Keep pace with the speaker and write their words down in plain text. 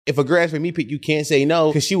If a girl asks for me pick, you can't say no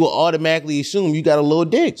because she will automatically assume you got a little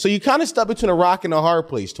dick. So you kind of stuck between a rock and a hard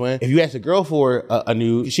place, twin. If you ask a girl for a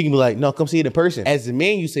nude, she can be like, no, come see it in person. As a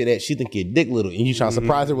man, you say that, she think your dick little and you trying to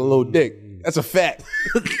surprise her with a little dick. That's a fact.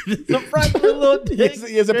 Surprise her with a little dick.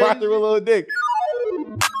 Yeah, surprise her with a little dick.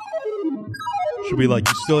 She'll be like,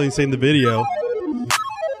 you still ain't seen the video.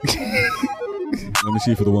 Let me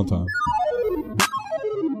see it for the one time.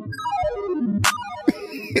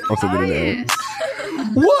 I'm so good at that.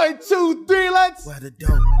 1, 2, 3, let's. Where the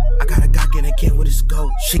dope? I got a Glock in a can with a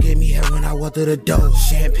scope. She gave me head when I walked through the door.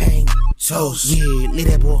 Champagne, toast. Yeah, leave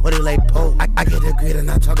that boy hoodie like Pope. I get the grid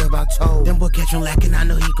and I talk about toe. Them boy catch him lacking, I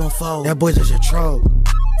know he gon' fold. That boy just a troll.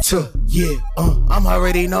 Yeah, I'm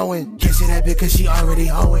already knowing. Can't say that bitch cause she already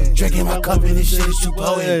hoeing. Drinking my cup and this shit is too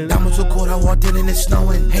potent. Diamond too cold, I walked in and it's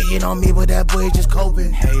snowing. Hating on me, but that boy just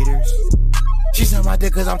coping. Haters. She said my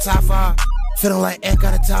dick cause I'm top 5. Feeling like Ant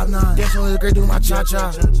got a top 9. That's always great doing my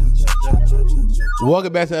cha-cha.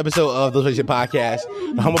 Welcome back to an episode of Those Shit Podcast,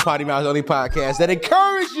 the Humble Potty Mouth's only podcast that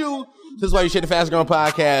encourage you. This is why you shit the Fast Growing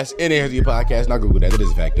Podcast and here's your podcast. Not Google that. That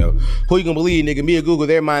is a fact though. Who you gonna believe, nigga? Me or Google?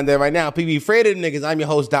 Their mind there right now. PB afraid of them niggas. I'm your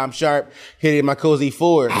host, Dom Sharp. Here in my cozy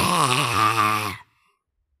Ford.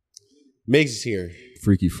 Miggs is here.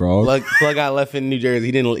 Freaky frog. Plug got left in New Jersey.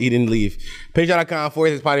 He didn't leave.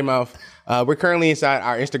 Patreon.com/potty mouth. We're currently inside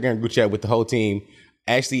our Instagram group chat with the whole team.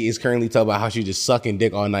 Ashley is currently talking about how she's just sucking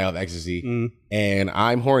dick all night off ecstasy. And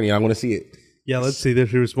I'm horny. I want to see it. Yeah, let's see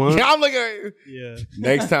this response. Yeah, I'm looking at it. Yeah.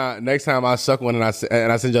 Next time I suck one and I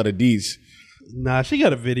send y'all the D's. Nah, she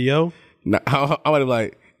got a video. Nah, I'm gonna be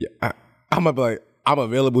like, I'm gonna be like, I'm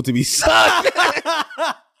available to be sucked.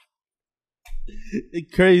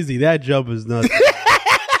 Crazy. That jump is nuts.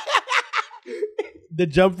 The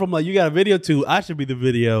jump from like, you got a video to, I should be the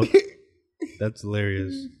video. That's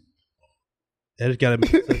hilarious. I just got a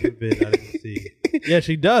second bit I didn't see. Yeah,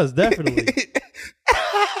 she does, definitely.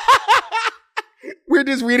 We're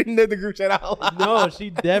just reading the group chat out loud. No, she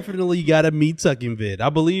definitely got a meat sucking vid. I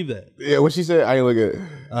believe that. Yeah, what she said, I ain't look at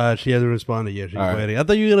it. She hasn't responded yet. She's All right. waiting. I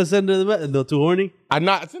thought you were gonna send her the too horny. I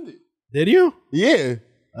sent it. Did you? Yeah.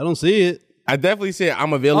 I don't see it. I definitely said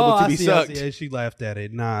I'm available to be sucked. I see. She laughed at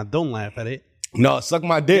it. Nah, don't laugh at it. No, suck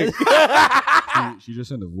my dick. She just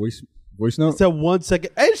sent a voice note. Said 1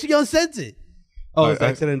 second. And she unsent it. Oh, it's I-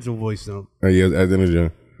 accidental voice note. Oh yeah, I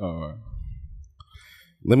didn't. Oh, all right.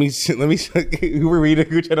 Let me. Who were reading the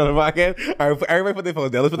group chat on the podcast? All right, everybody put their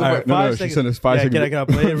phones down. Let's put the All right, phone. No, 5 she seconds. sent us 5 seconds. Can I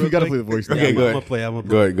play it real You gotta quick? play the voice. Okay, now. go I'm ahead. gonna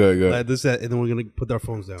play. Go ahead. Like this, and then we're gonna put our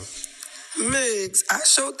phones down. Migs, I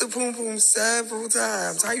showed the poom poom several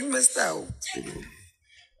times. How you missed out?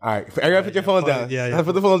 All right, everybody put your phones down. Yeah.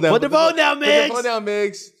 Put the phones down. Put the phone down, Put Migs. the phone down,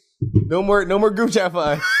 Migs. No more group chat for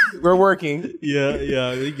us. We're working.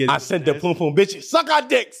 Yeah. We get I it. sent the poom poom bitches. Suck our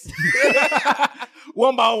dicks.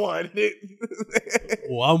 One by one.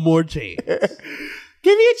 One more chance.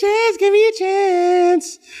 Give me a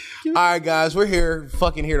chance. All right, guys, we're here to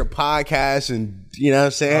podcast and you know what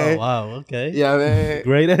I'm saying? Oh wow. Okay. Yeah, man.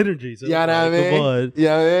 Great energy. So Yeah, know what I mean? come on.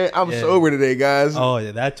 Yeah, man. I'm Yeah. sober today, guys. Oh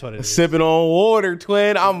yeah, that's what it is. Sipping on water,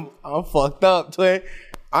 twin. I'm fucked up, twin.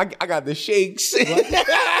 I got the shakes.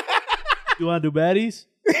 You want to do baddies?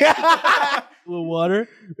 With water?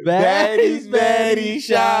 Baddies,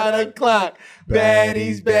 shot o'clock.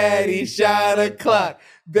 Baddies, shot o'clock.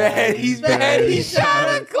 Baddies,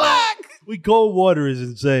 shot o'clock. We cold water is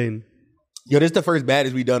insane. Yo, this is the first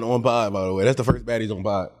baddies we done on pod, by the way. That's the first baddies on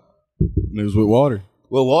pod. And it was with water.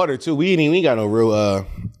 Well, water too. We ain't got no real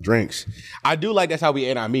drinks. I do like that's how we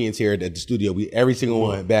end our meetings here at the studio. We every single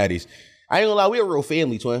one baddies. I ain't gonna lie, we a real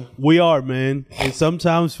family, twin. We are, man. And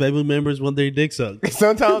sometimes family members want their dick sucked.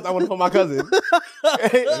 Sometimes I want to put my cousin.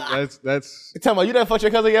 That's Tell me, you done fucked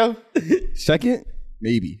your cousin, yo? second,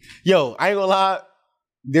 maybe. Yo, I ain't gonna lie.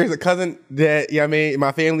 There's a cousin that, you know what I mean, in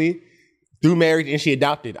my family, through marriage, and she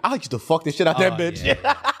adopted. I used to fuck the shit out that bitch.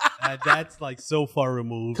 Yeah. That's like so far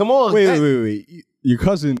removed. Come on. Wait. Your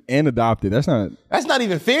cousin and adopted. That's not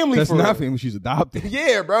even family That's for not real. family. She's adopted.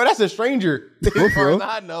 Yeah, bro. That's a stranger. As far as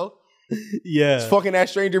I know. Yeah. It's fucking that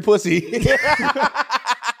stranger pussy.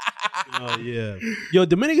 Oh, yeah. Yo,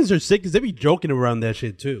 Dominicans are sick because they be joking around that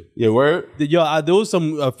shit, too. Yeah, word? Yo, there was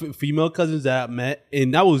some female cousins that I met,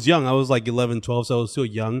 and I was young. I was like 11, 12, so I was still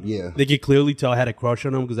young. Yeah. They could clearly tell I had a crush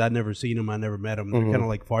on them because I'd never seen them. I never met them. They're kind of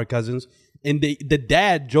like far cousins. And the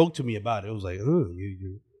dad joked to me about it. It was like, oh,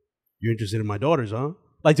 you're interested in my daughters, huh?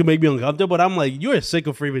 Like to make me uncomfortable. But I'm like, you're a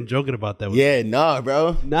sicko for even joking about that. Yeah, nah,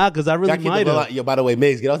 bro. Nah, because I really might have. Yo, by the way,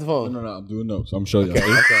 Migs, get off the phone. No, I'm doing notes. I'm showing you.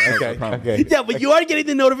 Okay. Yeah, but you are getting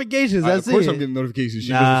the notifications. That's Of course it. I'm getting notifications.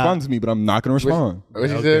 She Nah. just responded to me, but I'm not going to respond. What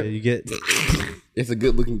you Okay, said? you get... It's a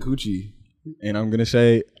good looking coochie. And I'm gonna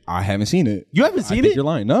say I haven't seen it. You haven't I seen think it? You're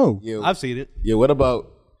lying. No. Yeah, I've seen it. yeah. What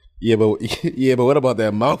about? Yeah, but what about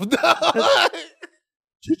that mouth?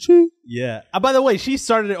 Choo-choo. Yeah. By the way, she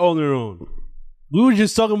started it on her own. We were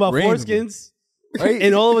just talking about Randomly. foreskins. Right?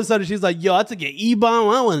 And all of a sudden she's like, yo, I took an E-bomb.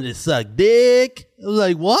 I wanted to suck dick. I was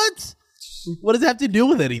like, what? What does that have to do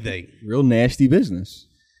with anything? Real nasty business.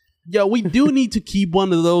 Yo, we do need to keep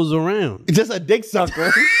one of those around. Just a dick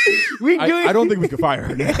sucker. We do. I don't think we can fire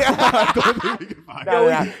her. I don't think we can fire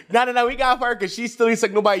her. No. We got fired because she still didn't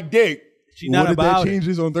suck nobody's dick. She's not What if about that it.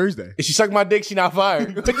 changes on Thursday? If she sucked my dick, she not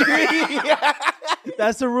fired. What you mean?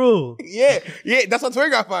 That's the rule. Yeah. That's why Tori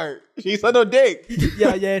got fired. She sucked no dick.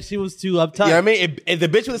 Yeah, she was too uptight. Yeah, I mean, if the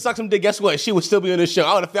bitch would have sucked some dick, guess what? She would still be on the show.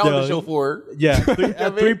 I would have found the show for her. Yeah, a I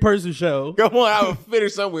mean? 3-person show. Come on, I would fit her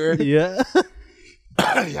somewhere. Yeah.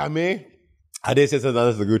 Yeah, I mean, I did say something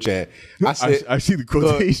else in the group chat. I said, I see the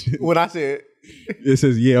quotation. when I said, It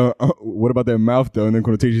says, yeah, what about that mouth though? And then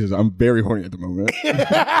quotation says, I'm very horny at the moment.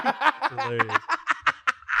 Hilarious.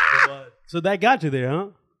 So that got you there, huh?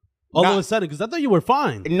 All of a sudden, because I thought you were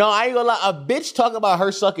fine. no, I ain't gonna lie. A bitch talk about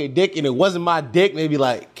her sucking dick and it wasn't my dick. Maybe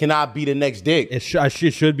like, can I be the next dick? It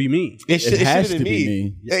should be me. It has should've to been be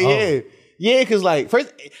me. Yeah. Yeah, because like,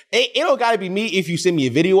 first, it don't gotta be me if you send me a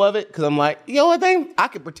video of it. Because I'm like, you know what thing? I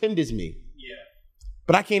can pretend it's me. Yeah.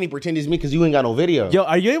 But I can't even pretend it's me because you ain't got no video. Yo,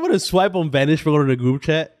 are you able to swipe on Vanish for going to the group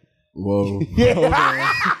chat? Whoa.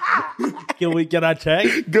 Can I check?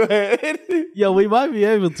 Go ahead. Yo, we might be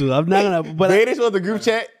able to. I'm not gonna. But Vanish on the group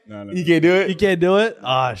chat? No. You can't do you it? can't do it.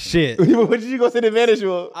 Ah, shit. What did you go send the Vanish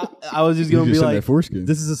for? I was just You gonna just be sent like, that foreskin.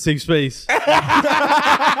 this is a safe space.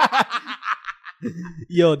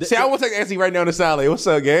 Yo, See, I want to take Anthony right now in the salad. What's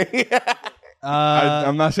up, gang?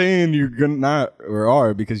 I'm not saying you're gonna not or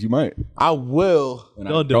are because you might. I will. And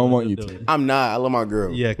Don't I do don't it, want don't you do to. it. I'm not. I love my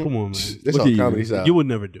girl. Yeah, come on, man. This Look on at you. comedy style. You would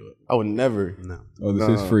never do it. I would never. No. Oh, this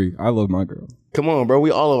is free. I love my girl. Come on, bro. We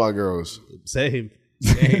all love our girls. Same.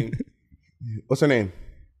 Dang. What's her name?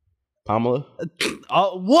 Pamela?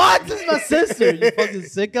 What? This is my sister. You fucking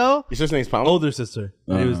sicko. Your sister's name's Pamela? Older sister.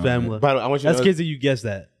 Her name is Pamela. By the way, I want you to That's know, crazy you guessed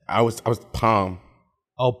that. I was Pam.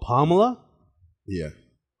 Oh, Pamela? Yeah.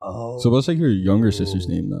 Oh. So what's like your younger sister's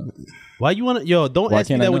name though? Why you want to? Yo, don't Why ask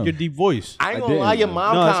me can't I that with know? your deep voice. I ain't I gonna didn't, lie, your though.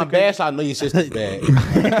 mom No, it's kind of okay. bad, so I know your sister's bad.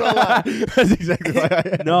 I ain't gonna lie. That's exactly why.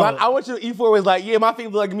 No, But I want you to E4 was like, yeah, my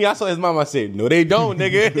people like me. I saw his mom. I said, no, they don't,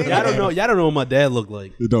 nigga. y'all don't know. Y'all don't know what my dad looked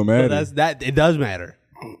like. It don't So matter. that's that. It does matter.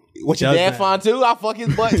 What your Does dad matter. find too? I fuck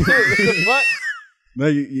his butt too. His butt. No,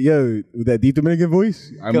 yo, with that deep Dominican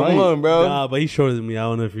voice, I Come might. on, bro. Nah, but he's shorter than me. I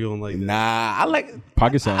don't know if you don't like that. Nah, I like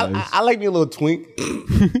Pocket size. I like me a little twink.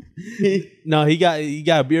 No, he got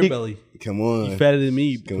a beer belly. Come on. He's fatter than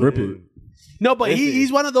me. Rip it. No, but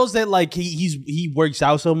he's one of those that like he works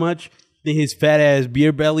out so much that his fat ass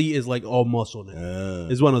beer belly is like all muscle now.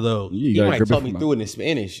 It's one of those. You He gotta might grip it talk me from through it in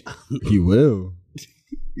Spanish. He will.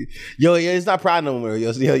 Yo, it's not pride no more.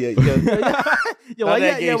 Yo. Yo, why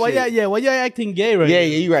that gay why you acting gay right now? Yeah,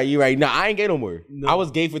 you right. No, I ain't gay no more. No. I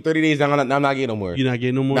was gay for 30 days. Now I'm not gay no more. You're not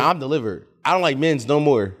gay no more? Nah, I'm delivered. I don't like men's no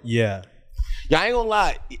more. Yeah. Yeah, I ain't gonna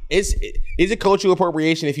lie. Is it cultural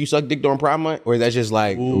appropriation if you suck dick during Pride Month, or is that just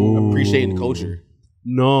like appreciating the culture?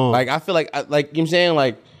 No. Like I feel like you know what I'm saying,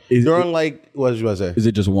 like Is during it- like what was you about to say? Is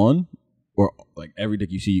it just one, or like every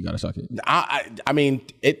dick you see, you gotta suck it? I mean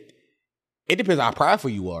it depends how prideful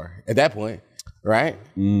you are at that point, right?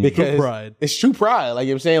 Mm. Because True pride. it's true pride. Like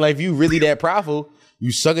you know what I'm saying, like if you really that prideful,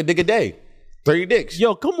 you suck a dick a day, 30 dicks.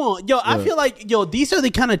 Yo, come on. Yo, I feel like, these are the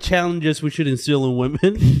kind of challenges we should instill in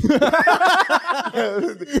women.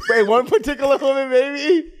 Wait, one particular woman,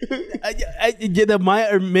 baby. That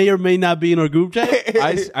may or may not be in our group chat.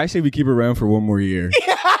 I say we keep her around for one more year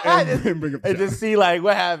and bring her back. And just see like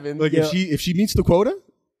what happens. Like if she meets the quota,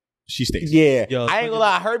 she stays. Yeah, Yo, I ain't gonna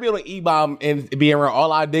lie. Her being on E-bomb and being around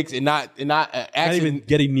all our dicks and not Not accent, even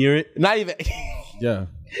getting near it. not even Yeah.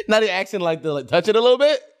 accent like to like touch it a little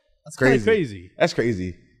bit. That's kind of crazy. That's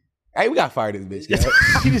crazy. Hey, we gotta fire this bitch. Guys.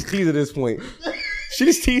 She just teasing at this point. She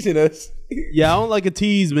just teasing us. Yeah, I don't like a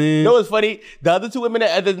tease, man. You know what's funny? The other two women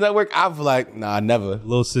at the network, I was like, nah, never.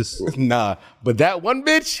 Little sis. Nah. But that one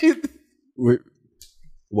bitch, Wait,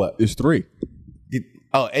 what? it's 3.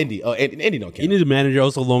 Oh, Indy. Oh, Indy don't You count. need a manager,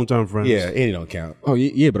 also long-term friends. Yeah, Indy don't count. Oh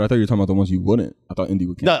yeah, but I thought you were talking about the ones you wouldn't. I thought Indy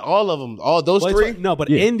would count. No, all of them. All those Well, three. no, but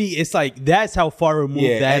Yeah. Indy, it's like, that's how far removed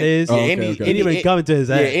that is. Yeah, okay, Indy, okay. Indy been coming to his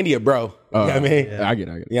ass. Yeah, Indy a bro. You know what I mean? Yeah, I get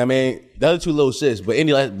it. You know what I mean? The other two little sis, but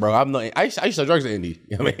Indy, like, bro, I'm not. I used to sell drugs at Indy.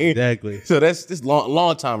 You know what I mean? Exactly. So that's this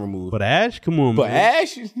long time removed. But Ash, come on, But man.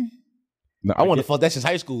 Ash, No, I want to fuck that since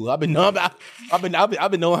high school. I've been knowing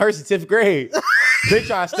her since 5th grade. They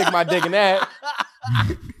trying to stick my dick in that.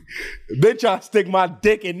 Bitch, I stick my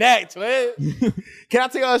dick in that, man. Can I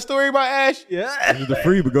tell y'all a story about Ash? Yeah. This is the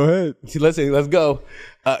free, but go ahead. Listen, let's go.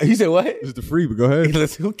 He said what? This is the free, but go ahead.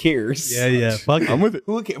 Listen, who cares? Yeah. Fuck it. I'm with it.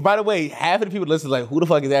 Who cares? By the way, half of the people listen like, who the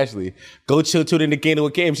fuck is Ashley? Go tune in to Kingdom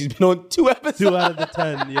with Kim. She's been on 2 episodes. 2 out of the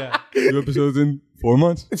 10, yeah. 2 episodes in 4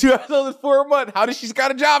 months. 2 episodes in 4 months. How does she's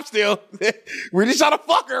got a job still? We're just trying to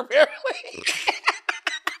fuck her, apparently.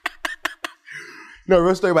 No,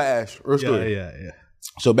 real story about Ash. Real story. Yeah.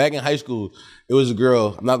 So back in high school, it was a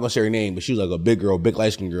girl. I'm not gonna say her name, but she was like a big girl, big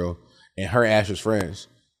light skinned girl, and her and Ash was friends.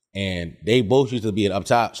 And they both used to be up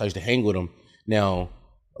top, so I used to hang with them. Now,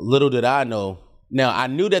 little did I know. Now I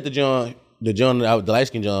knew that the light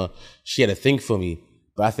skinned John, she had a thing for me,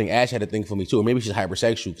 but I think Ash had a thing for me too, or maybe she's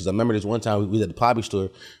hypersexual. Because I remember this one time we was at the Poppy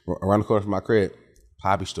store around the corner from my crib,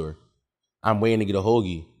 Poppy store. I'm waiting to get a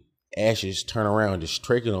hoagie. Ash just turn around, just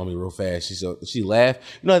tricking on me real fast. She laughed.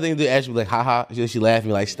 You know, I think Ash was like, ha. She laughed at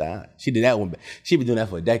me like, stop. She did that one. She been doing that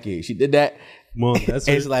for a decade. She did that. Mom, that's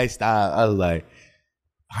and it's like, stop. I was like,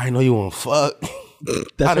 I didn't know you want to fuck.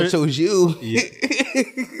 I done chose you. Yeah.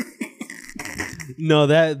 No,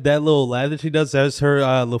 that little laugh that she does, that's her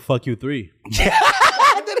little fuck you 3.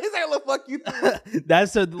 Fuck you.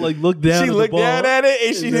 That's her like look down. She looked down at it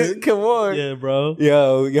and she didn't. Come on. Yeah, bro.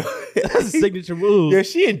 Yo. That's a signature move. Yeah,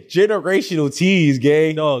 she a generational tease,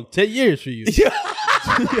 gang. Dog, 10 years for you.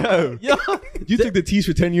 Yo. You took the tease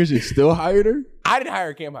for 10 years and still hired her? I didn't hire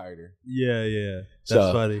her. Cam hired her. Yeah.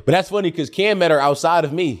 That's funny. But that's funny because Cam met her outside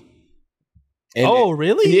of me. And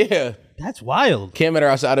really? Yeah. That's wild. Cam met her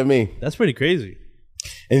outside of me. That's pretty crazy.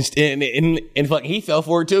 And fucking he fell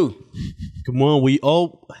for it too. Come on, we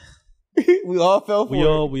all fell for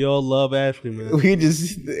it. We all love Ashley, man. We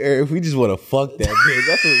just want to fuck that bitch.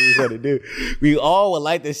 That's what we want to do. We all would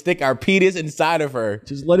like to stick our penis inside of her.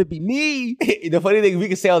 Just let it be me. The funny thing, we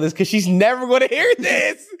can say all this because she's never going to hear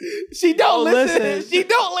this. She don't listen. She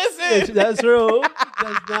don't listen. That's true.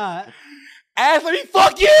 That's not. Ash, let me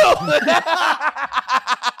fuck you.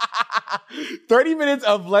 30 minutes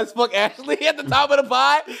of let's fuck Ashley at the top of the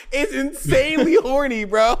pod is insanely horny,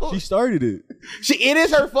 bro. She started it. It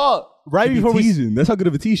is her fault. Right before we teasing. That's how good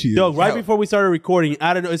of a tease she is. Yo, right before we started recording,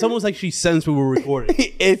 I don't know. It's almost like she sensed we were recording.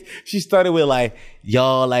 She started with like,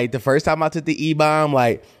 y'all, like the first time I took the E-bomb,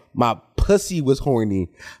 like my pussy was horny.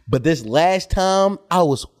 But this last time, I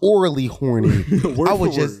was orally horny.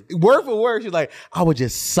 Word for word. She's like, I was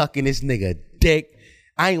just sucking this nigga dick.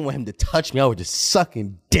 I didn't want him to touch me. I was just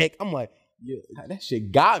sucking dick. I'm like, yeah, that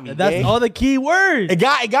shit got me. That's all the key words.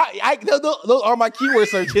 Those are my keyword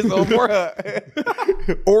searches on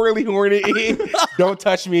Pornhub. Orally horny. Don't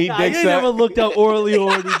touch me. Nah, dick you suck. never looked up orally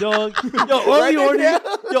horny, dog.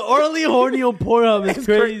 Orally horny on Pornhub is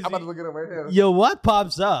crazy. I'm about to look it up right now. Yo, what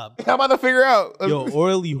pops up? I'm about to figure out. Yo,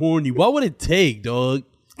 orally horny. What would it take, dog?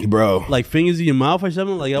 Bro. Like fingers in your mouth or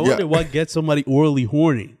something? Like, I wonder what gets somebody orally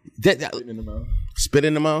horny. Spit in the mouth. Spit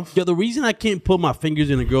in the mouth? Yo, the reason I can't put my fingers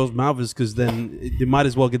in a girl's mouth is because then they might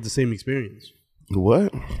as well get the same experience.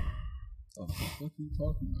 What? What the fuck are you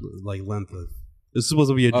talking about? Like length of. This is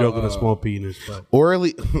supposed to be a joke with a small penis, but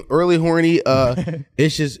Orally horny.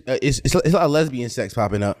 It's just it's a lot of lesbian sex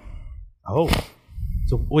popping up. oh,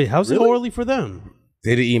 so wait, how's it orally for them?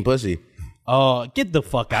 They didn't eat pussy. Oh, get the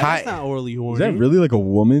fuck out! That's not orally horny. Is that really like a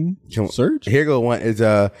woman search? Here go one. It's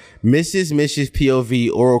Mrs.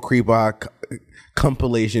 POV oral creep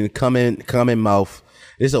compilation. Come in mouth.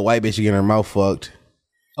 This is a white bitch getting her mouth fucked.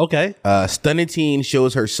 Okay. Stunning teen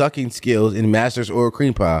shows her sucking skills in masters oral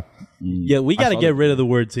cream pie. Yeah, we got to get rid of the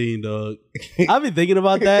word teen, dog. I've been thinking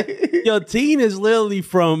about that. Yo, teen is literally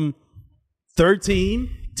from 13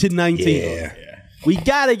 to 19. Yeah. We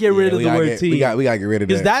got to get rid of the word teen. We got to get rid of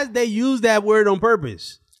that. Because they use that word on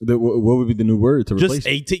purpose. What would be the new word to replace Just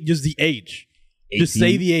 18, just the age. 18, just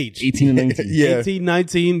say the age. 18 and 19. Yeah. 18,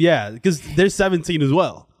 19, yeah. Because there's 17 as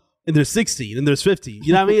well. And there's 16 and there's 15.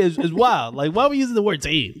 You know what I mean? It's wild. Like, why are we using the word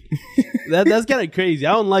teen? That's kind of crazy.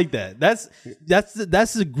 I don't like that. That's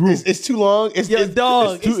the group. It's too long. It's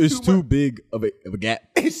dog. It's too big of a gap.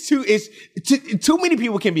 It's too many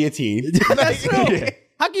people can be a teen. That's true. Yeah.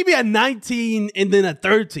 How can you be a 19 and then a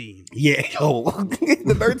 13? Yeah, yo,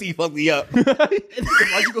 the 13 fucked me up. Why'd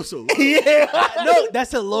you go so low? Yeah, No,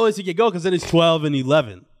 that's the lowest you can go because then it's 12 and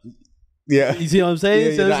 11. yeah. You see what I'm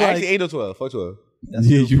saying? So it's like, actually, ain't no 12. Fuck 12.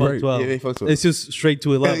 Yeah, you're fuck right. 12. Yeah, fuck 12. It's just straight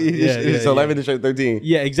to 11. Yeah, It's 11 to straight 13.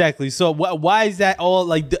 Yeah, exactly. So why is that all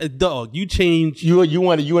like, dog? You change. You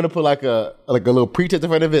want to put like a little pretense in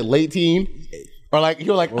front of it, late teen, or like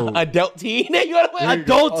you're like adult teen. You want to put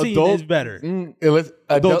Adult teen is better.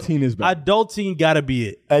 Adult teen is better. Adult teen gotta be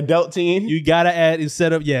it. adult teen. You gotta add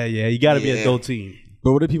instead of you gotta be adult teen.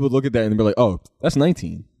 But what if people look at that and be like, oh, that's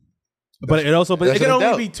 19? But it also, but it That's can an only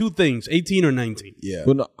adult. be two things: 18 or 19. Yeah.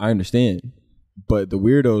 Well, no, I understand, but the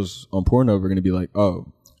weirdos on Pornhub are gonna be like,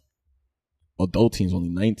 oh, adult teens only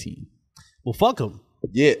 19. Well, fuck them.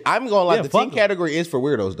 Yeah, I'm going like Yeah, the fuck teen 'em. category is for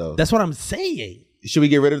weirdos though. That's what I'm saying. Should we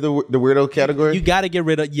get rid of the weirdo category? You got to get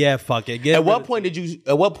rid of. Yeah, fuck it. At what point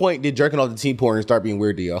did jerking off the teen porn start being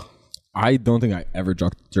weird to y'all? I don't think I ever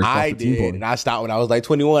jerked off I the teen did, porn. and I stopped when I was like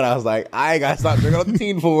 21. I was like, I ain't gotta stop jerking off the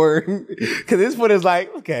teen porn because this one is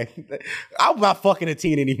like, okay, I'm not fucking a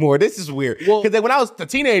teen anymore. This is weird. Well- Because when I was a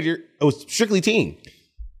teenager, it was strictly teen.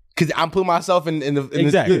 Because I'm putting myself in the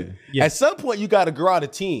Exactly. This, Yeah. At some point, you got to grow out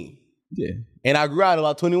of teen. Yeah. And I grew out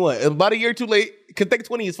about 21. About a year too late. Because think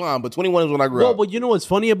 20 is fine, but 21 is when I grew Well, out. but you know what's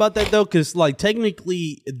funny about that though? Because like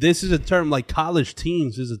technically, this is a term. Like college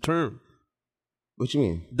teens is a term. What you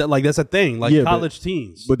mean? That like that's a thing. Like Yeah, but- college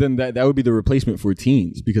teens. But then that would be the replacement for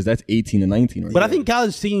teens because that's 18 and 19 right But I there. think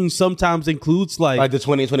college teens sometimes includes like Like the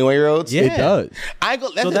 20 and 21 year olds? Yeah. it does. I go,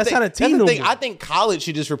 that's So the that's thing. not a teen That's no the thing. more. I think college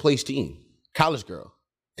should just replace teen. College girl.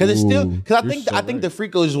 Because it's still, because you're so I think right. the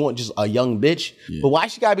freakos just want just a young bitch. But why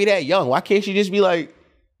she gotta be that young? Why can't she just be like,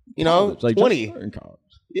 you know, Like 20? just in college.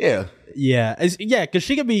 Yeah. yeah, because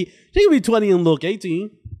she could be 20 and look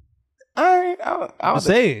 18. All right. I'm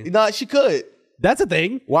saying. No, she could. That's a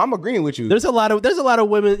thing. Well, I'm agreeing with you. There's a lot of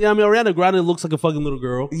women. You know, I mean, Ariana Grande looks like a fucking little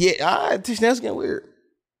girl. Yeah, that's getting weird.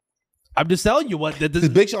 I'm just telling you what. This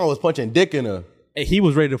Big Sean was punching dick in her. He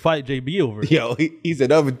was ready to fight JB over it. Yo, he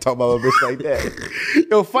said, "I'm talking about a bitch like that."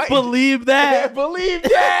 Yo, fight. Believe that. Believe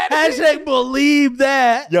that. Hashtag believe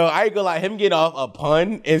that. Yo, I ain't gonna lie. Him getting off a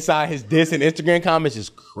pun inside his diss and Instagram comments is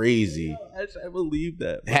crazy. Hashtag believe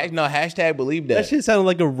that. Hashtag believe that. That shit sounded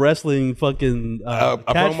like a wrestling fucking a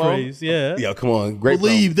catchphrase. promo? Yeah. Yo, come on. Great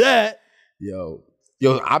Believe that. promo.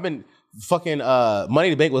 Yo, I've been fucking Money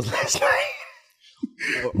in the Bank was last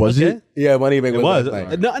night. Was Okay. it? Yeah, Money in the Bank It was.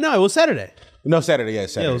 last night. No, it was Saturday. No, Saturday. Yeah,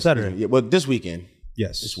 Saturday. Yeah, it was Saturday. Yeah, well, this weekend.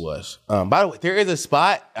 Yes. This was. By the way, there is a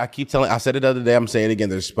spot. I said it the other day. I'm saying it again.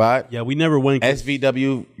 There's a spot. Yeah, we never went.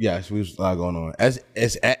 SVW. Yes, we was a lot going on. It's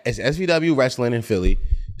SVW Wrestling in Philly.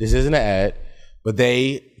 This isn't an ad, but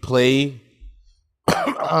they play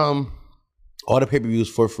all the pay-per-views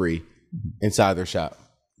for free inside their shop.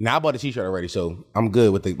 Now I bought a T-shirt already, so I'm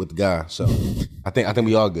good with the guy. So I think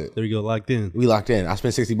we all good. There you go, locked in. We locked in. I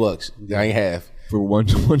spent $60. I ain't half For one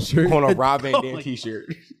shirt? on a Rob Van Dam T-shirt.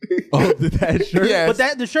 Oh, that shirt? Yeah,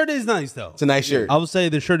 But the shirt is nice though. it's a nice shirt. I would say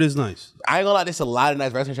the shirt is nice. I ain't gonna lie, there's a lot of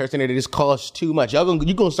nice wrestling shirts in there that just cost too much.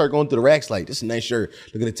 You gonna start going through the racks like, this is a nice shirt.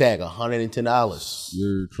 Look at the tag, $110.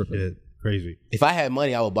 You're tripping. Yeah, crazy. If I had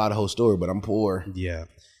money, I would buy the whole store, but I'm poor. Yeah,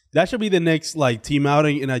 that should be the next like team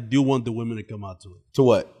outing, and I do want the women to come out to it. To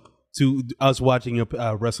what? To us watching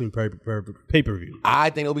a wrestling pay per view. I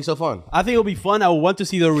think it'll be so fun. I think it'll be fun. I would want to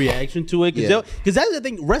see their reaction to it Yeah. because that's the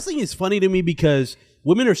thing. Wrestling is funny to me because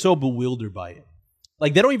women are so bewildered by it.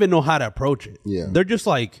 Like they don't even know how to approach it. Yeah. They're just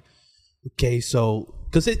like, okay, so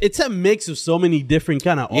because it's a mix of so many different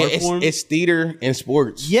kind of Yeah, art forms. it's theater and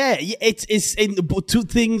sports. Yeah, it's in two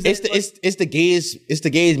things. It's the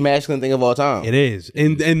gayest masculine thing of all time. It is,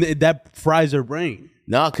 and that fries their brain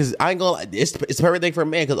No, because I ain't gonna lie, it's the perfect thing for a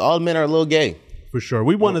man because all men are a little gay. for sure.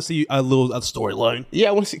 We want to see a storyline. Yeah,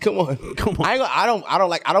 I want to see. Come on.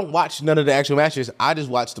 I don't watch none of the actual matches. I just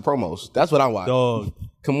watch the promos. That's what I watch. Dog.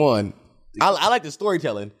 Come on. I like the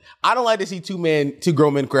storytelling. I don't like to see two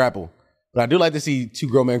grown men grapple, but I do like to see two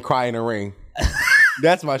grown men cry in a ring.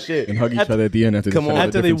 That's my shit. And hug each other at the end after Come on.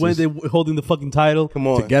 After they win, they holding the fucking title. Come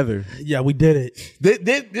on. together. Yeah, we did it.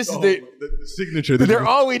 This is the signature. they're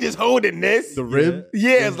always just holding this. the rib.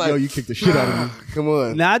 Yeah, it's like, yo, you kicked the shit out of me. come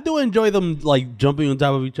on. Now I do enjoy them like jumping on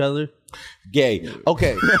top of each other, Gay.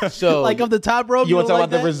 Okay, so like of the top rope. you want to don't talk like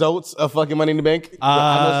about the that? results of fucking Money in the Bank?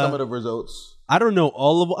 I know some of the results. I don't know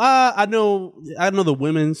all of. I know the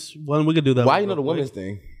women's one. We could do that. Why you know the women's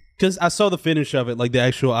thing? Because I saw the finish of it, like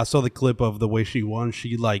I saw the clip of the way she won.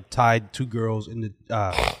 She like tied two girls in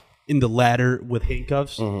the ladder with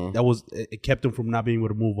handcuffs. It kept them from not being able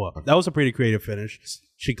to move up. That was a pretty creative finish.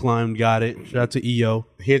 She climbed, got it. Shout out to EO.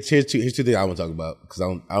 Here's two things I want to talk about because I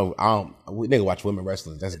don't nigga watch women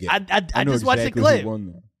wrestling. That's gay. I know just watched the exactly clip. who won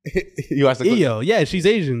that. You watch the clip? EO, yeah, she's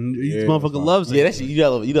Asian. This motherfucker that's fine. loves it. Yeah, that's you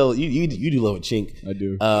do love a chink. I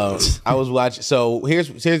do. I was watching. So here's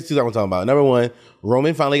the two things I'm talking about. Number one,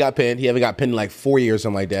 Roman finally got pinned. He haven't got pinned in like 4 years,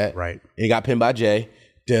 something like that. Right. And he got pinned by Jay.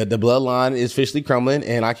 The bloodline is officially crumbling,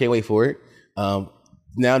 and I can't wait for it. Now,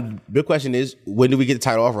 the big question is, when do we get the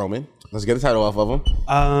title off Roman? Let's get the title off of him.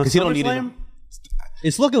 Because he don't need it. SummerSlam?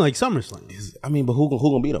 It's looking like SummerSlam. I mean, but who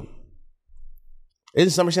gonna beat him?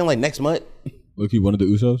 Isn't SummerSlam like next month? Look, he one of the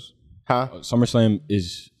Usos. Huh? SummerSlam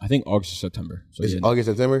is, I think, August or September. So It's August,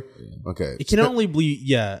 September? Yeah. Okay. It can only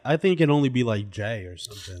be, I think it can only be like Jay or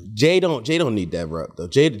something. Jay don't need that rep though.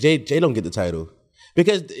 Jay don't get the title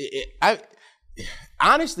because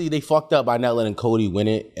honestly they fucked up by not letting Cody win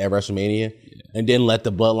it at WrestleMania and then let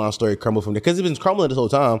the bloodline story crumble from there because it's been crumbling this whole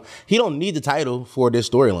time. He don't need the title for this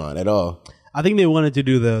storyline at all. I think they wanted to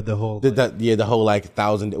do the whole the whole like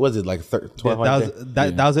 1,000. Was it like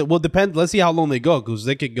 1,200? Well, depends. Let's see how long they go because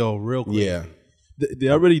they could go real quick. Yeah, they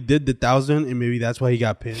already did the 1,000, and maybe that's why he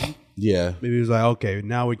got pinned. Yeah, maybe he was like, okay,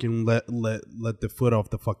 now we can let the foot off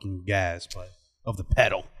the fucking gas, but of the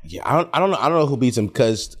pedal. Yeah, I don't know who beats him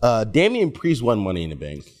because Damian Priest won Money in the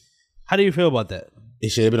Bank. How do you feel about that? It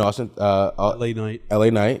should have been Austin. LA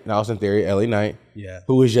Knight, and Austin Theory, LA Knight. Yeah,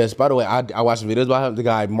 who was just. By the way, I watched some videos about him. The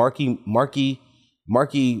guy Marky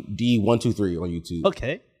D123 on YouTube.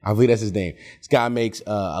 Okay, I believe that's his name. This guy makes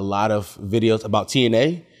a lot of videos about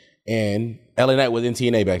TNA, and LA Knight was in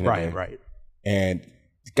TNA back in the day. Right. And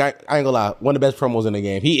the guy, I ain't gonna lie, one of the best promos in the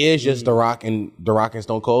game. He is just The Rock and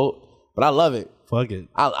Stone Cold, but I love it. Fuck it.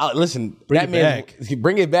 I listen. Bring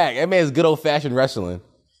it back. That man's good old fashioned wrestling.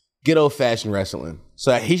 Good old fashioned wrestling.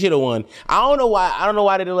 So he should have won. I don't know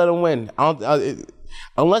why they didn't let him win.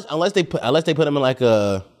 Unless they put him in like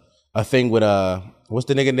a thing with what's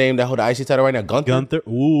the nigga name that hold the IC title right now? Gunther.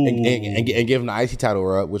 Ooh. And give him the IC title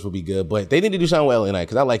rub, which would be good. But they need to do something with LA Knight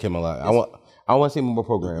because I like him a lot. I want to see him in more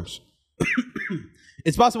programs.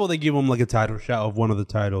 It's possible they give him like a title shot of one of the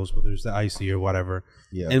titles, whether it's the IC or whatever.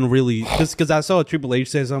 Yeah. And really, just because I saw Triple H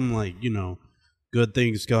say something like, good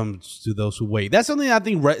things come to those who wait. That's something I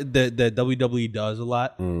think that WWE does a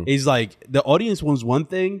lot. Is like the audience wants one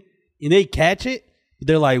thing and they catch it, but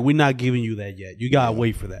they're like, we're not giving you that yet. You gotta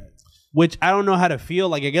wait for that. Which I don't know how to feel.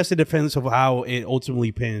 Like, I guess it depends on how it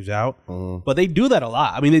ultimately pans out. But they do that a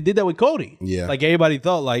lot. I mean, they did that with Cody. Yeah. Like, everybody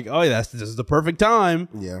thought, like, oh, this is the perfect time.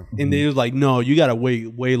 Yeah. And they was like, no, you got to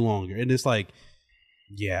wait way longer. And it's like,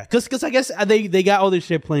 yeah. Because I guess they got all this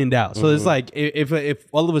shit planned out. So it's like, if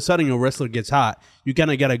all of a sudden a wrestler gets hot, you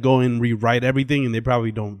kind of got to go and rewrite everything. And they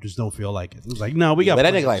probably don't feel like it. It's like, no, we got But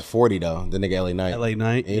that nigga like 40, though. The nigga LA Knight. LA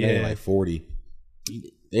Knight? Yeah. That nigga like 40.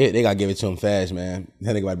 They gotta give it to him fast, man.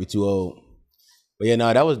 That nigga might be too old. But yeah,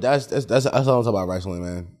 no, that's all I'm talking about wrestling,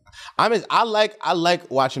 man. I like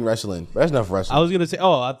watching wrestling, but that's not for wrestling. I was gonna say,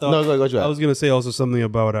 go I was gonna say also something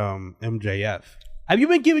about MJF. Have you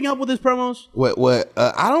been giving up with his promos? What?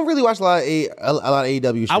 I don't really watch a lot of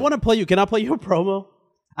AEW shit. I want to play you. Can I play your promo?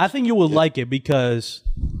 I think you will like it because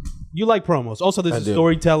you like promos. Also, this is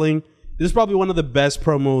storytelling. This is probably one of the best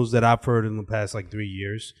promos that I've heard in the past like 3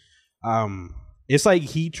 years. It's like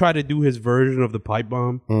he tried to do his version of the pipe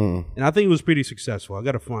bomb, and I think it was pretty successful. I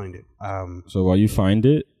got to find it. So while you find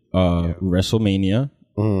it, WrestleMania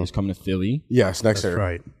is coming to Philly. Yes, next year. That's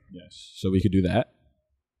right. Yes. So we could do that,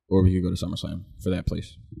 or we could go to SummerSlam for that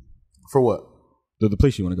place. For what? The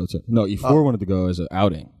place you want to go to. No, E4 wanted to go as an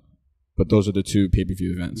outing, but those are the two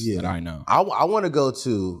pay-per-view events that I know. I want to go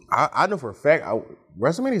to. I know for a fact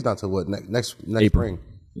WrestleMania is not till what next April. Spring.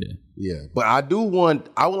 Yeah, but I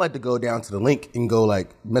would like to go down to the link and go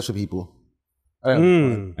like mess with people.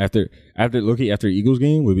 After Eagles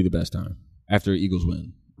game would be the best time. After Eagles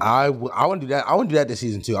win, I want to do that. I want to do that this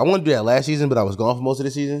season too. I want to do that last season, but I was gone for most of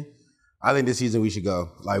the season. I think this season we should go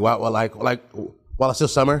while it's still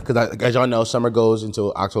summer, because as y'all know, summer goes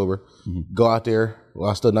until October. Go out there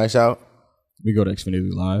while it's still nice out. We go to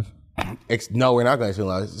Xfinity Live. No, we're not going to Xfinity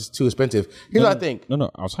Live. It's too expensive. Here's what I think. No,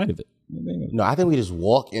 outside of it. No, I think we just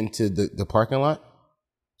walk into the parking lot.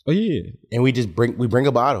 Oh yeah, and we bring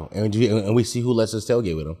a bottle and we see who lets us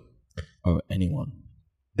tailgate with them. Oh, anyone.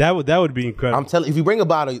 That would be incredible. I'm telling you, if you bring a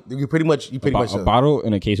bottle, you pretty much a bottle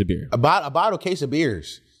and a case of beer. A bottle case of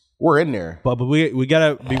beers. We're in there. But we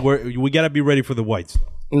gotta be ready for the whites.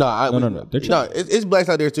 No. It's blacks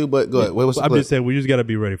out there too. But go ahead. What's the I'm just saying we just gotta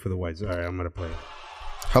be ready for the whites. All right, I'm gonna play it.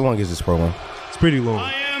 How long is this promo? It's pretty long.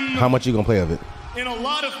 How much you gonna play of it? In a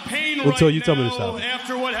lot of pain until right you tell me to stop.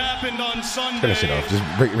 After what happened on Sunday. Turn that shit off. Just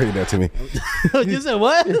bring it down to me. You said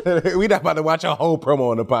what? We're not about to watch a whole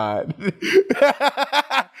promo on the pod.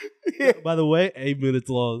 By the way, 8 minutes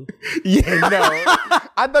long. Yeah, no.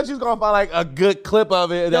 I thought you was gonna find like a good clip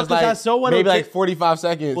of it. That's like, I saw one maybe like 45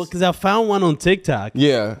 seconds. Well, because I found one on TikTok.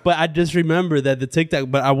 Yeah. But I just remember that the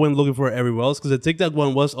TikTok, but I went looking for it everywhere else because the TikTok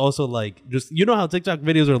one was also like, just, you know how TikTok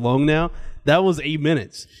videos are long now? That was 8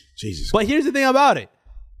 minutes. Jesus. But here's the thing about it.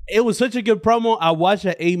 It was such a good promo. I watched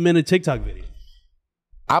an 8-minute TikTok video.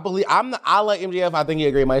 I like MJF. I think he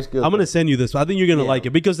had great mic skills. I'm gonna send you this. I think you're gonna like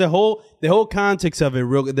it because the whole context of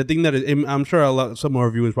it, the thing that is, I'm sure some of our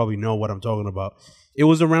viewers probably know what I'm talking about. It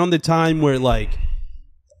was around the time where like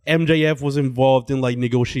MJF was involved in like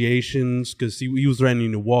negotiations because he was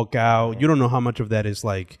threatening to walk out. You don't know how much of that is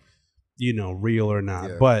like, real or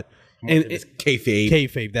not. But and it's kayfabe.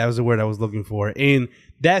 Kayfabe, that was the word I was looking for. And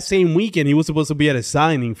that same weekend, he was supposed to be at a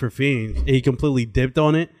signing for Fiends, and he completely dipped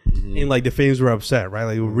on it. And like the fans were upset, right?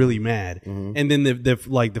 Like they were really mad. And then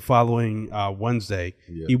the following Wednesday,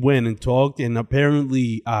 he went and talked, and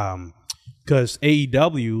apparently, because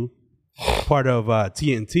AEW part of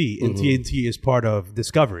TNT, and TNT is part of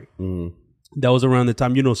Discovery. That was around the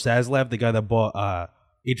time, Zaslav, the guy that bought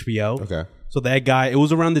HBO. Okay. So that guy, it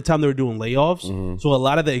was around the time they were doing layoffs. So a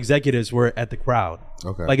lot of the executives were at the crowd.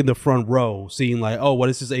 Okay. Like in the front row, seeing like, oh, what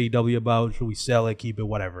is this AEW about? Should we sell it, keep it,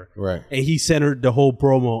 whatever? Right. And he centered the whole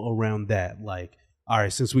promo around that. Like, all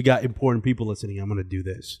right, since we got important people listening, I'm going to do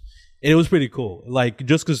this. And it was pretty cool. Like,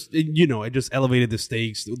 just because, it just elevated the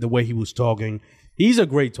stakes, the way he was talking. He's a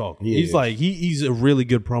great talker. He's like, he's a really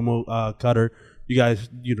good promo cutter. You guys,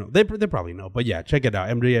 they probably know. But yeah, check it out.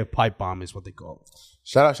 MJF Pipe Bomb is what they call it.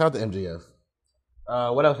 Shout out to MJF.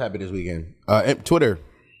 What else happened this weekend? Twitter.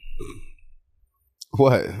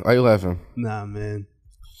 What? Why are you laughing? Nah, man.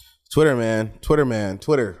 Twitter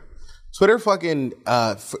fucking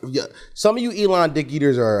some of you Elon dick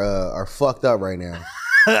eaters are fucked up right now.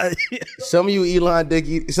 Some of you Elon dick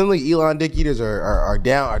eaters are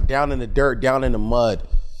down in the dirt, down in the mud,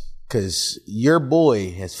 because your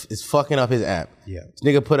boy is fucking up his app. Yeah. This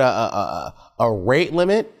nigga put a rate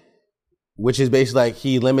limit, which is basically like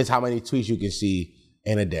he limits how many tweets you can see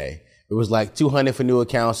in a day. It was like 200 for new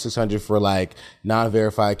accounts, 600 for like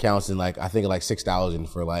non-verified accounts, and like I think like 6,000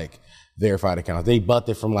 for like verified accounts. They bumped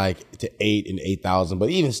it from like to 8 and 8,000, but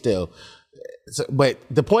even still. But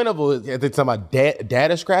the point of it was they're talking about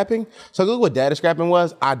data scrapping. So look what data scrapping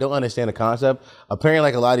was. I don't understand the concept. Apparently,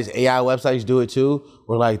 like a lot of these AI websites do it too,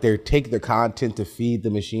 where like they take their content to feed the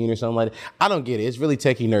machine or something like that. I don't get it. It's really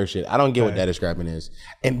techie nerd shit. I don't get what data scrapping is.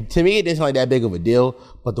 And to me, it didn't sound like that big of a deal.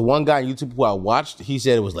 But the one guy on YouTube who I watched, he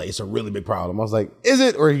said it was like, it's a really big problem. I was like, is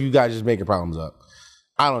it? Or are you guys just making problems up?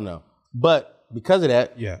 I don't know. But because of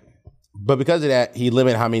that, he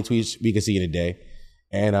limited how many tweets we could see in a day.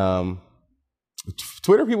 And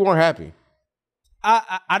Twitter people weren't happy.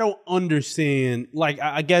 I don't understand. Like,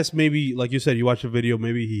 I guess maybe, like you said, you watched the video,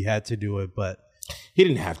 maybe he had to do it, but he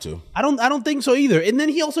didn't have to. I don't think so either. And then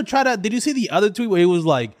he also tried to, did you see the other tweet where he was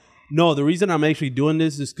like, no, the reason I'm actually doing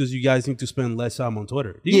this is because you guys need to spend less time on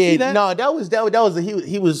Twitter. Did you see that? No, that was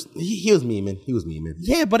he was memeing. He was memeing.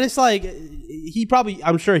 Yeah, but it's like he probably,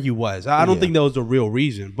 I'm sure he was. I don't think that was the real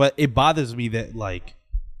reason, but it bothers me that like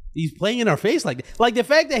he's playing in our face like that. Like the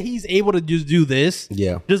fact that he's able to just do this,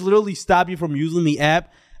 just literally stop you from using the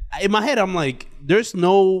app. In my head, I'm like, there's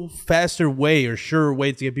no faster way or surer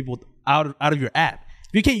way to get people out of your app.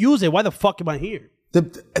 If you can't use it, why the fuck am I here?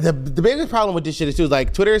 The biggest problem with this shit is too,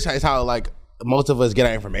 like Twitter is how like most of us get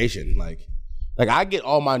our information. Like I get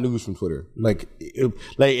all my news from Twitter. Like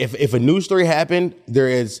if a news story happened,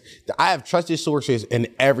 I have trusted sources in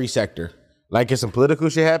every sector. Like if some political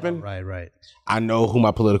shit happened, right. I know who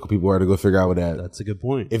my political people are to go figure out what that. That's a good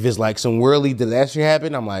point. If it's like some worldly disaster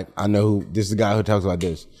happened, I'm like, I know who this is the guy who talks about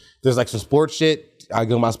this. There's like some sports shit. I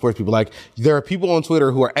go to my sports people. Like there are people on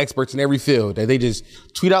Twitter who are experts in every field that they just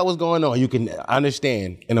tweet out what's going on. You can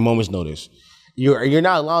understand in a moment's notice. You're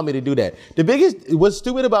not allowing me to do that. What's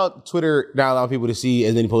stupid about Twitter not allowing people to see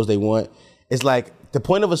as many posts they want is like the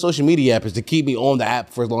point of a social media app is to keep me on the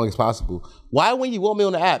app for as long as possible. Why when you want me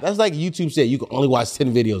on the app? That's like YouTube said, you can only watch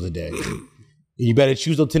 10 videos a day. You better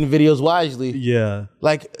choose those 10 videos wisely. Yeah.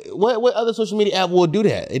 Like what other social media app will do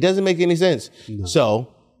that? It doesn't make any sense. No.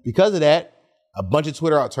 So because of that, a bunch of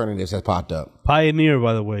Twitter alternatives has popped up. Pioneer,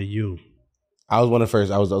 by the way, you. I was one of the first.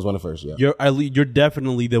 I was one of the first. Yeah. You're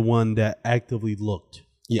definitely the one that actively looked.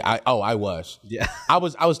 Yeah. I was. Yeah.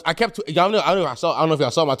 I kept. Y'all know. I don't know if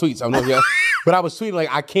y'all saw my tweets. I don't know if y'all. But I was tweeting like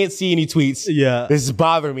I can't see any tweets. Yeah. This is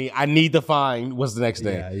bothering me. I need to find what's the next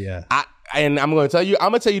thing. Yeah. And I'm going to tell you.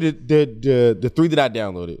 I'm going to tell you the 3 that I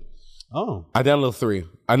downloaded. Oh. I downloaded 3.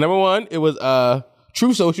 Number 1, it was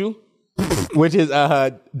True Social, which is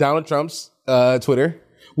Donald Trump's Twitter.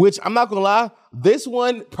 Which I'm not gonna lie, this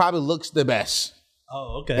one probably looks the best.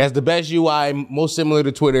 Oh, okay. Has the best UI, most similar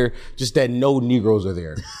to Twitter, just that no Negroes are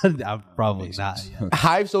there. Probably not. Yeah.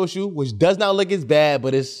 Hive Social, which does not look as bad,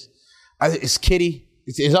 but it's kitty.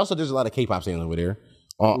 It's also there's a lot of K-pop singers over there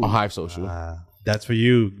on Hive Social. That's for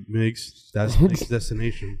you, Mix. That's Mix's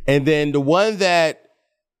destination. And then the one that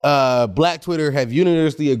Black Twitter have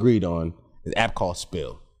unanimously agreed on is an app called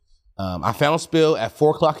Spill. I found Spill at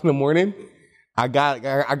 4:00 in the morning. I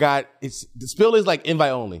got. It's the spill is like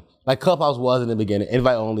invite only. Like Clubhouse was in the beginning,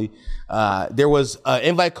 invite only. There was an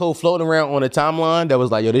invite code floating around on the timeline that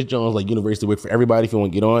was like, yo, this joint's like university work for everybody if you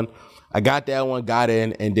want to get on. I got that one, got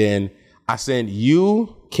in, and then I sent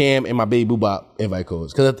you, Cam, and my baby Boo Bop invite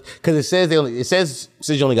codes because it says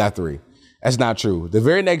you only got 3. That's not true. The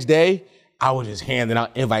very next day, I was just handing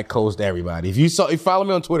out invite codes to everybody. If you follow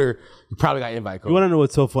me on Twitter, you probably got invite codes. You want to know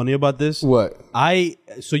what's so funny about this? What?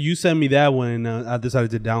 So you sent me that when I decided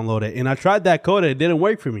to download it, and I tried that code and it didn't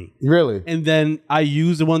work for me. Really? And then I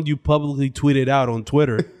used the one you publicly tweeted out on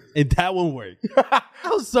Twitter, and that one worked. I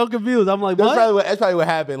was so confused. I'm like, what? That's probably what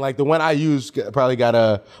happened. Like the one I used probably got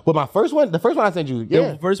the first one I sent you.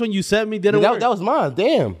 Yeah, the first one you sent me didn't work. That was mine.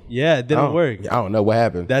 Damn. Yeah, it didn't work. I don't know what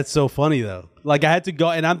happened. That's so funny though. Like I had to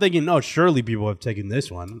go, and I'm thinking, no, surely people have taken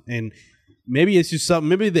this one, and maybe it's just something.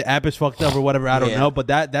 Maybe the app is fucked up or whatever. I don't know. But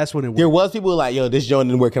that's when it worked. There was people like, yo, this joint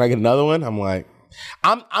didn't work. Can I get another one? I'm like,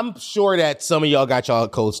 I'm sure that some of y'all got y'all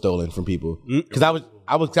codes stolen from people because I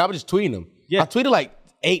was just tweeting them. Yeah, I tweeted like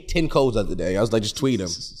 8-10 codes the other day. I was like, just tweet them,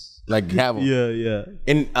 like have them. Yeah.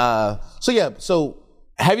 And so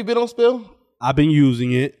have you been on Spill? I've been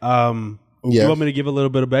using it. You want me to give a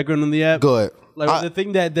little bit of background on the app? Go ahead. Like the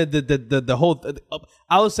thing that the whole,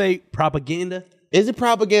 I would say propaganda. Is it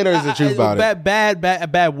propaganda or is it truth about it?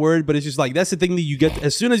 Bad word, but it's just like that's the thing that you get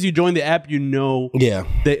as soon as you join the app. You know,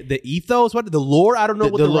 the ethos, the lore. I don't know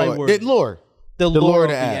what the right word. The lore. The lore of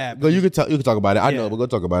the app. Go, you can talk about it. I know, but go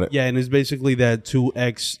talk about it. Yeah, and it's basically that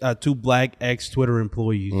two black ex Twitter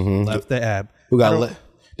employees left the app.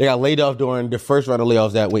 They got laid off during the first round of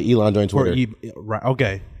layoffs that when Elon joined Twitter. Right.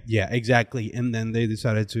 Okay. Yeah. Exactly. And then they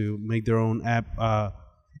decided to make their own app.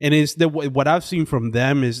 And it's what I've seen from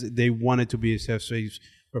them is they wanted to be a safe space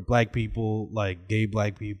for black people, like gay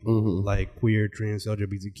black people, like queer, trans,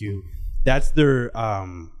 LGBTQ. That's their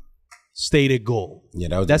stated goal.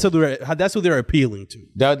 Yeah, that's what they're appealing to.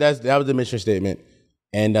 That was the mission statement,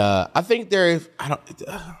 and I think I want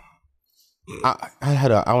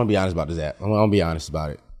to be honest about this app. I want to be honest about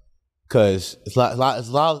it because it's a lot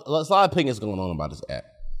of opinions going on about this app.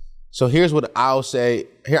 So here's what I'll say.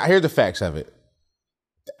 Here's the facts of it.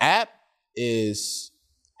 The app is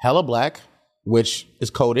hella black, which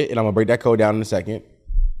is coded, and I'm gonna break that code down in a second.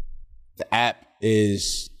 The app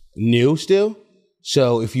is new still.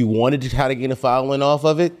 So if you wanted to try to get a following off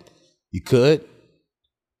of it, you could.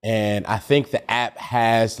 And I think the app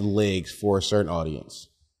has legs for a certain audience.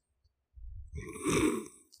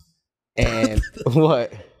 And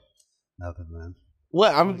what? Nothing, man.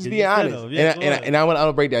 What? I'm just being honest. And I want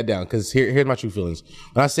to break that down because here's my true feelings.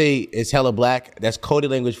 When I say it's hella black, that's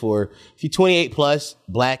coded language for if you're 28 plus,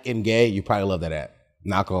 black and gay, you probably love that app.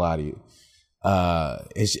 Not gonna lie to you.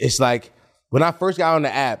 It's like when I first got on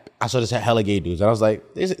the app, I saw this hella gay dudes. And I was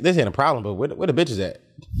like, this ain't a problem, but where the bitches at?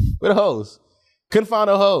 Where the hoes? Couldn't find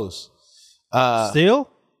no hoes. Still?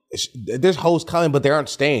 There's hoes coming, but they aren't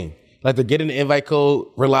staying. Like they're getting the invite code,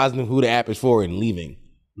 realizing who the app is for, and leaving.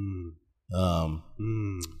 And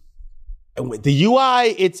with the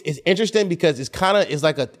UI, it's interesting because it's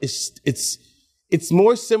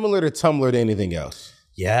more similar to Tumblr than anything else.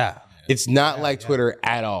 Yeah. It's not like Twitter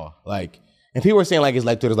at all. Like, and people are saying like it's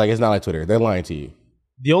like Twitter. Like it's not like Twitter. They're lying to you.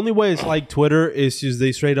 The only way it's like Twitter is just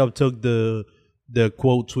they straight up took the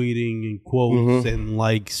quote tweeting and quotes and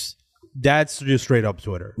likes. That's just straight up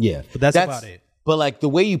Twitter. Yeah, but that's about it. But like the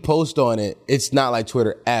way you post on it, it's not like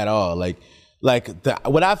Twitter at all. Like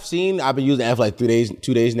what I've seen, I've been using it for like 2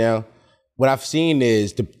 days now. What I've seen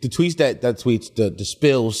is the tweets that tweets the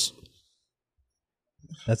spills.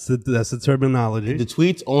 That's the terminology. The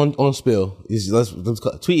tweets on Spill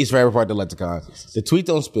tweet is forever part of the lexicon. The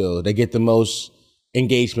tweets on Spill, they get the most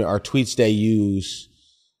engagement are tweets that use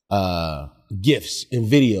GIFs and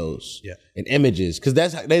videos and images because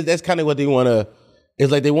that's kind of what they want to.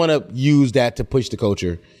 It's like they want to use that to push the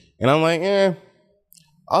culture, and I'm like,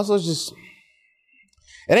 Also, it's just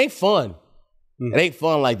it ain't fun. It ain't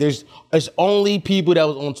fun. Like there's only people that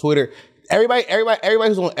was on Twitter. Everybody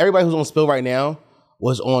who's on Spill right now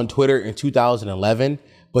was on Twitter in 2011,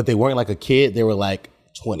 but they weren't like a kid. They were like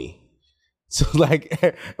 20. So like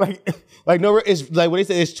no, it's like when they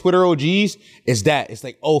say it's Twitter OGs, it's that. It's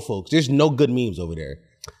like old folks. There's no good memes over there.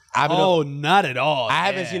 Not at all. I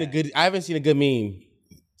haven't seen a good meme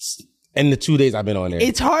in the 2 days I've been on there.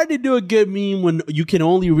 It's hard to do a good meme when you can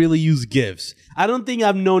only really use GIFs. I don't think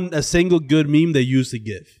I've known a single good meme that used a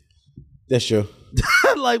GIF. That's true.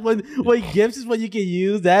 Like when GIFs is what you can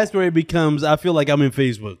use, that's where it becomes. I feel like I'm in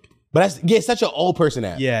Facebook. But it's such an old person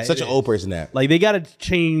app. Yeah, such an old person app. Like they got to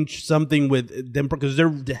change something with them because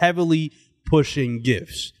they're heavily pushing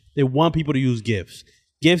GIFs. They want people to use GIFs.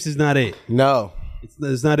 GIFs is not it. No,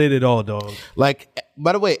 It's not it at all, dog. Like,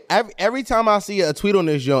 by the way, every time I see a tweet on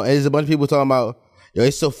this joint, there's a bunch of people talking about, yo,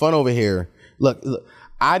 it's so fun over here. Look,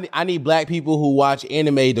 I need black people who watch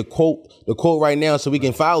anime to quote right now so we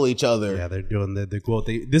can follow each other. Yeah, they're doing the quote.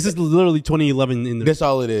 This is literally 2011. That's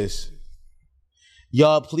all it is.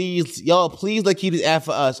 Y'all please let keep this ad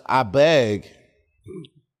for us. I beg.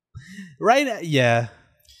 Right? Yeah.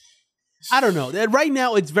 I don't know. Right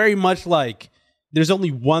now, it's very much like there's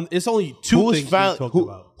only one. It's only two things we talk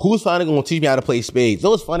about. Who's finally going to teach me how to play spades?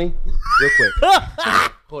 That was funny. Real quick.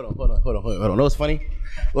 Hold on. That was funny.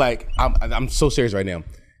 Like, I'm so serious right now.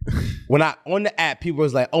 When on the app, people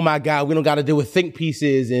was like, "Oh my God, we don't got to deal with think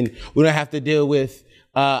pieces, and we don't have to deal with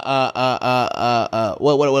what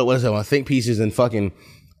is it? Think pieces and fucking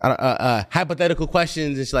hypothetical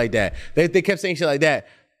questions and shit like that." They kept saying shit like that,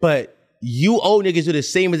 but you old niggas do the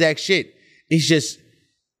same exact shit. It's just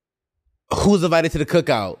who's invited to the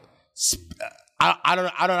cookout. I don't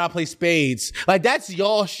know how to play spades. Like, that's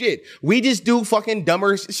y'all shit. We just do fucking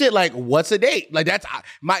dumber shit like what's a date? Like, that's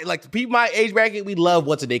people my age bracket, we love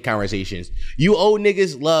what's a date conversations. You old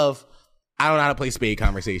niggas love I don't know how to play spade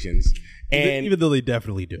conversations. And even though they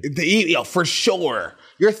definitely do. For sure.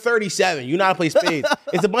 You're 37. You know how to play spades.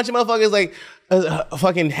 It's a bunch of motherfuckers like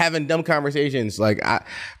fucking having dumb conversations. Like,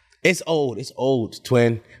 it's old. It's old,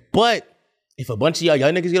 twin. But if a bunch of y'all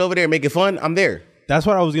young niggas get over there and make it fun, I'm there. That's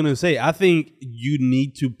what I was going to say. I think you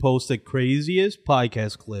need to post the craziest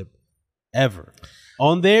podcast clip ever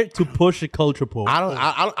on there to push the culture poll.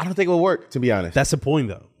 I don't think it will work, to be honest. That's the point,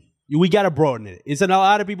 though. We got to broaden it. It's a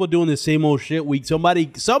lot of people doing the same old shit. Somebody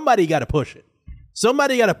got to push it.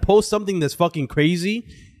 Somebody got to post something that's fucking crazy,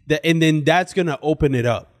 and then that's going to open it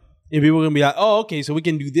up. And people are going to be like, oh, okay, so we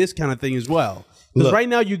can do this kind of thing as well. Because right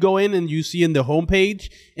now you go in and you see in the homepage,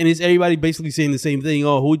 and it's everybody basically saying the same thing.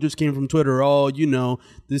 Oh, who just came from Twitter? Oh,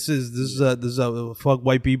 this is fuck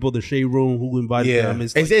white people, the shade room, who invited them.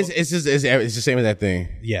 It's the same as that thing.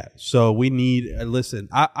 Yeah. So we need listen.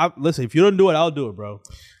 I listen. If you don't do it, I'll do it, bro.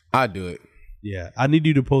 I'll do it. Yeah, I need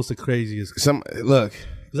you to post the craziest. Look.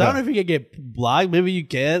 Because I don't know if you can get blocked. Maybe you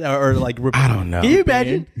can, or like I don't know. Can you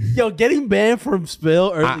imagine, getting banned from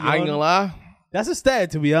Spill? I ain't gonna lie. That's a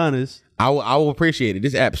stat, to be honest. I will appreciate it.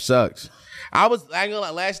 This app sucks. I ain't gonna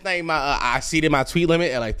lie. Last night, I exceeded my tweet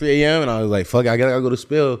limit at like 3 a.m. and I was like, "Fuck, I gotta go to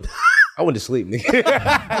Spill." I went to sleep,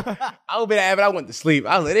 nigga. I would be that, but I went to sleep.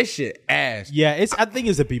 I was like, "This shit ass." Yeah, I think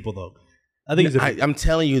it's the people though. I'm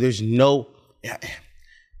telling you, there's no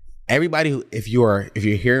everybody who if you're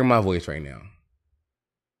hearing my voice right now,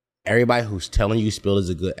 everybody who's telling you Spill is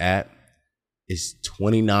a good app is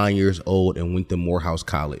 29 years old and went to Morehouse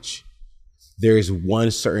College. There is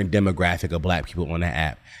one certain demographic of black people on that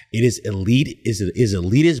app. It is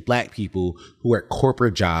elitist black people who are at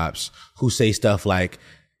corporate jobs who say stuff like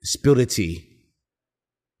 "spill the tea."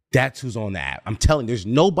 That's who's on the app. I'm telling you, there's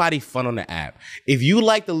nobody fun on the app. If you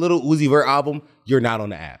like the Lil Uzi Vert album, you're not on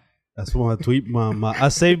the app. That's why I tweet I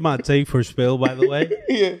saved my take for Spill, by the way.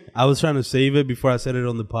 Yeah. I was trying to save it before I said it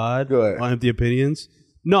on the pod. Go ahead. On Empty Opinions.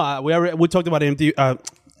 No, we talked about Empty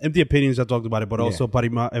Opinions. I talked about it, but also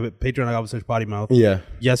Patreon. I got Potty Mouth. Yeah.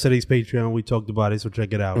 Yesterday's Patreon, we talked about it, so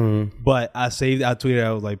check it out. Mm-hmm. But I tweeted,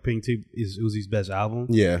 I was like, Pink Tip is Uzi's best album.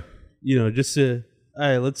 Yeah. Just to, all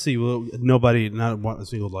right, let's see. Well, nobody, not one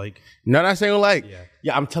single like. Not a single like.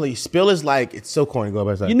 Yeah, I'm telling you, Spill is like, it's so corny. Go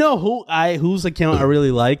back. You know whose account I really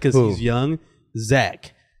like because he's young?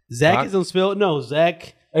 Zach. Zach is on Spill. No,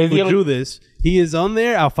 Zach. Who drew this? He is on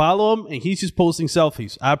there. I'll follow him, and he's just posting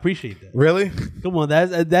selfies. I appreciate that. Really? Come on,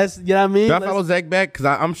 that's you know what I mean. Do I follow Zach back? Because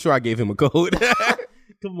I'm sure I gave him a code.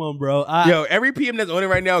 Come on, bro. Yo, every PM that's on it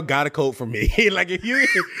right now got a code from me. Like if you,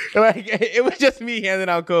 like it was just me handing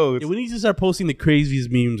out codes. Yeah, we need to start posting the craziest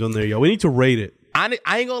memes on there, yo. We need to rate it. I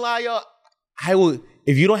ain't gonna lie, y'all. I will.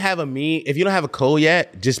 If you don't have a meme, if you don't have a code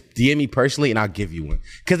yet, just DM me personally, and I'll give you one.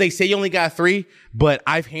 Because they say you only got 3, but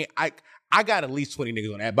I got at least 20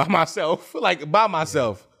 niggas on that by myself. Like by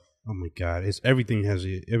myself. Oh my god! Everything has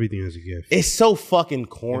a gift. It's so fucking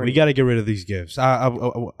corny. Yeah, we got to get rid of these gifts. I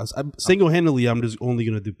single handedly, I'm just only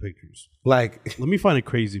gonna do pictures. Like, let me find a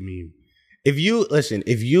crazy meme. If you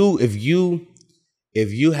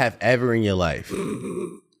have ever in your life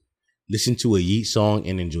listened to a Yeet song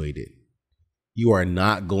and enjoyed it, you are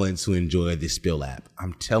not going to enjoy this Spill app.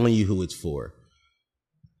 I'm telling you who it's for.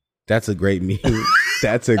 That's a great meme.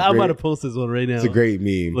 I'm about to post this one right now. It's a great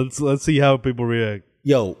meme. Let's see how people react.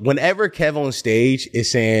 Yo, whenever Kev on stage is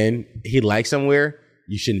saying he likes somewhere,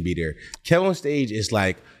 you shouldn't be there. Kev on stage is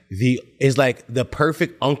like the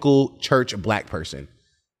perfect Uncle Church black person.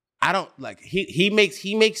 I don't like he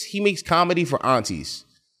makes comedy for aunties.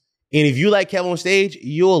 And if you like Kev on stage,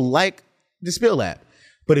 you'll like the Spill app.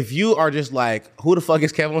 But if you are just like, who the fuck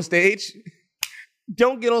is Kev on stage?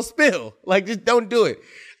 Don't get on Spill. Like, just don't do it.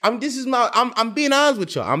 I'm being honest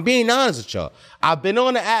with y'all. I've been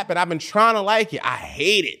on the app and I've been trying to like it. I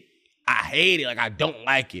hate it. Like, I don't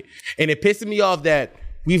like it. And it pisses me off that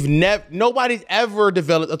nobody's ever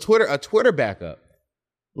developed a Twitter backup.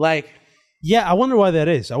 Like, yeah, I wonder why that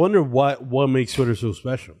is. I wonder what makes Twitter so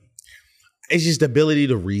special. It's just the ability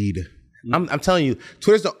to read. I'm telling you,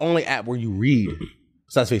 Twitter's the only app where you read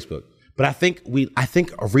besides Facebook. But I think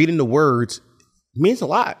reading the words means a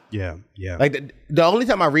lot. Yeah. Like the only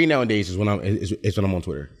time I read nowadays is when I'm on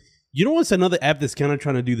Twitter. You know what's another app that's kind of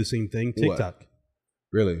trying to do the same thing? TikTok. What?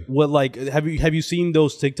 Really? What, like, have you seen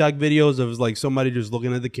those TikTok videos of like somebody just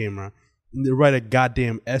looking at the camera and they write a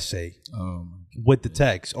goddamn essay with the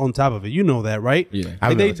text on top of it? You know that, right? Yeah.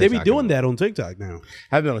 Like they be doing that on TikTok now.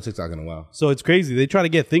 I haven't been on TikTok in a while. So it's crazy. They try to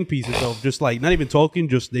get think pieces of just like not even talking,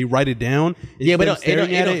 just they write it down. Yeah, but it don't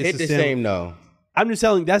hit the same though. I'm just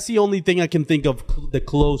telling. That's the only thing I can think of. The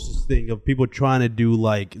closest thing of people trying to do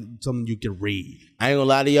like something you can read. I ain't gonna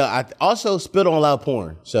lie to y'all. I also spilled on a lot of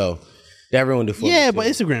porn, so everyone do. Yeah, but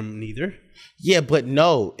Instagram neither. Yeah, but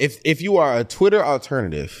no. If you are a Twitter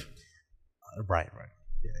alternative, right.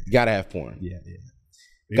 Yeah, you gotta have porn. Yeah.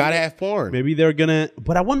 Gotta have porn. Maybe they're gonna.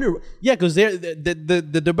 But I wonder. Yeah, because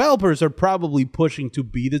the developers are probably pushing to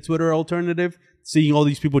be the Twitter alternative, seeing all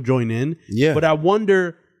these people join in. Yeah. But I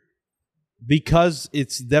wonder, because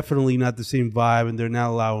it's definitely not the same vibe and they're not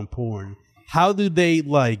allowing porn, how do they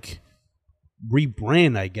like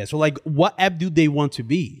rebrand, I guess? Or like what app do they want to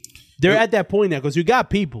be? They're at that point now because you got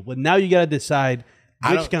people, but now you got to decide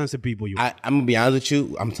which kinds of people you want. I'm going to be honest with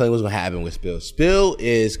you. I'm telling you what's going to happen with Spill. Spill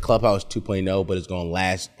is Clubhouse 2.0, but it's going to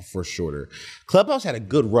last for shorter. Clubhouse had a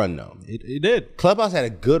good run, though. It did. Clubhouse had a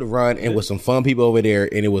good run, and with some fun people over there,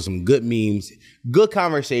 and it was some good memes. Good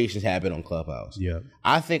conversations happen on Clubhouse. Yeah.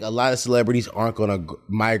 I think a lot of celebrities aren't going to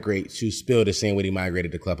migrate to Spill the same way they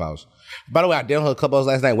migrated to Clubhouse. By the way, I downloaded Clubhouse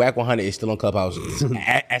last night. Whack 100 is still on Clubhouse,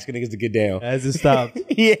 asking niggas to get down. As it stopped.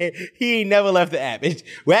 Yeah, he ain't never left the app.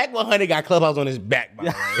 Whack 100 got Clubhouse on his back, by the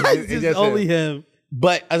way. It's just only him.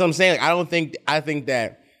 But as I'm saying, I think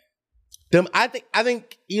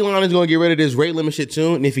Elon is going to get rid of this rate limit shit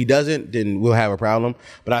soon. And if he doesn't, then we'll have a problem.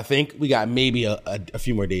 But I think we got maybe a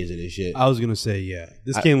few more days of this shit. I was going to say, yeah.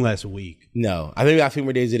 This came last week. No, I think we got a few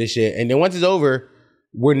more days of this shit. And then once it's over,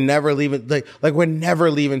 we're never leaving. Like we're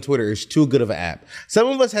never leaving Twitter. It's too good of an app. Some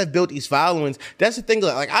of us have built these followings. That's the thing.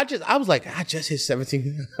 Like I just hit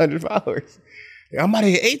 1,700 followers. I'm about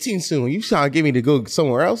to hit 18 soon. You trying to get me to go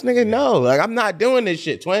somewhere else, nigga? No, like I'm not doing this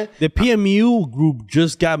shit, twin. The PMU group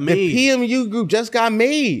just got made. The PMU group just got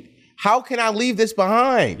made. How can I leave this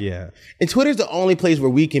behind? Yeah. And Twitter's the only place where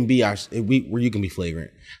we can be where you can be flagrant.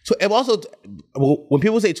 So and also, when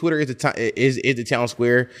people say Twitter is the town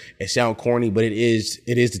square, it sounds corny, but it is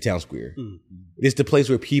the town square. Mm-hmm. It's the place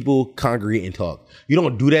where people congregate and talk. You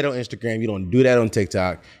don't do that on Instagram. You don't do that on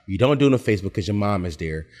TikTok. You don't do it on Facebook because your mom is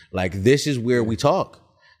there. Like, this is where we talk.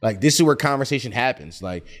 Like, this is where conversation happens.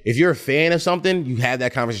 Like, if you're a fan of something, you have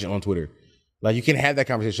that conversation on Twitter. Like, you can have that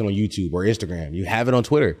conversation on YouTube or Instagram. You have it on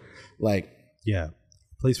Twitter. Like, yeah,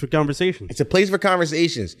 place for conversations. It's a place for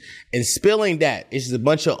conversations. And spilling that, it's just a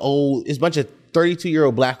bunch of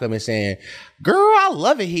 32-year-old black women saying, "Girl, I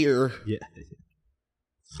love it here." Yeah.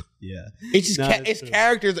 Yeah, it's just it's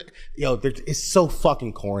characters. Yo, it's so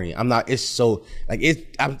fucking corny. I'm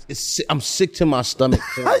sick to my stomach.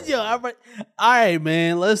 Yo, all right,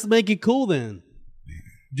 man. Let's make it cool then.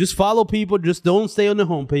 Just follow people. Just don't stay on the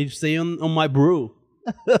homepage. Stay on my brew.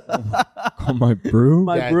 On my brew,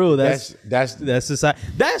 brew. That's society.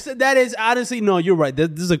 That is honestly no. You're right. This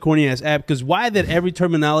is a corny ass app because why did every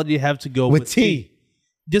terminology have to go with T?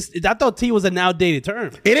 I thought T was an outdated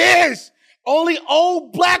term. It is. Only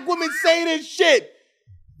old black women say this shit.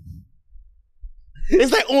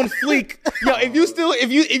 It's like on fleek. Yo,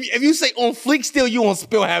 if you say on fleek still, you on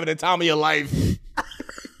Spill having the time of your life.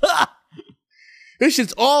 This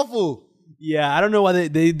shit's awful. Yeah, I don't know why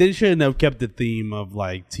they shouldn't have kept the theme of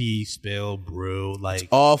like tea, spill, brew. Like, it's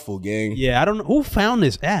awful, gang. Yeah, I don't know who found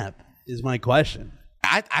this app. Is my question.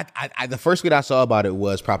 I the first tweet I saw about it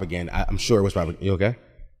was propaganda. I'm sure it was propaganda. You okay? I'm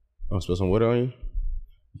gonna spill some water on you.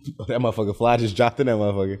 That motherfucker fly just dropped in that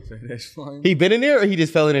motherfucker. That's fine. He been in there or he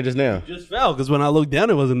just fell in it just now? Just fell because when I looked down,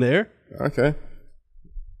 it wasn't there. Okay.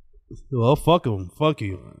 Well, fuck him. Fuck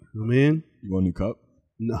you. I mean, you want a new cup?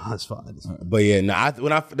 No, it's fine. It's fine. But yeah,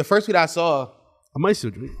 no. The first tweet I saw, I might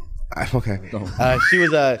still drink. Okay. She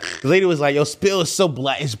was the lady was like, "Yo, Spill is so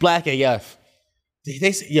black. It's black AF."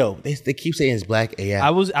 They keep saying it's black AI.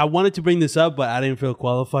 I wanted to bring this up, but I didn't feel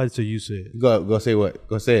qualified, so you say it. Go say what?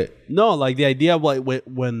 Go say it. No, like the idea of like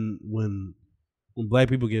when black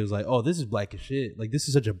people get is like, oh, this is black as shit. Like this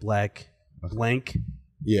is such a black blank.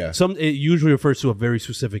 Yeah. It usually refers to a very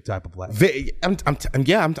specific type of black. I'm telling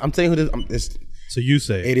you who this. So you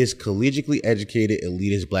say it is collegiately educated,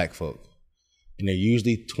 elitist black folk, and they're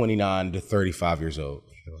usually 29 to 35 years old.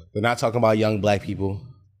 They're not talking about young black people.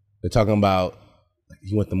 They're talking about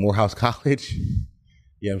you went to Morehouse College.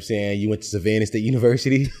 You know what I'm saying? You went to Savannah State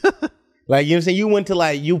University. Like, you know what I'm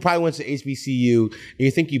saying? You probably went to HBCU and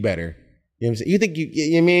you think you better. You know what I'm saying? You think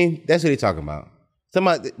you know what I mean? That's what they're talking about.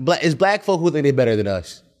 It's black folk who think they're better than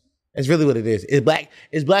us. That's really what it is.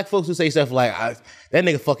 It's black folks who say stuff like, that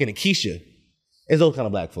nigga fucking Akeisha. It's those kind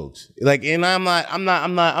of black folks. Like, and I'm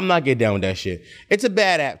not getting down with that shit. It's a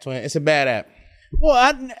bad app, twin. It's a bad app. Well,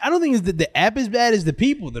 I don't think it's the app is bad. It's the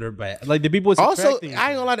people that are bad. Like the people. It's also, I attracting.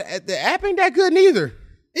 ain't gonna lie. The app ain't that good neither.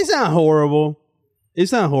 It's not horrible.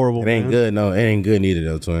 It's not horrible. It ain't man. good. No, it ain't good neither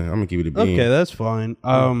though, twin. I'm gonna keep it a bean. Okay, that's fine.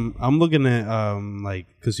 I'm looking at like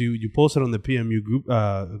because you posted on the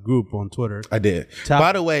PMU group on Twitter. I did.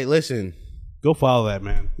 By the way, listen. Go follow that,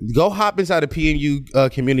 man. Go hop inside the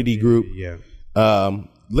PMU community group. Yeah.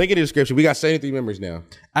 Link in the description. We got 73 members now.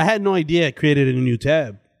 I had no idea I created a new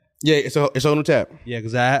tab. Yeah, it's on the tab. Yeah,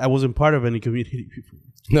 because I wasn't part of any community before.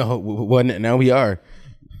 No, well, now we are.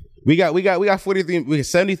 We got 43. We got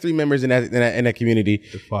 73 members in that community.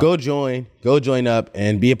 Go join up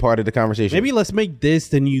and be a part of the conversation. Maybe let's make this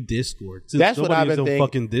the new Discord. That's what I've been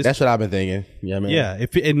thinking. That's what I've been thinking. Yeah, man. Yeah,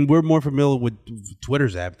 and we're more familiar with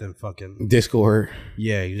Twitter's app than fucking Discord.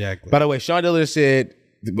 Yeah, exactly. By the way, Sean Dillard said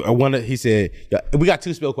he said we got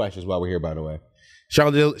 2 spill questions while we're here. By the way,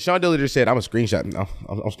 Sean Dillard just said I'm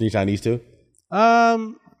screenshotting these two.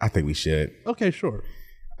 I think we should. Okay, sure.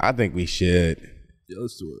 I think we should. Yeah,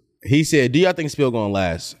 let's do it. He said, "Do y'all think spill gonna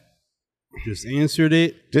last?" Just answered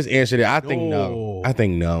it. I think no. I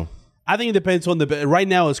think no. I think it depends on right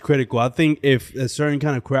now it's critical. I think if a certain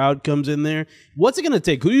kind of crowd comes in there, what's it going to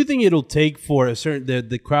take? Who do you think it'll take for a certain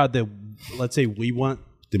the crowd that, let's say, we want?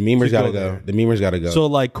 The memers gotta go. The memers gotta go. So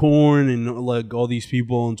like Korn and like all these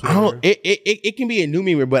people on Twitter. It can be a new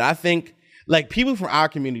memer, but I think like people from our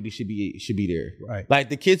community should be there. Right. Like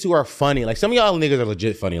the kids who are funny. Like some of y'all niggas are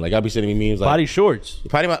legit funny. Like y'all be sending me memes like Potty Shorts.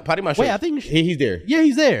 Potty my shorts. Wait, I think he's there. Yeah,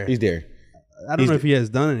 he's there. He's there. I don't know if he has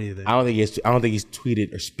done anything. I don't think he's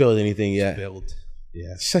tweeted or spilled anything yet.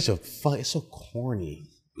 Yeah. It's such a it's so corny.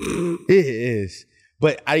 It is.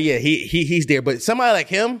 But yeah, he's there. But somebody like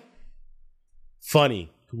him, funny.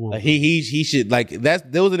 Like he should like those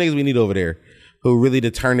are the niggas we need over there who really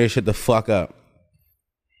to turn this shit the fuck up.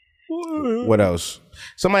 What else?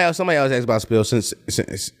 Somebody else asked about spill since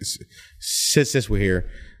we're here.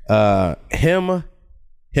 Him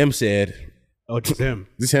said, oh, just him.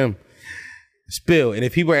 Just him. Spill. And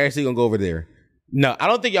if people are actually gonna go over there, no, I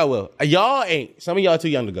don't think y'all will. Y'all ain't. Some of y'all too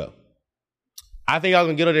young to go. I think y'all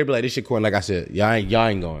gonna get over there and be like, this shit corny. Like I said, y'all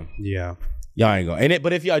ain't going. Yeah, y'all ain't going.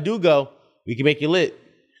 But if y'all do go, we can make you lit.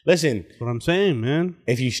 Listen, that's what I'm saying, man.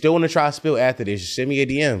 If you still want to try spill after this, just send me a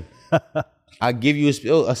DM. I'll give you a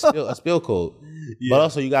spill code. Yeah. But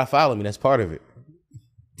also you gotta follow me. That's part of it.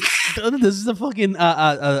 This is a fucking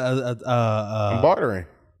I'm bartering.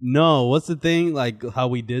 No, what's the thing like how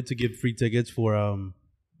we did to get free tickets for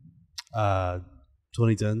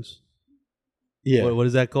 2010s? Yeah. What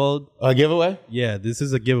is that called? A giveaway? Yeah, this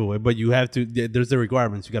is a giveaway, but you have to. There's the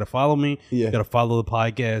requirements. You got to follow me. Yeah. You got to follow the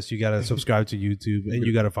podcast. You got to subscribe to YouTube, and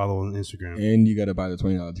you got to follow on Instagram. And you got to buy the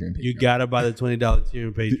 $20 tier in Patreon. You got to buy the $20 tier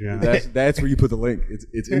in Patreon. That's where you put the link.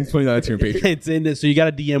 It's in the $20 tier in Patreon. It's in there. So you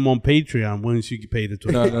got to DM on Patreon once you pay the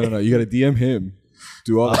 $20. No. You got to DM him.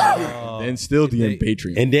 Do all that, and then still DM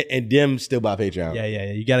Patreon, and them still buy Patreon. Yeah.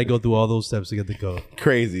 You got to go through all those steps to get the code.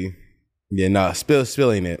 Crazy. Yeah, nah,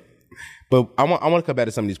 spilling it. But I want to come back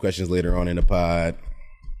to some of these questions later on in the pod.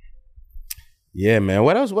 Yeah, man.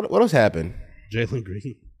 What else? What else happened? Jalen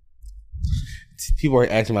Green. People are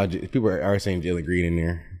asking about. People are saying Jalen Green in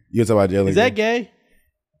there. You talking about Jalen? Is that gay?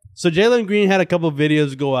 So Jalen Green had a couple of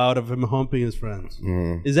videos go out of him humping his friends.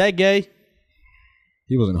 Mm. Is that gay?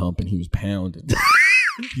 He wasn't humping. He was pounding.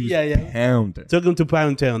 Yeah. Pounding. Took him to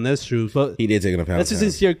Pound Town. That's true. But he did take him to Pound Town. That's a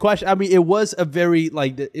sincere question. I mean, it was a very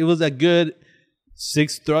it was a good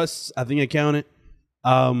 6 thrusts. I think I counted.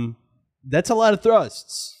 That's a lot of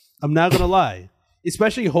thrusts. I'm not gonna lie,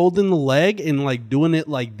 especially holding the leg and like doing it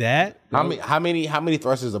like that. How many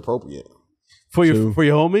thrusts is appropriate for your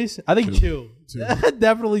homies? I think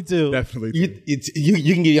Definitely two. Definitely.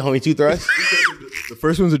 You can give your homie 2 thrusts. The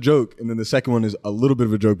first one's a joke, and then the second one is a little bit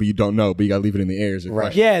of a joke, but you don't know, but you gotta leave it in the air.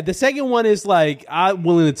 Right. Yeah, the second one is like, I'm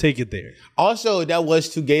willing to take it there. Also, that was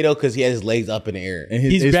too gay though because he had his legs up in the air. And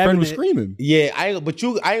He's his grabbing friend was it. screaming. Yeah, I ain't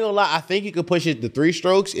gonna lie. I think you could push it to 3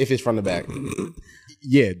 strokes if it's from the back.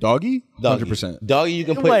 Yeah, doggy, Doggy. 100%. Doggy, you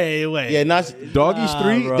can put. Wait. Yeah, not Doggy's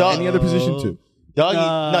 3. bro. Any other position 2. doggy.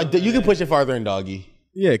 No, you can push it farther in doggy.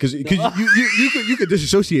 Yeah, because you could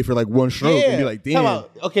disassociate for like one stroke and be like, Come damn. on.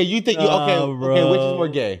 Okay, you think okay? Which is more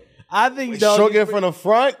gay? I think doggy. Stroking from the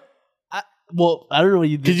front I don't know what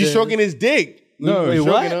you did. because you're there. stroking his dick. No, You're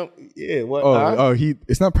what? stroking him. Yeah. What? Oh,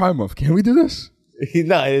 it's not Prime Month. Can we do this?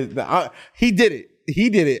 No, it's not. He did it. He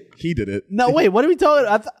did it. He did it. No, wait. What are we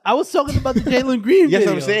talking? I was talking about the Jalen Green That's video.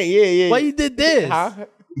 what I'm saying. Yeah. Why you did this? Huh?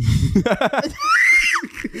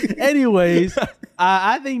 Anyways,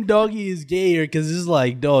 I think doggy is gayer because it's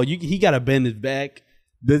like, dog, he got to bend his back.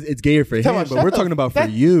 It's gayer for him, Come on, but shut we're the- talking about for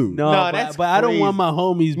that- you. No, that's but I don't crazy. want my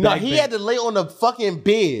homies No, back. he had to lay on the fucking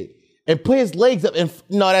bed and put his legs up. And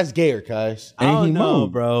no, that's gayer, cuz. I don't he know,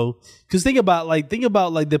 moved. bro. Because think about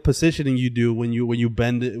the positioning you do when you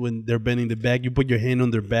bend it when they're bending the back. You put your hand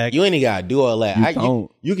on their back. You ain't even gotta do all that.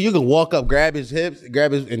 You You can walk up, grab his hips,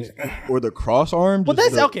 grab his. And, Or the cross arm. Well,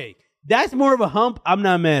 that's okay. That's more of a hump. I'm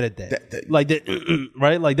not mad at that. Like that,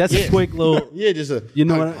 right? Like that's a quick little. yeah, just a. You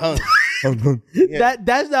know what?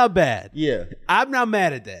 That's not bad. Yeah. I'm not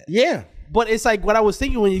mad at that. Yeah. But it's like what I was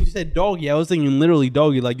thinking when you said doggy. I was thinking literally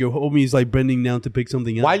doggy, like your homie's like bending down to pick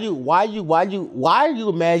something up. Why are you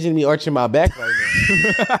imagining me arching my back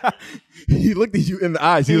right now? He looked at you in the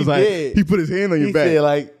eyes. He was like, did. he put his hand on your He back. said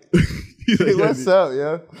like, He's like, hey, what's up,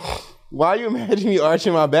 yo? Why are you imagining me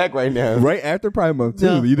arching my back right now? Right after Prime Month too.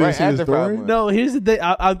 No. You didn't Right see the after Prime story. Month. No, here's the thing.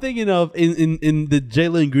 I'm thinking of in the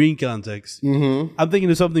Jalen Green context. Mm-hmm. I'm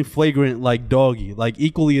thinking of something flagrant like doggy, like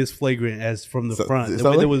equally as flagrant as from the front. The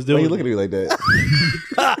way they was Why doing. you looking at me like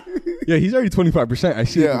that? Yeah, he's already 25%. I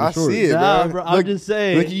see it. Yeah, through the I shorts. see it, Nah, bro. bro, I'm just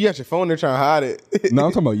saying. Look, you got your phone there trying to hide it. No,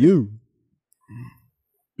 I'm talking about you.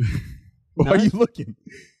 Why are you looking?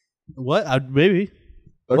 What? Maybe.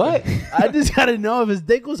 What? I just gotta know if his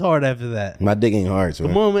dick was hard after that. My dick ain't hard, so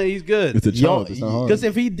Come on, man, he's good. It's a child. Yo, It's not hard. Because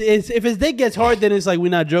if his dick gets hard, then it's like we're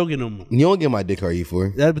not joking no more. you don't get my dick hard, you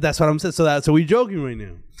for? But that's what I'm saying. So we joking right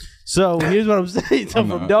now. So here's what I'm saying. So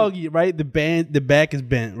from doggy, right? The back is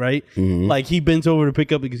bent, right? Mm-hmm. Like he bends over to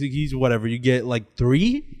pick up because he's whatever. You get like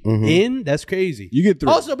 3 Mm-hmm. in. That's crazy. You get 3.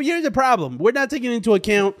 Also, but here's the problem. We're not taking into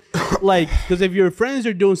account like because if your friends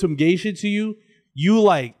are doing some gay shit to you, you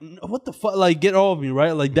like what the fuck? Like get off me,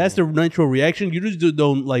 right? Like that's the natural reaction. You just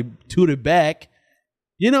don't like toot it back.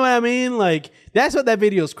 You know what I mean? Like that's what that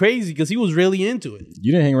video is crazy because he was really into it.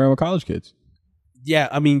 You didn't hang around with college kids. Yeah,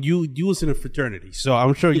 I mean you was in a fraternity, so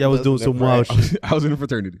I'm sure y'all was doing some wild shit. I was in a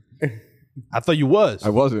fraternity. I thought you was. I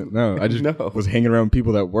wasn't. No, I just No. was hanging around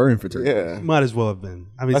people that were in fraternity. Yeah. Might as well have been.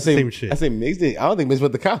 I mean, it's the same shit. I say mixed it. I don't think Miss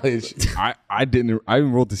went to college. I didn't. I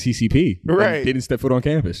enrolled to CCP. Right. And didn't step foot on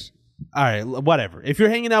campus. All right, whatever. If you're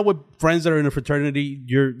hanging out with friends that are in a fraternity,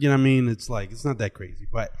 you know what I mean? It's like, it's not that crazy.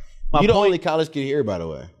 But my You the point, only college kid here, by the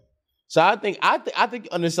way. So I think you're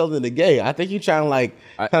underselling the gay. I think you're trying to like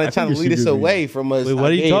I trying to think you're lead us secretly- away from us. Wait, what how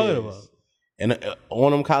are you gay talking it is. about? And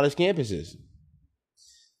on them college campuses.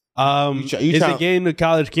 you is try- it gay in the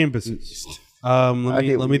college campuses?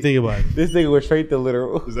 Let me think about it. This nigga was straight to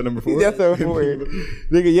literal. Is that number 4? That's number 4.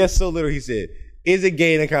 Nigga, yes, so little. He said, "Is it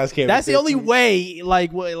gay in a college campus?" That's the only way,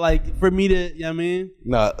 like for me to, you know what I mean?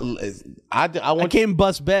 No, I I want can't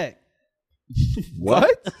bust back. what?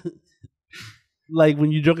 Like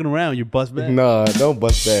when you're joking around, you bust back. No, don't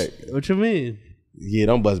bust back. What you mean? Yeah,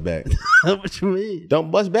 don't bust back. What you mean?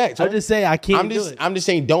 Don't bust back. I just say I can't do it. I'm just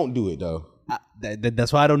saying don't do it though.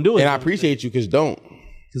 That's why I don't do it. And I appreciate you because don't.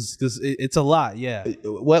 Because it's a lot, yeah.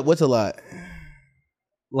 What's a lot?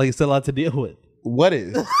 Like it's a lot to deal with. What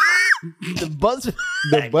is The buzz.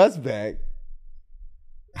 the bus back?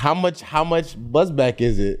 How much buzz back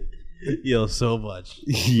is it? Yo, so much.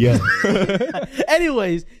 Yeah.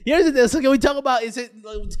 Anyways, here's the thing. So can we talk about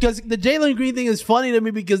because the Jalen Green thing is funny to me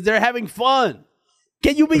because they're having fun.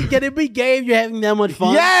 Can it be gay if you're having that much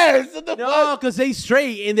fun? Yes. What the No, fuck? because they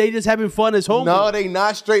straight and they just having fun as homies. No, they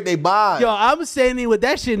not straight. They bi. Yo, I'm standing with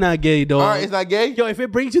that shit not gay, dog. All right, it's not gay. Yo, if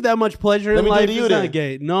it brings you that much pleasure Let in me do life, to you it's then. not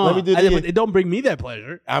gay. No, Let me do to you. it don't bring me that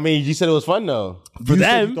pleasure. I mean, you said it was fun though. For You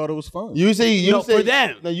said them, you thought it was fun. You say No, for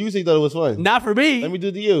them. No, you say you thought it was fun. not for me. Let me do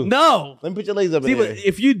it to you. No. Let me put your legs up See, in but there.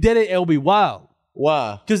 if you did it, it'll be wild.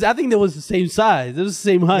 Why? Because I think that was the same size. It was the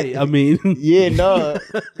same height. I mean, Yeah, no.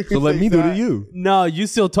 So let me do it to you. no, you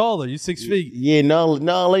still taller. You 6 feet. Yeah, no, let me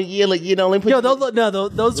put. Yo,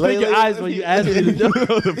 don't squint your eyes when you ask me to do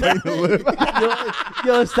it.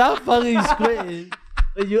 Yo, stop fucking squinting.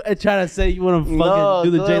 When you trying to say you want to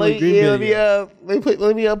fucking do the Jalen Green video. Let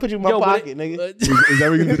me put you in my pocket, nigga. Is that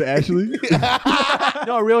what you do to Ashley?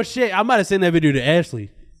 No, real shit. I might have sent that video to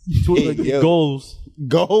Ashley. Yo. Goals.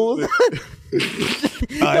 Goals.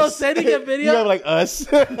 Yo, sending a video. You have like us.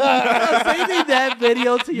 Sending that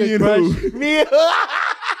video to your crush. Me. You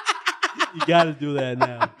gotta do that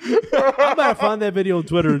now. I might find that video on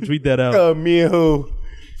Twitter and tweet that out. Me and who?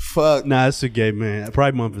 Fuck. Nah, it's a gay man.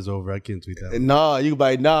 Pride month is over. I can't tweet that. Nah, you can be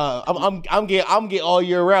like, nah. I'm getting all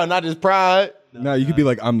year round, not just Pride. No, you could be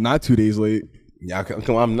like, I'm not 2 days late. Yeah, come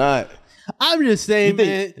on, I'm not. I'm just saying,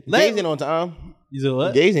 man. Gays ain't on time. You said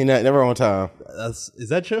what? Gays ain't never on time. Is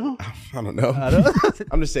that true? I don't know.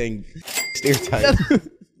 I'm just saying stereotype.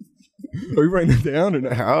 Are you writing that down or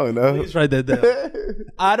not? I don't know. Please write that down.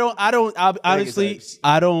 Honestly,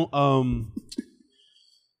 I don't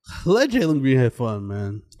let Jalen Green have fun,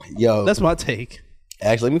 man. Yo, That's my take.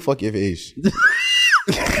 actually, let me fuck your face.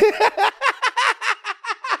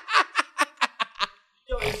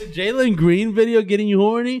 Yo, is the Jalen Green video getting you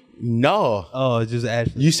horny? No. Oh, it's just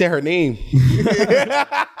Ashley. You said her name.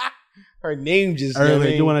 Her name just.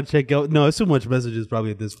 Earlier, you want to check out? No, it's too much messages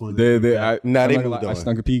probably at this point. They Nah, they moved moved I on.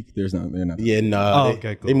 stunk a peek. They're not. Yeah, nah. Oh,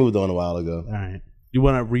 okay, cool. They moved on a while ago. All right. You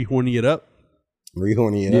want to re-horny it up?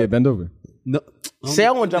 Rehorny it Yeah, up. bend over. No. Say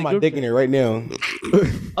I want to drop my dick in it right now.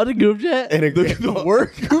 On the group chat? And the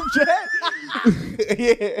work group chat?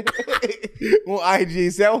 Yeah. On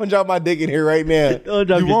IG. Say I want to drop my dick in here right now. Don't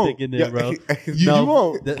drop You your won't. dick in there, bro. You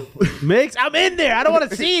won't. Mix, I'm in there. I don't want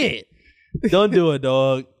to see it. Don't do it,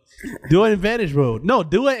 dog. Do it in Vantage mode. No,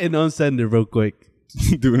 do it and unsend it real quick.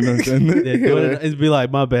 Do it on Yeah, do it. It's be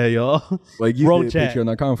like, my bad, y'all. Like you Roll did chat.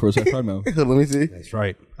 patreon.com for a Pride Month. Let me see. That's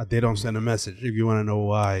right. I did on send a message if you want to know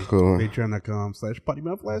why. Cool.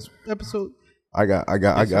 Patreon.com/PottyMouth last episode. I got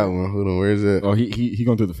one. Hold on, where is it? Oh, he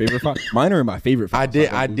going through the favorite file. Mine are my favorite files.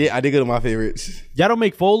 I did go to my favorites. Y'all don't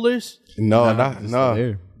make folders? No, It's no.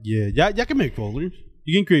 there. Yeah, y'all can make folders.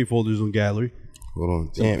 You can create folders on Gallery. Hold on.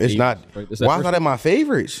 Damn, it's not. Right, it's that Why is first not in my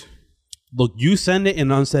favorites? Look, you send it and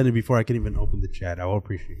unsend it before I can even open the chat. I will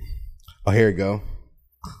appreciate it. Oh, here we go.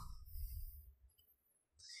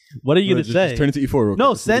 What are you gonna Just say? turn it to E4 real quick. No,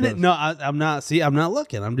 Let's see what send it it. does. No, I'm not. See, I'm not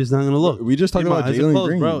looking. I'm just not gonna look. We just talked Keep my about eyes Jalen closed,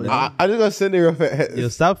 Green. bro. I just gonna send it real fast. Yo,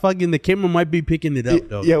 stop fucking. The camera might be picking it up,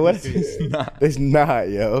 though. Yeah, what? It's not,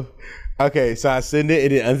 yo. Okay, so I send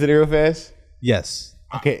it and then unsend it real fast. Yes.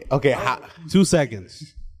 Okay. 2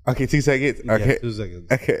 seconds. Okay, 2 seconds. Okay. Yeah, 2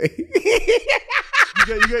 seconds. Okay.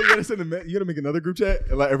 You gotta send you gotta make another group chat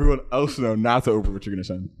and let everyone else know not to open what you're gonna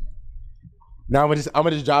send. Now I'm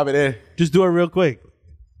gonna just drop it in. Just do it real quick.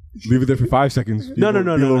 Leave it there for 5 seconds. Be No. a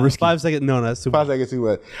little risky. 5 seconds. No, that's too 5 much. seconds too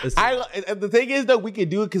much. It's- The thing is though, we can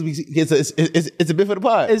do it because it's a bit for the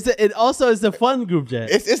pod. It also is the fun group chat.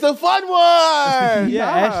 It's the fun one. Yeah,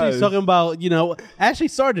 Ashley's talking about, Ashley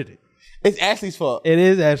started it. It's Ashley's fault. It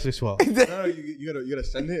is Ashley's fault. No, you gotta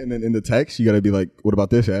send it, and then in the text you gotta be like, "What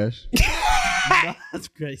about this, Ash?" That's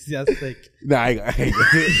crazy. That's thick. Nah,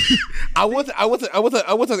 I want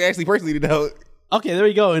to Ashley personally to know. Okay, there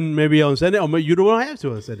we go. And maybe I'll send it. Or you don't have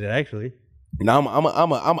to send it, actually. No, I'm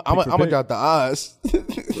gonna drop the eyes.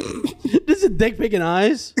 This is dick picking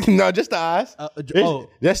eyes. No, just the eyes. Oh,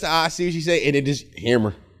 Just the eyes. See what she say, and then just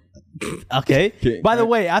hammer. okay. Okay, By the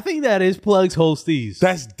way, I think that is Plug's whole steez.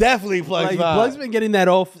 That's definitely Plug's Like, vibe. Plug's been getting that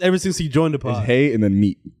off ever since he joined the It's pod. hay and then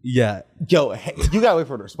meat. Yeah. Yo, hey, you gotta wait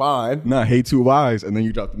for her to respond. Nah, hay 2 Y's and then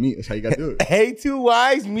you drop the meat. That's how you gotta do it. Hey, 2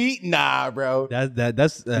 Y's meat? Nah, bro.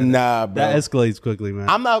 That's Nah, bro. That escalates quickly, man.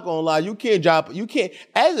 I'm not gonna lie. You can't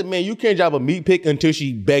as a man, you can't drop a meat pic until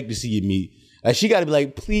she begged to see your meat. Like, she gotta be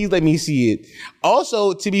like, please let me see it.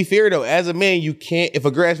 Also, to be fair though, as a man, you can't, if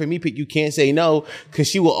a girl asks for a meat pic, you can't say no, because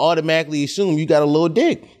she will automatically assume you got a little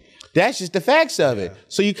dick. That's just the facts of it.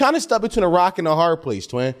 So you kind of stuck between a rock and a hard place,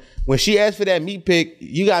 twin. When she asks for that meat pic,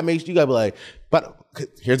 you gotta be like, but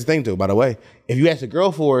here's the thing though, by the way, if you ask a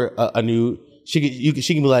girl for a nude, she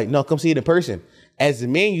can be like, no, come see it in person. As a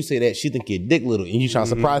man, you say that, she think your dick little, and you trying to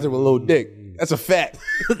surprise her with a little dick. That's a fact.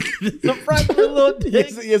 Surprise with a little dick.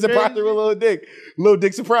 Yes, surprise her with a little dick. Little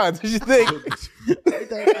dick surprise. What you think?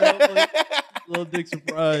 Little dick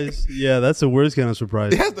surprise. Yeah, that's the worst kind of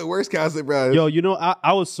surprise. That's the worst kind of surprise. Yo,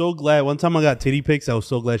 I was so glad. One time I got titty pics. I was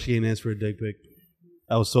so glad she didn't ask for a dick pic.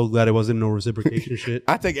 I was so glad it wasn't no reciprocation shit.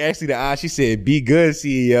 I think Ashley the eye. She said, "Be good,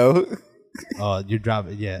 CEO." Oh, you're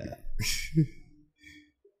dropping. Yeah.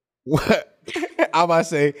 What? I'm about to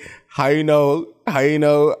say, how you know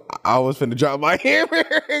I was finna drop my hammer?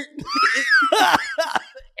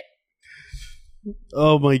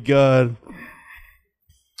 Oh my god.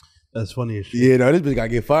 That's funny as shit. Yeah, no, this bitch gotta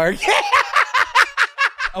get fired.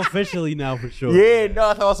 Officially now for sure. Yeah, no,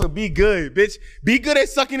 I also be good, bitch. Be good at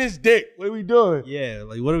sucking his dick. What are we doing? Yeah,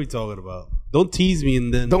 like what are we talking about? Don't tease me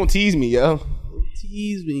and then Don't tease me, yo.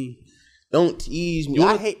 tease me. Don't tease me.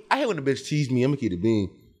 I hate when a bitch tease me. I'm gonna keep it being.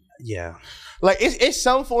 Yeah. Like it's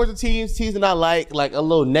some forms of teasing I like a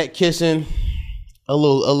little neck kissing, a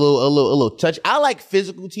little touch. I like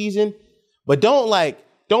physical teasing, but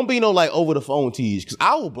don't be no like over the phone tease, because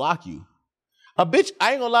I will block you. A bitch,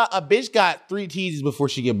 I ain't gonna lie, a bitch got 3 teases before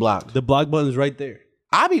she get blocked. The block button is right there.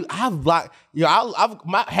 I've blocked. Yo,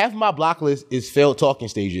 half my block list is failed talking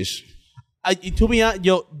stages. To be honest,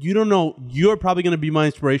 yo, you don't know. You're probably gonna be my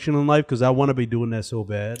inspiration in life because I want to be doing that so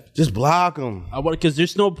bad. Just block them. I want because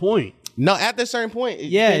there's no point. No, at a certain point,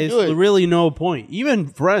 It's really no point. Even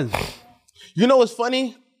friends. You know what's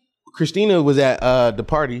funny? Christina was at the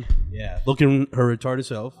party. Yeah, looking her retarded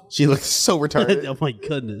self. She looked so retarded. Oh my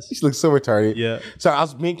goodness. She looked so retarded. Yeah. So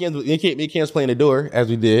me and Cam was playing the door as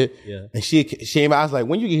we did. Yeah. And she came out. I was like,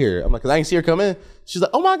 when you get here? I'm like, because I didn't see her come in. She's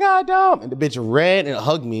like, oh my God, Dom. And the bitch ran and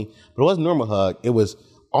hugged me. But it wasn't a normal hug. It was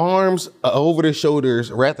arms over the shoulders,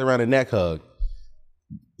 wrapped around the neck hug.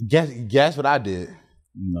 Guess what I did?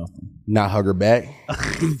 Nothing. Not hug her back.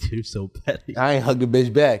 You're so petty. I ain't hugged the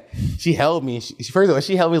bitch back. She held me. First of all,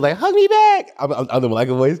 she held me like, hug me back. I'm the like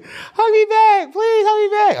a voice. Hug me back. Please hug me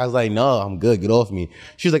back. I was like, no, I'm good. Get off me.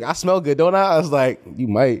 She was like, I smell good, don't I? I was like, you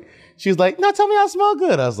might. She was like, no, tell me I smell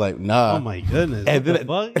good. I was like, nah. Oh my goodness. And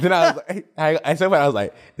then I was like, I said, I was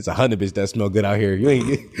like, it's 100 bitch that smell good out here. You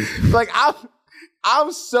ain't like, I'm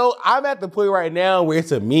at the point right now where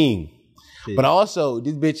it's a meme. Yeah. But also,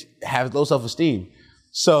 this bitch has low self-esteem.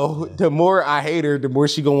 So the more I hate her, the more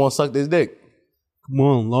she gonna want to suck this dick. Come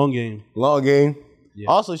on, long game. Long game. Yeah.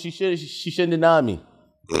 Also, she shouldn't deny me.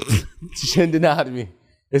 She shouldn't deny me.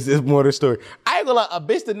 It's more the story. I ain't gonna lie. A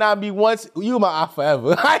bitch denied me once. You my eye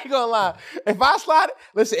forever. I ain't gonna lie. If I slide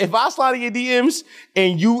in your DMs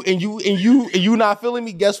and you not feeling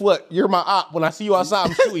me, guess what? You're my op. When I see you outside,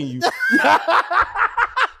 I'm shooting you.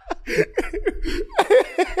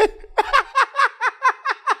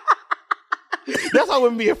 That's why I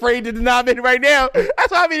wouldn't be afraid to deny men right now. That's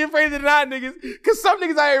why I'm being afraid to deny niggas. Because some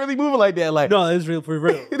niggas I ain't really moving like that. Like, no, it's real for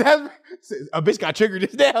real. A bitch got triggered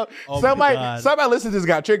just now. Oh somebody listen to this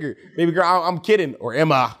got triggered. Baby girl, I'm kidding. Or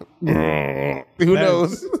am I? Who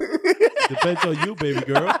knows? Depends on you, baby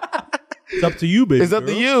girl. It's up to you, baby It's up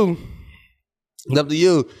to you. It's up to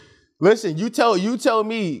you. Listen, you tell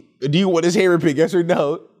me, do you want this hammer pick, yes or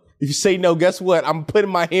no? If you say no, guess what? I'm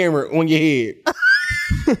putting my hammer on your head.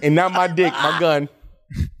 And not my dick, my gun.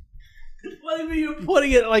 What do you mean you're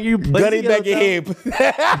putting it like you gun it back your head?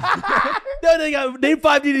 No, they got name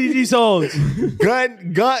 5 DDG songs.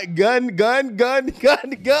 Gun.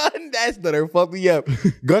 That's better. Fuck me up.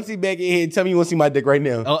 Gun to back your head. Tell me you want to see my dick right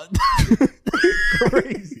now.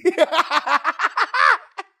 Crazy.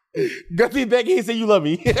 Gun to back your head. Say you love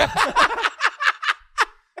me. It's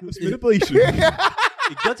manipulation.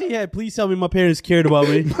 Gun to your head. Please tell me my parents cared about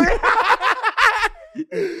me.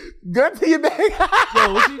 Gun to your back.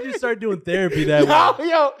 Yo, we should just start doing therapy that way.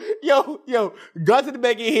 Yo. Gun to the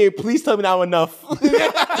back of your head. Please tell me I'm enough. Gun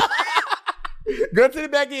to the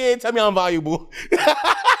back of your head. Tell me I'm valuable.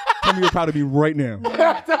 Tell me you're proud of me right now.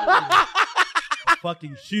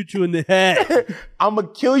 Fucking shoot you in the head. I'm gonna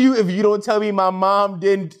kill you if you don't tell me my mom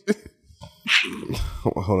didn't.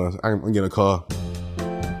 Hold on. I'm getting a call.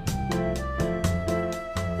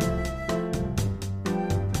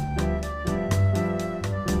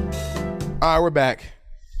 All right, we're back.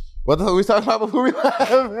 What the hell were we talking about before we left?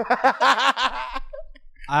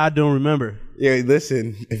 I don't remember. Yeah,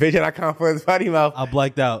 listen. Patreon.com for the potty mouth. I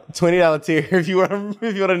blacked out. $20 tier if you want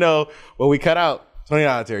to know what we cut out.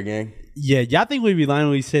 $20 tier, gang. Yeah, y'all think we'd be lying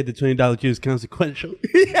when we said the $20 tier is consequential?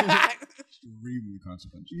 Extremely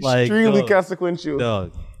consequential. Extremely consequential.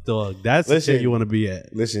 Dog. That's the shit you want to be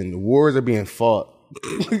at. Listen, wars are being fought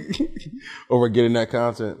over getting that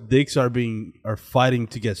content. Dicks are fighting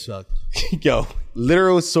to get sucked. Yo,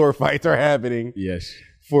 literal sword fights are happening. Yes.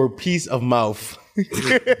 For a piece of mouth.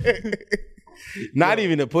 Not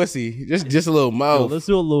even a pussy, just a little mouth. Yo, let's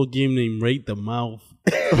do a little game named Rate the Mouth.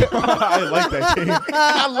 I like that game.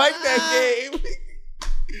 I like that game.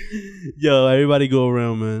 Yo, everybody go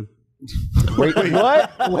around, man. Wait,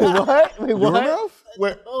 what? Wait, what? Mouth?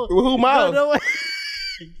 Who mouth? No,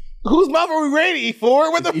 whose mouth are we rating?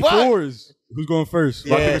 E4? What the fuck? E4s. Who's going first?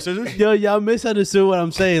 Yeah. Rock, paper, scissors? Yo, y'all misunderstood what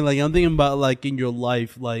I'm saying. Like, I'm thinking about, like, in your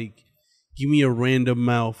life, like, give me a random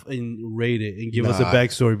mouth and rate it and give us a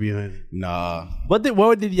backstory behind it. Nah. What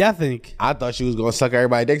did y'all think? I thought she was gonna suck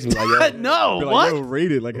everybody dicks and be like, yo. No, Be like, what? yo,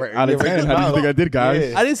 rated like Right, out of yeah, 10. How do you think I did, guys?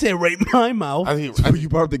 Yeah. I didn't say rate my mouth. I mean, You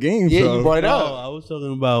brought up the game. yeah, so. you brought it No, up. I was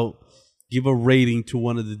talking about give a rating to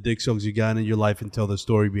one of the dick songs you got in your life and tell the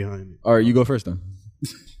story behind it. All right, you go first then.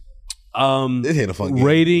 This ain't a fun game.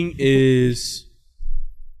 Rating is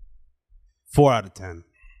 4 out of 10.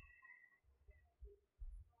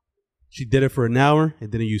 She did it for an hour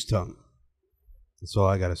and didn't use tongue. That's all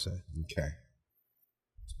I gotta say. Okay.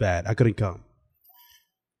 It's bad. I couldn't come.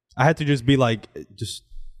 I had to just be like,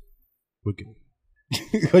 we're good.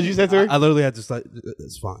 What you said to her? I literally had to like,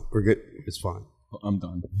 it's fine. We're good. It's fine. I'm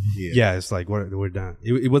done. Yeah, it's like we're done.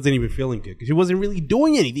 It wasn't even feeling good because she wasn't really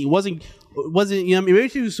doing anything. It wasn't. You know, maybe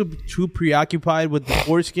she was too preoccupied with the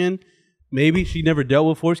foreskin. Maybe she never dealt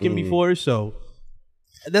with foreskin before, so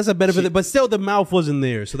that's a benefit. But still, the mouth wasn't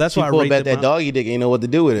there, so that's why I pulled rate back the that mouth. doggy dick. Ain't know what to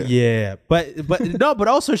do with it. Yeah, but no, but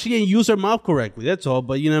also she didn't use her mouth correctly. That's all.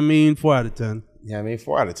 But you know what I mean? 4 out of 10. Yeah, I mean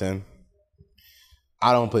 4 out of 10.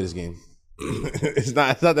 I don't play this game. It's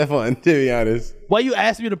not that fun, to be honest. Why you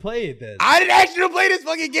asked me to play it then? I didn't ask you to play this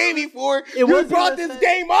fucking game before. You wasn't brought a this thing.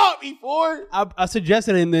 game up before. I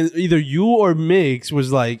suggested it, and then either you or Mix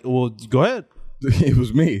was like, "Well, go ahead." It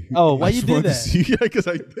was me. Oh, why I you just did wanted to that? see because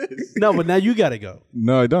I pissed. No, but now you gotta go.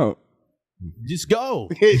 No, I don't. Just go.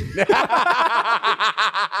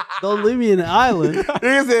 Don't leave me in an island.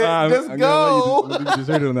 Nigga said, just go. I'm gonna let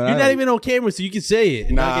you You're not even on camera, so you can say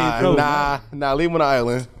it. Nah, leave him on the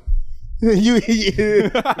island. you live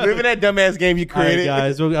in that dumbass game you All right, created.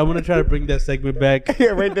 guys. I'm gonna try to bring that segment back. Yeah,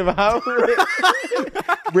 rate them out.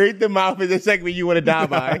 Rate them out is the segment you want to die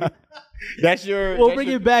by. That's your. We'll bring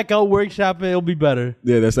it back. I'll workshop it. It'll be better.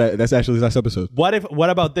 Yeah, that's actually the last episode. What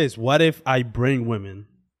about this? What if I bring women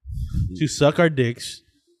to suck our dicks,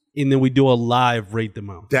 and then we do a live rate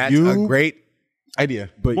them out? That's a great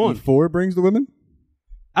idea. But Come on. E4 brings the women?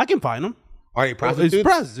 I can find them. Are you prostitutes? It's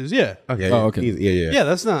prostitutes. Yeah. Okay. Oh, okay. Yeah. Yeah.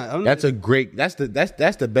 That's not. That's a great. That's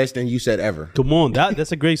the best thing you said ever. Come on.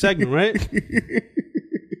 That's a great segment, right?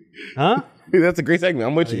 Huh? That's a great segment.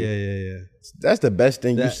 I'm with you. Yeah. That's the best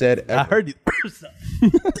thing you said ever. I heard you.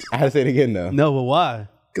 I had to say it again though. No, but why?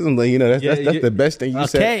 Because I'm like, that's the best thing you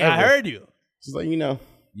said. Okay, ever. I heard you. Just like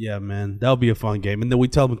Yeah, man, that'll be a fun game, and then we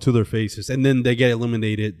tell them to their faces, and then they get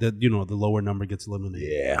eliminated. The lower number gets eliminated.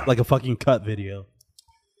 Yeah. like a fucking cut video.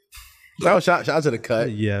 Shout out to the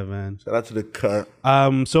cut. Yeah, man. Shout out to the cut.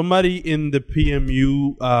 Somebody in the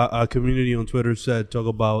PMU community on Twitter talk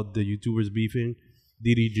about the YouTubers beefing,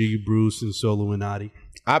 DDG, Bruce, and Soluminati.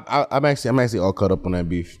 I'm actually all caught up on that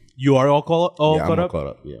beef. You are all caught I'm up. caught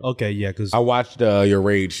up. Yeah. Okay, yeah, because I watched your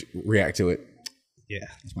Rage react to it. yeah.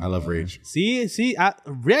 I love Rage. See,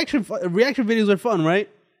 reaction videos are fun, right?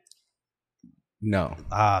 No,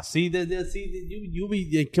 See, you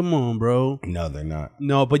be come on, bro. no, they're not.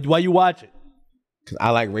 No, but why you watch it? Because I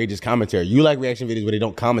like Rage's commentary. You like reaction videos where they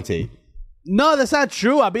don't commentate. No, that's not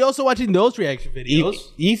true. I'll be also watching those reaction videos.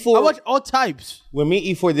 E4. I watch all types. When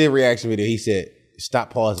me E4 did a reaction video, he said, "Stop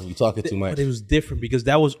pausing. You talking too much." But it was different because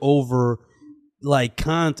that was over like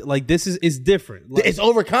content. Like this is different. Like, It's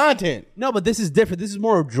over content. no, but this is different. This is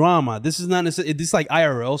more of drama. This is not necessarily. This is like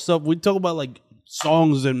IRL stuff. We talk about like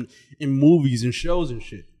songs and movies and shows and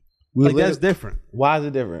shit. Like that's different Why is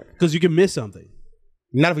it different? because you can miss something.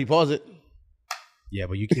 Not if we pause it. Yeah,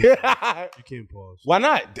 but you can't. You can't pause. Why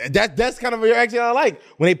not? That's kind of a reaction I like.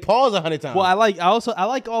 When they pause 100 times. Well, I like all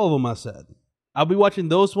of them. I said I'll be watching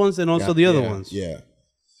those ones and also the other ones. Yeah.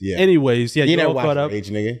 Yeah. Anyways, yeah, you you're never all caught watched up. Rage,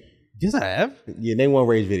 nigga. Yes, I have. Yeah, name one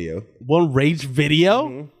Rage video. One Rage video.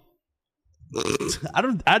 Mm-hmm. I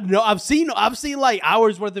don't know. I've seen like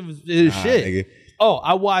hours worth of his shit. Nigga. Oh,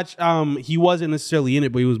 I watched. He wasn't necessarily in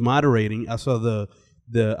it, but he was moderating. I saw the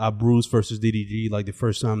Bruce versus DDG like the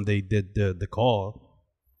first time they did the call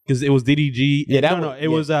because it was DDG. Yeah,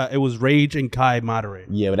 it was Rage and Kai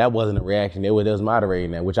moderating. Yeah, but that wasn't a reaction. They was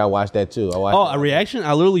moderating that, which I watched that too. A reaction.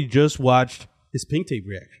 I literally just watched his Pink Tape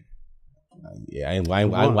reaction. Yeah, I ain't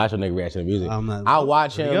watch a nigga reaction to music. I'm not- I'll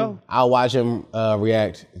watch There you him. go. I'll watch him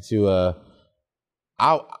react to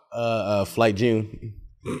Flight June.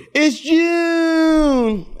 It's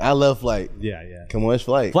June. I love Flight. Yeah. Come on, it's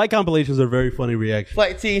Flight. Flight compilations are very funny reactions.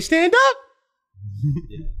 Flight team, stand up.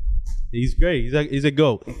 He's great. He's a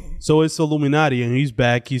goat. So it's Illuminati, and he's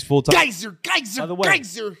back. He's full time. Geyser. By the way,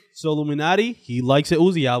 so Illuminati, he likes the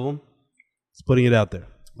Uzi album. He's putting it out there.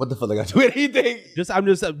 What the fuck I got to do with anything? I'm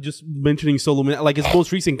just mentioning Solo Illuminati. Like his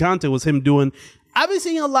most recent content was him doing. I've been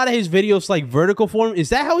seeing a lot of his videos like vertical form. Is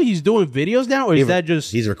that how he's doing videos now, or is that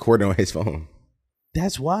just? He's recording on his phone.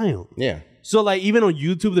 That's wild. Yeah. So like even on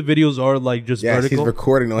YouTube, the videos are like just Yes, vertical. he's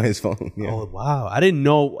recording on his phone. Yeah. Oh wow, I didn't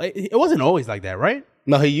know. It wasn't always like that, right?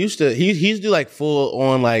 No, he used to do like full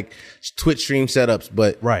on like Twitch stream setups,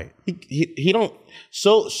 but Right. he don't.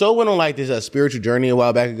 So went on like this spiritual journey a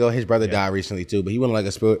while back ago. His brother died recently too, but he went on like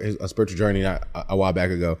a spiritual journey a while back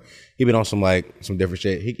ago. He been on some different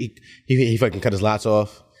shit. He fucking cut his lots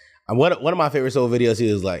off. And one of my favorite soul videos,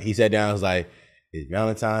 he sat down, was like, it's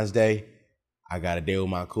Valentine's Day. I got a date with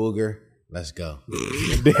my cougar. Let's go.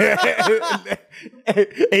 And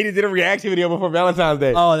he just did a reaction video before Valentine's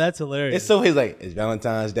Day. Oh, that's hilarious. It's so he's like, it's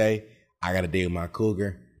Valentine's Day. I got a date with my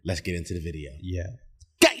cougar. Let's get into the video. Yeah.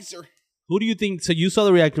 Geyser. Who do you think? So you saw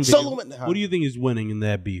the reaction video. Solomon. Who do you think is winning in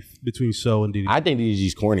that beef between So and DDG? I think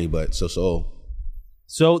DDG's corny, but so.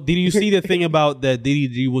 So did you see the thing about that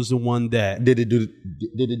DDG was the one that Did it do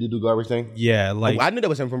the garbage thing? Yeah, like I knew that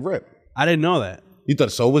was him from Rip. I didn't know that. You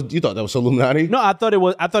thought that was Illuminati? No, I thought it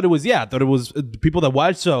was people that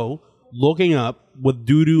watch So looking up with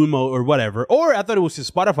doo-doo or whatever. Or I thought it was his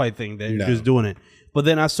Spotify thing that you're just doing it. But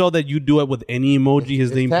then I saw that you do it with any emoji,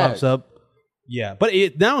 his name tagged. pops up. Yeah, but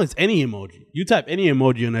now it's any emoji. You type any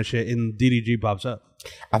emoji on that shit and DDG pops up.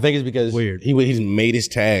 I think it's because Weird. He's made his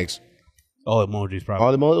tags All emojis probably.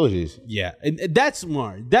 all the emojis. Yeah, and that's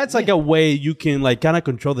smart. That's like a way you can like kind of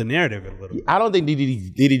control the narrative a little bit. I don't think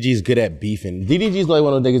DDG is good at beefing. DDG's like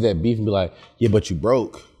one of those niggas that beef and be like, yeah, but you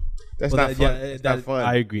broke. That's Well, not fun. That's not fun.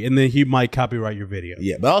 I agree. And then he might copyright your video.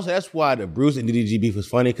 Yeah, but also that's why the Bruce and DDG beef was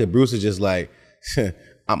funny, because Bruce is just like,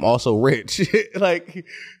 I'm also rich. Like,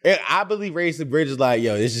 and I believe Race the Bridge is like,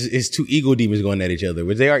 yo, it's two ego demons going at each other,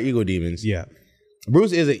 which they are ego demons. Yeah.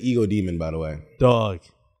 Bruce is an ego demon, by the way. Dog.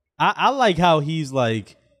 I like how he's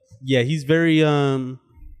like, yeah, he's very,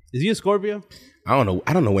 is he a Scorpio? I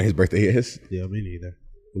don't know when his birthday is. Yeah, me neither.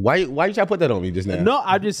 Why you try to put that on me just now? No,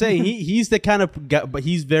 I'm just saying he's the kind of guy, but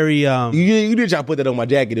he's very, You did try to put that on my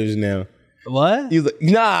jacket just now. what? You like,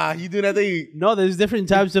 nah, you doing that thing. No, there's different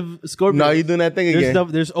types of Scorpio. No, you doing that thing again.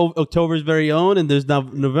 There's October's very own, and there's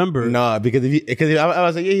November. Nah, because if I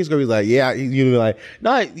was like, yeah, he's gonna be like, yeah, you'd be like,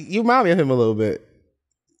 no, you remind me of him a little bit.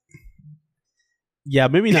 Yeah,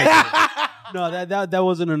 maybe not. No, that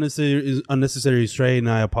wasn't unnecessary stray, and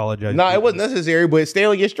I apologize. No, it wasn't necessary, but stay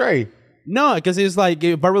on your stray. No, because it's like,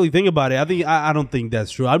 if I really think about it, I don't think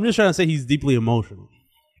that's true. I'm just trying to say he's deeply emotional.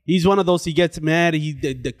 He's one of those, he gets mad, he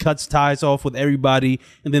cuts ties off with everybody,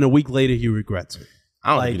 and then a week later he regrets it.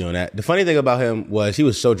 I don't think you're doing that. The funny thing about him was he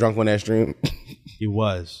was so drunk on that stream. He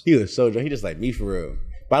was. He was so drunk. He just like me for real.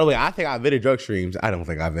 By the way, I think I invented drug streams. I don't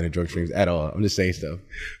think I invented drug streams at all. I'm just saying stuff.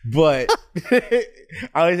 But I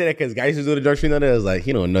always say that because guys who do the drug stream, I was like,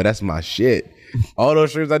 he don't know that's my shit. All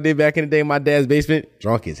those streams I did back in the day in my dad's basement,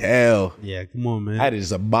 drunk as hell. Yeah, come on, man. I had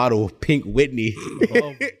just a bottle of Pink Whitney.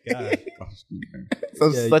 Oh my God.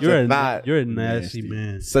 Such a thought. You're a nasty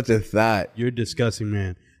man. Such a thought. You're a disgusting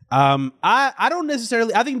man. I don't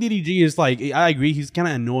necessarily, I think DDG is like, I agree, he's kind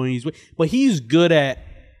of annoying, but he's good at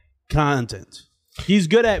content. He's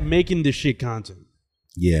good at making the shit content.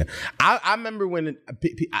 Yeah. I remember when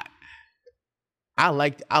I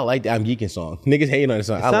liked the I'm Geeking song. Niggas hating on the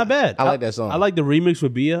song. It's not bad. I like that song. I like the remix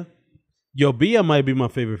with Bia. Yo, Bia might be my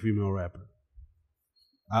favorite female rapper.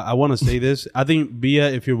 I want to say this. I think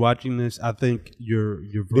Bia, if you're watching this, I think your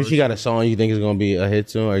version. Did she got a song you think is gonna be a hit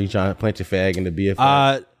soon? Or are you trying to plant your fag in the Bia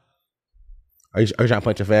fag? Are you trying to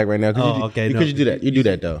plant your fag right now? Okay. Because you do that. You do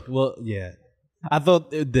that though. Well, yeah. I thought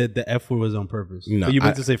the F word was on purpose. No, but you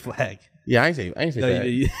meant to say flag. Yeah, I ain't say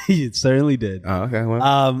fag. You certainly did. Oh, okay. Well.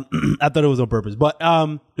 I thought it was on purpose. But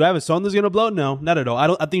do I have a song that's gonna blow? No, not at all.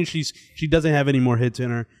 I think she doesn't have any more hits in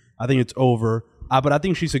her. I think it's over. But I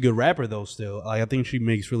think she's a good rapper though. Still, I think she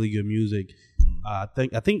makes really good music. I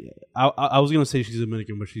was gonna say she's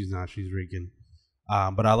Dominican, but she's not. She's Rican.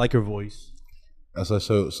 But I like her voice. So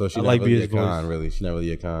she's not like really a Bia's con, voice. really. She's not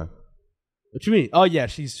really a con. What you mean? Oh yeah,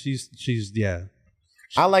 she's yeah.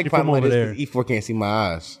 I like She's from probably over this there. E4 can't see my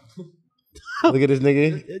eyes. Look at this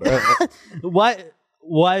nigga.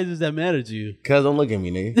 Why does that matter to you? Cuz don't look at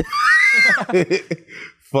me, nigga.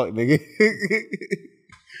 Fuck, nigga.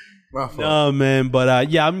 My fault. No man,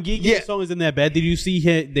 but yeah, I'm geeking. Yeah. The song isn't that bad. Did you see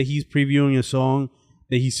that he's previewing a song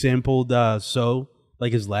that he sampled? So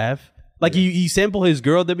like his laugh, like he sampled his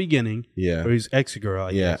girl at the beginning, Yeah. or his ex girl.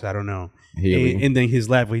 I guess I don't know. Here we- And then his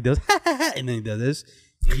laugh where he does, and then he does this.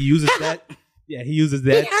 He uses that. Yeah, he uses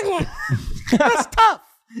that. That's tough.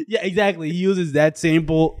 Yeah, exactly. He uses that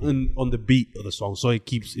sample on the beat of the song, so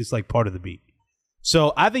it's like part of the beat.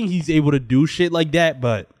 So I think he's able to do shit like that,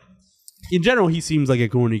 but in general, he seems like a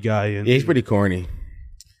corny guy. And Yeah, he's pretty corny.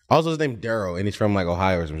 Also, his name Daryl, and he's from like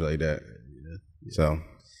Ohio or something like that. So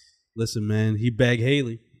listen, man, he bagged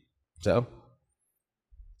Haley. So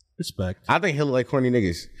Respect. I think he'll look like corny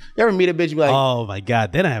niggas. You ever meet a bitch and be like, Oh my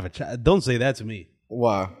god, then I have a child. Don't say that to me.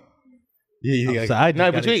 why? Yeah, I'm sorry, I just no,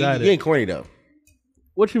 got but you excited. ain't corny though.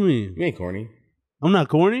 What you mean? You ain't corny. I'm not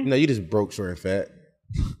corny. No, you just broke, short, and fat.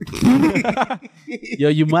 Yo,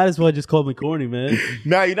 you might as well just call me corny, man.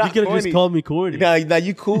 No, you're not. You could have corny. just called me corny. No,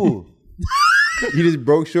 you cool. You just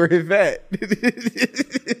broke, short, and fat.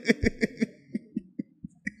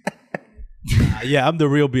 Yeah, I'm the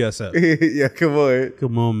real BSF. Yeah, come on.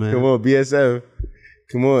 Come on, man. Come on, BSF.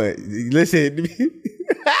 Come on. Listen.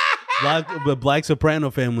 The Black Soprano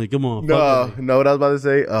family. Come on. fuck with me. No, what I was about to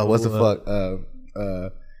say? What's the fuck?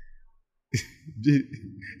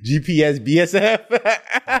 GPS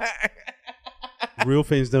BSF. Real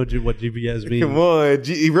fans know what GPS means. Come on.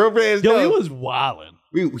 Real fans Yo, know. it was wildin'.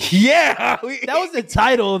 Yeah. That was the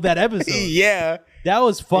title of that episode. Yeah. That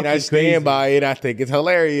was fucking And I stand crazy. by it. I think it's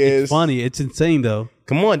hilarious. It's funny. It's insane, though.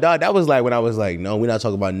 Come on, dog. That was like when I was like, no, we're not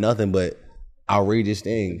talking about nothing but outrageous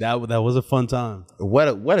things. That was a fun time. What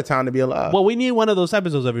a time to be alive. Well, we need one of those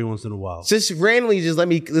episodes every once in a while. Just randomly, just let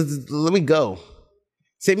me go.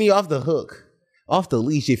 Set me off the hook, off the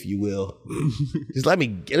leash, if you will. Just let me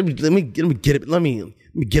get up in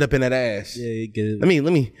that ass. Yeah, you get it. Let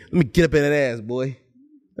me get up in that ass, boy.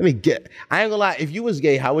 I ain't gonna lie. If you was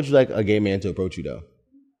gay, how would you like a gay man to approach you though?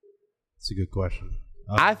 That's a good question.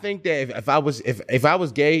 I think that if I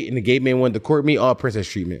was gay and the gay man wanted to court me, all princess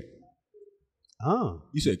treatment. Oh,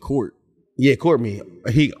 You said court. Yeah, court me.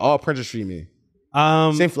 He all princess treatment.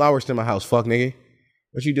 Send flowers to my house, fuck nigga.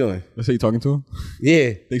 What you doing? That's how you talking to him?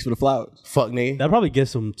 Yeah, Thanks for the flowers. fuck nigga. that probably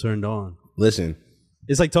gets them turned on. Listen,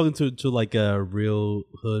 It's like talking to like a real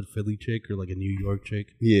hood Philly chick or like a New York chick.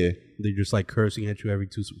 yeah. They're just like cursing at you every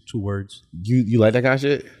two words. You like that kind of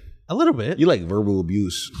shit? A little bit. You like verbal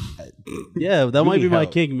abuse? Yeah, that might need be my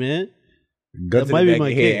help. king, man. Guts That might in the be back my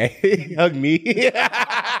of your head. Hug me.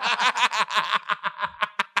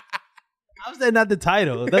 How's that not the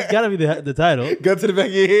title? That's gotta be the title. Guts to the back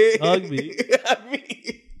of your head. Hug me. Hug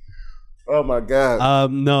me. Oh my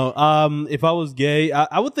god. No. If I was gay,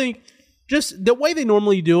 I would think just the way they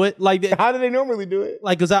normally do it, like How do they normally do it?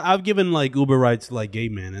 like because I've given like Uber rides to like gay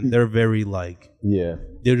men, and they're very like Yeah.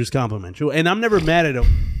 they're just complimentary, and I'm never mad at them.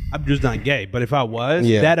 I'm just not gay, but if I was,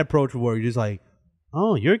 Yeah. that approach would work. You're just like,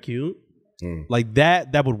 oh, you're cute, like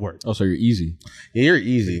that would work. Oh, so you're easy. Yeah, you're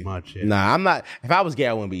easy. Pretty much, yeah. Nah, I'm not. If I was gay,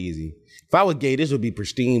 I wouldn't be easy. If I was gay, this would be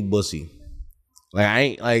pristine pussy. Like I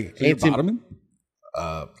ain't like. So you're ain't too- bottoming?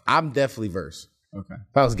 I'm definitely verse. Okay.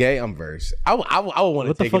 If I was gay, I'm verse. I would want to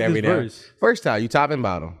What the take fuck it every is now. verse? First time, you top and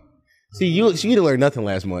bottom. See, you didn't learn nothing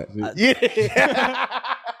last month. Yeah.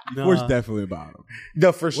 No. Force definitely a bottom.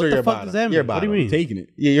 No, for sure What the you're fuck bottom. does that mean? You're What do you bottom. mean? Taking it.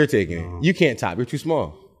 Yeah, you're taking it. You can't top. You're too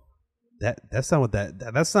small. That's not what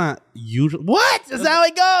that's not usual. What? That's how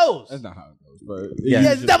it goes. That's not how it goes. But Yeah.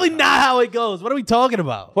 Yeah, it's definitely not how it goes. What are we talking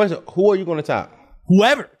about? First, who are you going to top?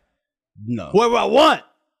 Whoever No. I want.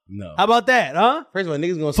 No. How about that, huh? First of all,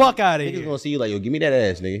 niggas gonna Fuck outta Niggas here. gonna see you like, yo, give me that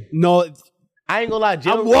ass, nigga. No, I ain't gonna lie.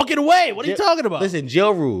 Jail I'm walking away. What are you jail- talking about? Listen,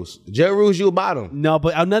 jail rules. Jail rules, you a bottom. No,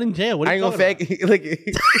 but I'm not in jail. What are I you ain't gonna talking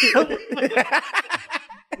fake.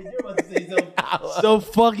 so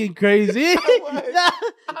fucking crazy.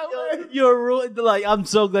 You're ruined. Like, I'm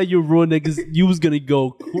so glad you ruined it because you was gonna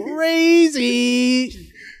go crazy.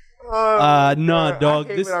 No,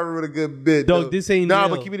 dog. I This I ruined a good bit. dog, though. this ain't Nah,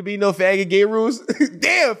 jail. but keep it to be no faggot gay rules.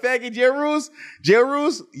 Damn, faggot jail rules. Jail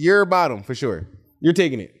rules. You're a bottom for sure. You're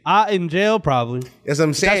taking it. in jail probably. That's what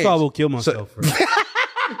I'm saying. That's why I will kill myself. For.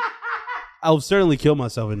 I'll certainly kill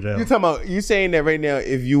myself in jail. You talking about? You saying that right now?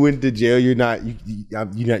 If you went to jail, you're not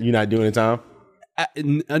doing the time.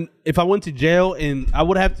 And if I went to jail, and I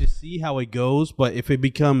would have to see how it goes, but if it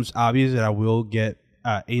becomes obvious that I will get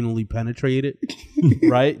anally penetrated,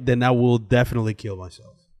 right, then I will definitely kill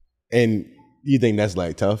myself. And you think that's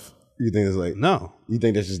like tough? You think it's like No, You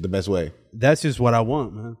think that's just the best way that's just what I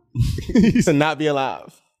want, man. to not be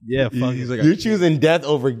alive? Yeah, fuck it. like, You're choosing death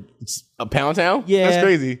over a pound town? Yeah. That's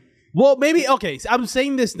crazy. Well, maybe, okay, so I'm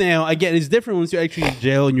saying this now. Again, it's different once you're actually in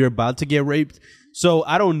jail and you're about to get raped. So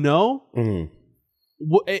I don't know. Mm-hmm.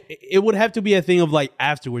 It would have to be a thing of like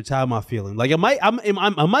afterwards, how am I feeling? Like I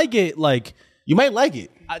might get like, You might like it.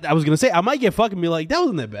 I was going to say, I might get fucking be like, that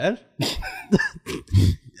wasn't that bad.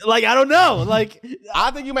 Like, I don't know. Like, I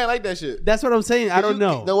think you might like that shit. that's what I'm saying. I don't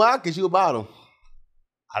know. No, why? Because you a bottom.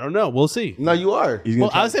 I don't know. We'll see. No, you are. Well,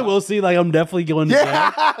 I would say we'll see. Like, I'm definitely going to jail.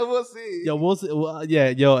 Yeah, we'll see. Yo, we'll see. Well, yeah,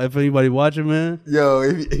 yo, if anybody watching, man, Yo,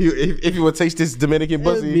 if you would taste this Dominican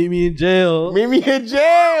pussy, meet me in jail. meet me in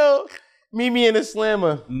jail. Meet me in a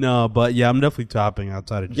slammer. No, but yeah, I'm definitely topping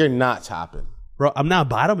outside of jail. You're not topping. Bro, I'm not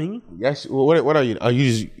bottoming. Yes. What are you?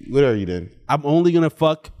 What are you then? I'm only gonna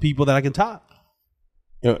fuck people that I can top.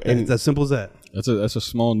 You know, And it's as simple as that. That's a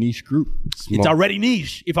small niche group. It's already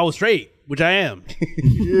niche. If I was straight, which I am.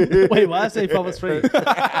 Wait, why I say if I was straight?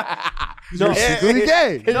 No, secretly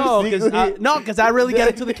gay. No, because I really got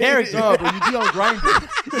into the character. No, but you be on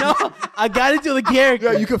Grindr. No, I got into the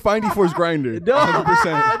character. Yeah, you can find E4's Grindr. No,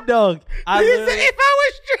 100%. dog. If I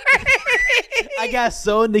was straight. I got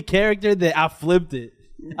so in the character that I flipped it.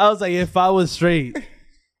 I was like, if I was straight.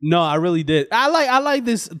 No, I really did. I like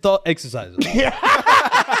this thought exercise.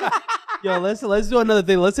 Yo, let's do another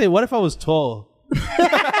thing. Let's say, what if I was tall?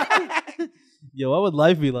 Yo, what would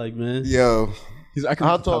life be like, man? Yo, He's like,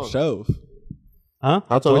 How on the top tall? shelf. Huh?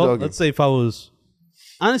 How tall are you talking? Let's say if I was.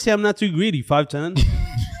 Honestly, I'm not too greedy. 5'10".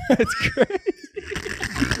 That's great.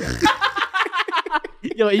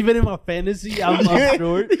 Yo, even in my fantasy, I'm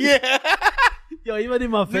short. yeah. Yo, even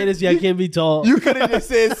in my fantasy, I can't be tall. You could have just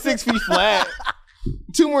said 6 feet flat.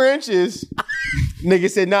 2 more inches. Nigga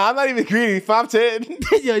said, nah, I'm not even greedy.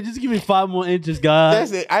 5'10". Yo, just give me 5 more inches, guys.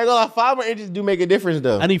 That's it. I ain't gonna lie, 5 more inches do make a difference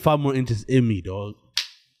though. I need 5 more inches in me, dog.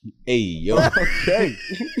 Hey yo. Okay.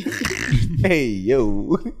 Hey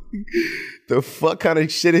yo. The fuck kind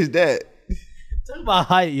of shit is that? Talk about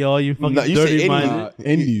height, yo. You fucking No, you said dirty any minded.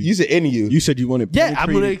 you. You said any you. You said you wanted. Yeah,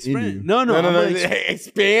 I'm gonna penetrated in expand. you. No, no. I'm gonna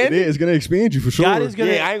Expand. It's gonna expand you for sure. God is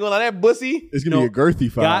gonna. Yeah, I ain't gonna lie, that bussy. It's gonna be a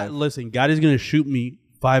girthy God, 5 listen, God is gonna shoot me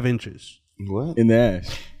 5 inches. What? in the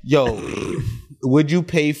ass. Yo, would you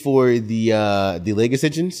pay for the leg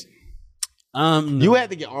extensions? No. You had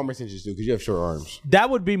to get arm extensions too because you have short arms. That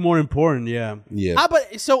would be more important. Yeah. Yeah.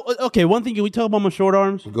 But so okay. One thing. Can we talk about my short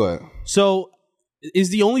arms? Go ahead. So, is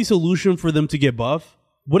the only solution for them to get buff?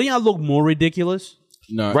 Wouldn't I look more ridiculous?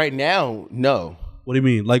 No, Right now, no. What do you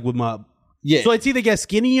mean? Like with my? Yeah. So it's either get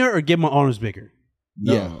skinnier or get my arms bigger.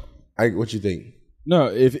 No. Yeah. What you think? No,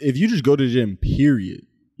 if you just go to the gym, period,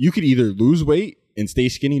 you could either lose weight and stay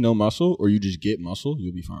skinny, no muscle, or you just get muscle,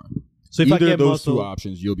 you'll be fine. So if Either I get of those muscle, two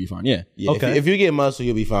options, you'll be fine. Yeah. Yeah. Okay. If you get muscle,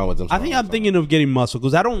 you'll be fine with them. I think I'm thinking of getting muscle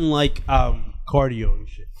because I don't like cardio and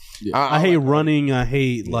shit. Yeah. I hate running. I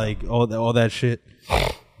hate like all that shit,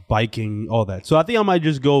 biking, all that. So I think I might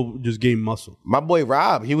just gain muscle. My boy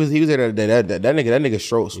Rob, he was there. That nigga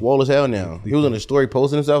swole as hell now. He was on the story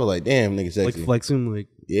posting himself. I was like, damn, nigga sexy. Like flexing, like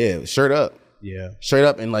Yeah, shirt up, yeah. straight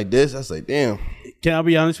up, and like this. I was like, damn. Can I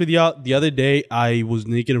be honest with y'all? The other day I was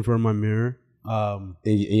naked in front of my mirror. And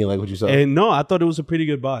you like what you saw? And no, I thought it was a pretty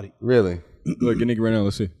good body. Really? Look, get nigga right now.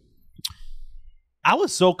 Let's see. I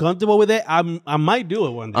was so comfortable with it. I might do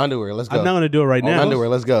it one day. Underwear. Let's go. I'm not gonna do it right now. Underwear.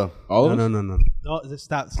 Let's go. All No, of us? no. No, just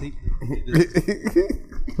stop. See,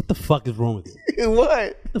 what the fuck is wrong with it? What?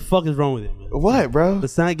 What the fuck is wrong with it, man? What, bro?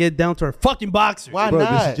 Let's not get down to our fucking boxers. Why Bro,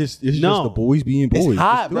 not? this is just No. the boys being boys. It's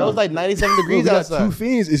hot, Let's bro. do It's like 97 Bro, degrees we got outside. 2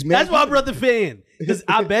 fans. It's mad. That's why I brought the fan. Because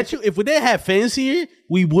I bet you, if we didn't have fans here,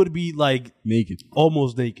 we would be like naked.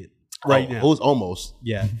 almost naked right now. Who's almost?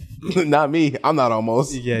 Yeah, Not me. I'm not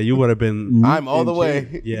almost. yeah, you would have been. I'm all the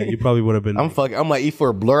way. Yeah, you probably would have been. I'm like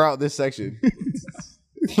E4. Blur out this section.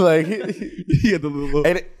 Like, Yeah, the little.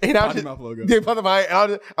 and I'm Potty just, mouth logo. yeah, potty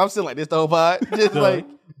mouth. I'm sitting like this the whole pod, just like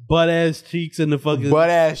butt ass cheeks and the fucking.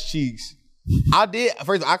 butt ass cheeks. I did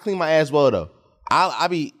first. I clean my ass well though. I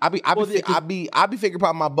be figure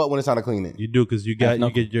popping my butt when it's time to clean it. You do because you get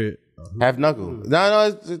your. Half knuckle. No,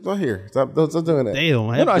 it's not here. Stop doing that. Damn,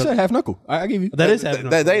 No, I said half knuckle. I give you. that is half knuckle.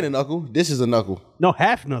 That ain't a knuckle. This is a knuckle. No,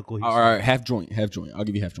 half knuckle. he All said. right, half joint. Half joint. I'll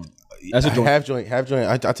give you half joint. That's a joint. Half joint.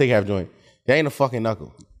 I take half joint. That ain't a fucking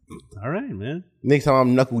knuckle. All right, man. Next time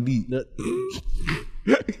I'm knuckle deep.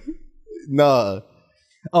 Nah.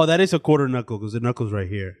 Oh, that is a quarter knuckle because the knuckle's right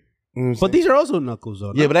here. You know what I'm But saying? these are also knuckles,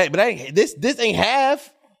 though. Yeah, but I ain't, this ain't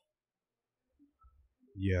half.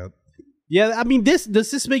 Yeah. Yeah, I mean, does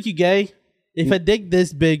this make you gay? If a dick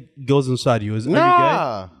this big goes inside you, are you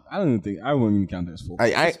Nah. I don't even think I wouldn't even count that as full.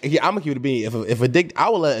 I'm gonna keep it a bean. If a dick, I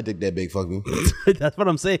would let a dick that big fuck me. gay? That's what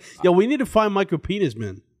I'm saying. Yo, we need to find micro penis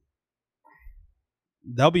men.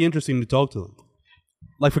 That'll be interesting to talk to them.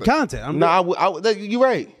 Like for content. You're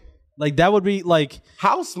right. Like that would be like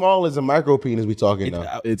How small is a micro penis we talking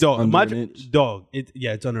now? It's dog, under imagine- an inch. Dog.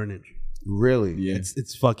 It's under an inch. Really? Yeah.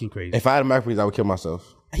 It's fucking crazy. If I had a micro penis, I would kill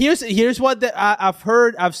myself. Here's what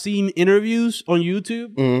I've seen interviews on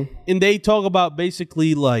YouTube, and they talk about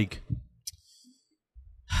basically like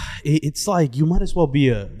it's like you might as well be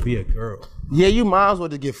a girl. Yeah, you might as well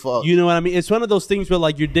just get fucked. You know what I mean? It's one of those things where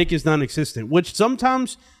like your dick is non-existent. Which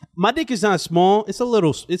sometimes my dick is not small. It's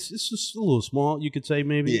just a little small. You could say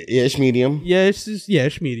maybe. Yeah, it's medium. Yeah,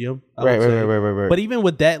 it's medium. I Right, would say. right. But even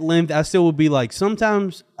with that length, I still would be like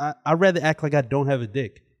sometimes I'd rather act like I don't have a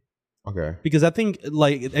dick. Okay. Because I think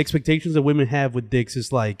like expectations that women have with dicks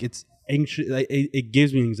is like it's anxious. Like, it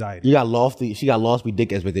gives me anxiety. You got lofty. She got lofty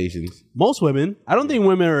dick expectations. Most women, I don't think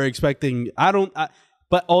women are expecting.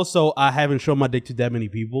 But also I haven't shown my dick to that many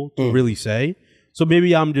people to really say. So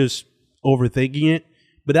maybe I'm just overthinking it.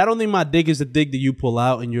 But I don't think my dick is the dick that you pull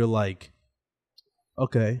out and you're like,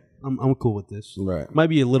 okay, I'm cool with this. Right. Might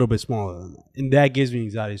be a little bit smaller than that. And that gives me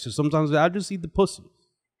anxiety. So sometimes I just eat the pussy.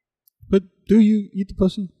 But do you eat the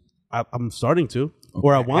pussy? I'm starting to.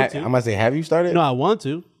 Or I want to. I'm gonna say, have you started? No, I want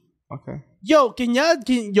to. Okay. Yo,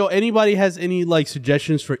 anybody has any like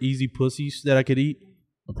suggestions for easy pussies that I could eat?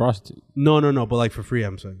 A prostitute? No, but like for free,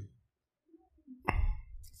 I'm saying.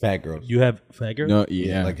 Fat girls. You have fat girls? No,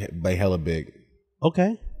 yeah. Like hella big.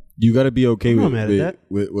 Okay. You got to be okay I'm not with, mad at that.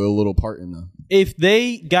 with a little part in them. If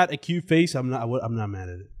they got a cute face, I'm not mad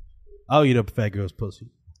at it. I'll eat up a fat girl's pussy.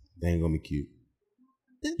 They ain't gonna be cute.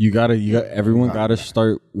 Everyone got to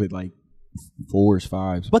start with like 4s,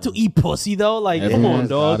 5s. But to eat pussy though, like come on,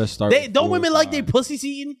 dog. gotta start with Don't 4 or women like 5. their pussies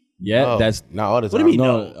eaten? Yeah, No, that's not all the time. What do you mean?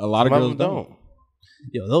 no. A lot of Some girls them don't.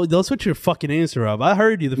 Yo, don't switch your fucking answer up. I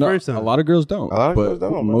heard you the No, first time. a lot of girls don't. A lot of but girls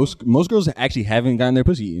don't, bro. most girls actually haven't gotten their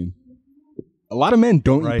pussy eaten. A lot of men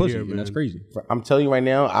don't Right eat pussy, here, and that's man. crazy. I'm telling you right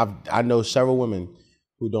now, I know several women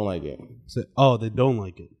who don't like it. Oh, they don't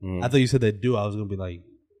like it. I thought you said they do. I was gonna be like,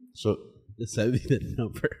 So send me the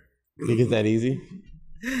number. think it's that easy?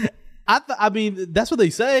 I mean, that's what they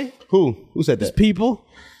say. Who said Just that? people.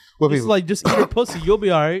 What It's people? like just eat a pussy, you'll be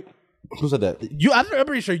all right. Who said that? I'm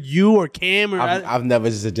pretty sure you or Cam or I've never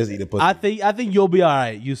said just eat a pussy. I think you'll be all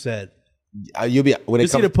right. You said You'll be when it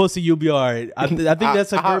just eat comes. a pussy, you'll be all right. I think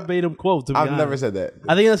that's a verbatim quote. To be I've honest. never said that.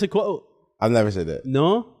 I think that's a quote. I've never said that.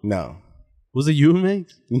 No, No. was it you,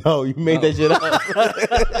 Max? No, you made that shit up.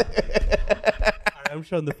 I'm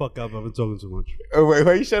shutting the fuck up. I've been talking too much.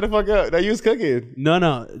 Wait, you shut the fuck up? No, you was cooking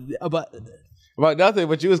No, but about nothing,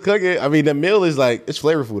 but you was cooking. I mean, the meal is like it's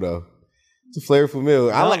flavorful though. It's a flavorful meal.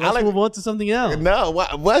 let's move on to something else. No,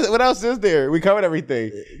 what else is there? We covered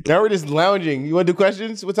everything. Now we're just lounging. You want to do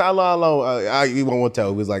questions? What's how long? You won't tell.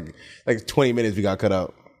 It was like 20 minutes. We got cut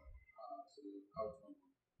out.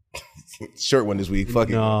 Short one this week. Fuck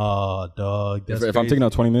it. No, dog. That's If I'm taking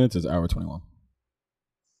out 20 minutes, it's hour 21.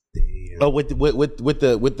 Oh, with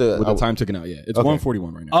the Time taken out, yeah. It's Okay.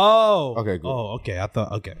 1:41 right now. Oh, Okay, cool. Oh, okay. I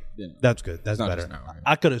thought okay. Yeah. That's good. That's not better. just an hour, yeah.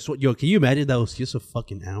 I could have. Yo, can you imagine that was just a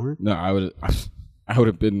fucking hour? No, I would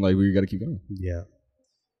have been like, we got to keep going. Yeah.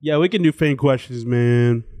 Yeah, we can do fan questions,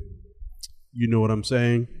 man. You know what I'm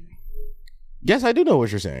saying? Yes, I do know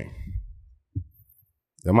what you're saying.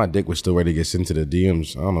 And my dick was still ready to get sent to the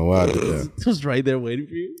DMs. I don't know why I did that. It was right there waiting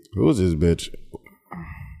for you. Who's this bitch?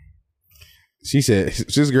 She said,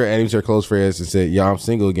 this girl added me to her close friends and said, yo, I'm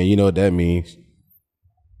single again. You know what that means.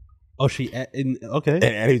 Oh, okay. And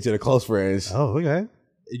added me to the close friends. Oh, okay.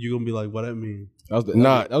 You gonna be like, what that mean?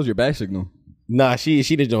 That was your back signal. Nah, she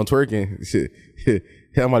did John twerking.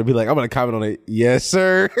 I'm about to be like, I'm going to comment on it. Yes,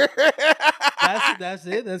 sir. That's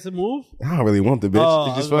it. That's a move. I don't really want the bitch. Oh,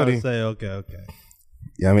 it's I just was about funny. to say, okay.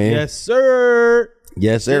 Yeah, I mean, Yes, sir.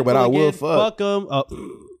 yes, sir. But I will Fuck fuck. them. Oh,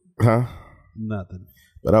 Huh? nothing.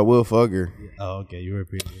 But I will fuck her. Oh, okay. You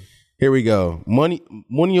repeat it. Here we go. Money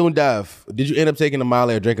on Duff. Did you end up taking a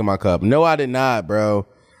Molly or drinking my cup? No, I did not, bro.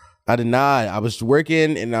 I did not. I was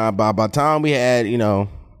working, and by the time we had,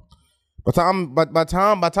 by time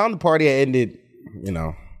the party had ended,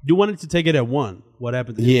 You wanted to take it at 1. What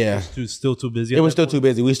happened? Yeah. It was still too busy. it was still too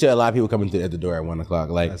busy. We still had a lot of people coming at the door at 1:00.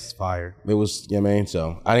 Like That's fire. it was, you know what I mean.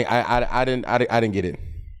 So I didn't get it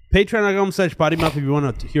Patreon.com/PottyMouth if you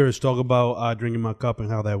want to hear us talk about drinking my cup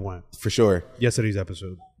and how that went. for sure. Yesterday's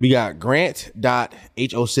episode. We got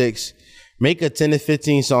Grant.H06. Make a 10 to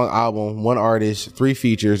 15 song album, 1 artist, 3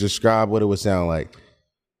 features. Describe what it would sound like.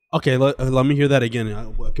 Okay, let me hear that again.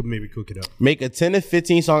 I could maybe cook it up. Make a 10 to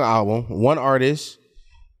 15 song album, 1 artist,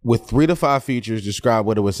 with 3 to 5 features. Describe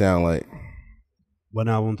what it would sound like. 1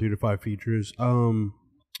 album, 3 to 5 features.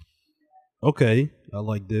 Okay, I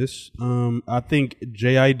like this. I think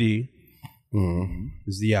JID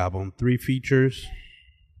is the album. 3 features.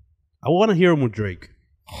 I want to hear him with Drake.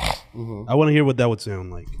 I want to hear what that would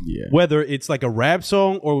sound like. Yeah. Whether it's like a rap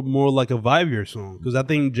song or more like a vibier song, because I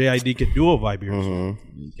think JID could do a vibier song.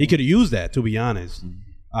 He could use that, to be honest.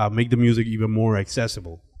 Make the music even more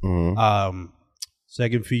accessible.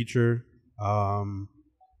 Second feature,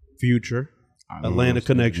 Future, Atlanta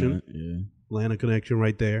Connection. Yeah. Atlanta Connection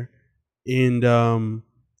right there. And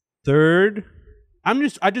third,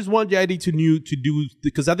 I just want JID to do,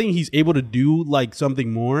 because I think he's able to do like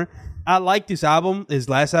something more. I like this album. His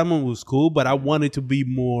last album was cool, but I want it to be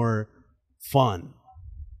more fun.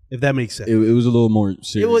 If that makes sense. It was a little more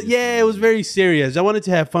serious. It was very serious. I wanted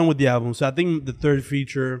to have fun with the album, so I think the third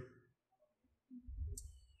feature.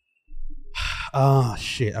 Oh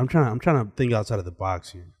shit! I'm trying to think outside of the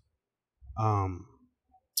box here.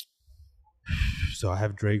 So I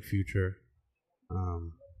have Drake, Future,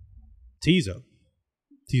 Tizo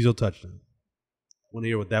Touchdown. Want to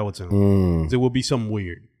hear what that would sound like? 'Cause it will be something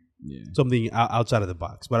weird, something outside of the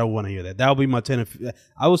box. But I want to hear that. That will be my 10.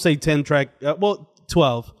 I would say 10 track.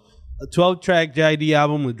 12. A 12-track JID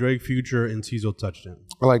album with Drake, Future, and Tizo Touchdown.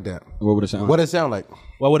 I like that. What would it sound like? What it sound like?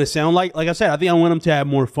 What would it sound like? Like I said, I think I want them to have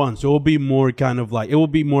more fun. So it will be more kind of like, it will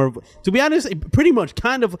be more, to be honest, pretty much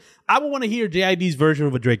kind of, I would want to hear JID's version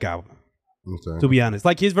of a Drake album. Okay. To be honest.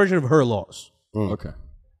 Like his version of Her Loss. Okay.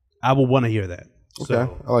 I would want to hear that. Okay.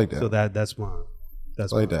 So, I like that. So that's my, I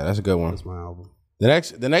like that. That's a good one. That's my album.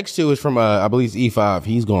 The next two is from, I believe it's E5.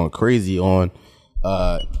 He's going crazy on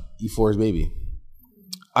E4's Baby.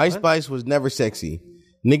 Ice Spice was never sexy.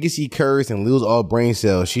 Niggas see curves and lose all brain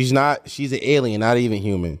cells. She's an alien, not even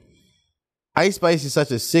human. Ice Spice is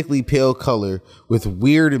such a sickly pale color with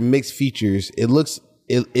weird and mixed features.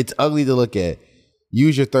 It's ugly to look at.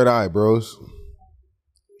 Use your third eye, bros.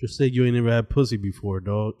 Just say you ain't never had pussy before,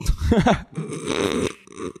 dog.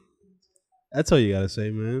 That's all you gotta say,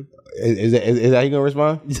 man. Is that how you gonna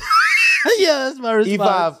respond? Yeah, that's my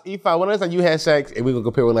response. E5, when last time you had sex, and we're gonna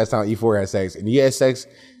compare with last time E4 had sex, and you had sex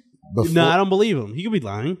before. No, I don't believe him. He could be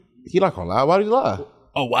lying. He not gonna lie. Why did he lie?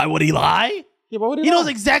 Oh, why would he lie? Yeah, why would He lie? knows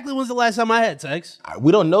exactly when's the last time I had sex.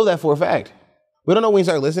 We don't know that for a fact. We don't know when he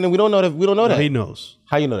started listening. We don't know that. We don't know No, that. he knows.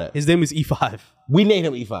 How you know that? His name is E5. We named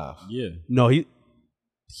him E5. Yeah. No, he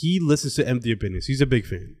listens to Empty Opinions. He's a big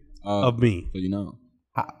fan of me. So you know.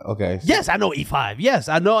 Okay. Yes, I know E5. Yes,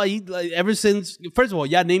 I know. Ever since, first of all,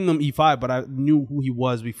 y'all named him E5, but I knew who he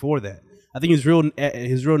was before that. I think his real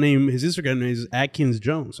name, his Instagram name is Atkins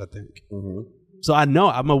Jones, I think. Mm-hmm. So I know,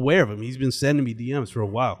 I'm aware of him. He's been sending me DMs for a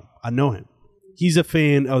while. I know him. He's a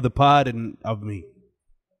fan of the pod and of me.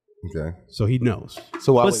 Okay. So he knows.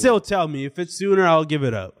 So why but still, tell me if it's sooner, I'll give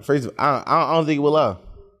it up. First, I don't think it will lie.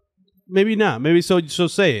 Maybe not. Maybe so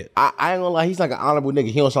say it. I ain't gonna lie. He's like an honorable nigga.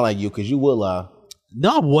 He don't sound like you because you will lie.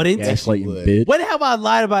 No, I wouldn't. Gaslighting, bitch. When have I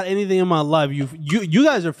lied about anything in my life? You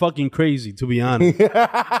guys are fucking crazy, to be honest.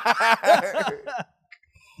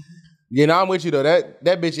 You know, I'm with you though.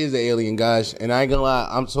 That bitch is an alien, guys. And I ain't gonna lie,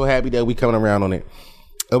 I'm so happy that we coming around on it.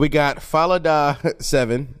 We got Falada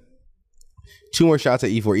 7. 2 more shots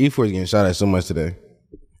at E4. E4 is getting shot at so much today.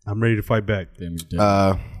 I'm ready to fight back.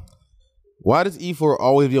 Why does E4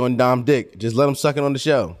 always be on Dom Dick? Just let him suck it on the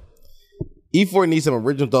show. E4 needs some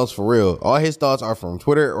original thoughts for real. All his thoughts are from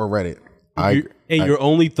Twitter or Reddit. Your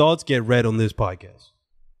only thoughts get read on this podcast.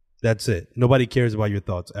 That's it. Nobody cares about your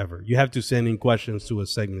thoughts ever. You have to send in questions to a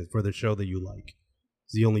segment for the show that you like.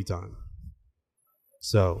 It's the only time.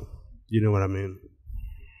 So, you know what I mean?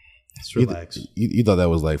 Just relax. You thought that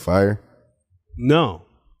was like fire? No.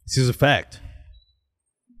 This is a fact.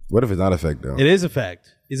 What if it's not a fact though? It is a fact.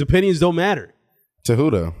 His opinions don't matter. To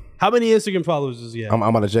who though? How many Instagram followers does he have? I'm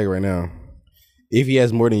about to check right now. If he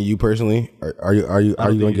has more than you personally, are you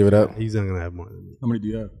going to give it up? He's not going to have more than me. How many do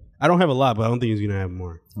you have? I don't have a lot, but I don't think he's going to have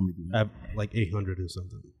more. How many do you I have? have like 800 or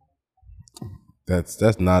something.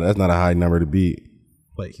 That's not a high number to beat.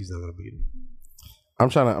 But he's not going to beat him. I'm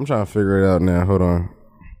trying to figure it out now. Hold on.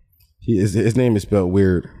 His name is spelled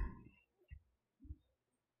weird.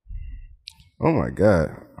 Oh my god.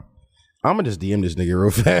 I'm gonna just DM this nigga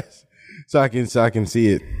real fast so I can see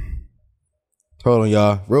it. Hold on,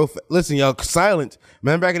 y'all. Listen, y'all. Silent.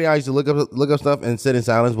 Remember back in the day, I used to look up stuff and sit in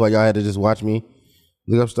silence while y'all had to just watch me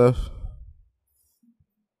look up stuff.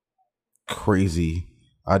 Crazy.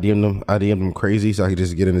 I DM'd him crazy so I could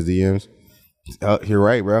just get in his DMs. You're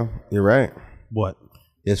right, bro. You're right. What?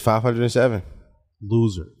 It's 507.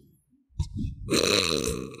 Loser.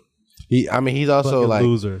 He's also Fucking like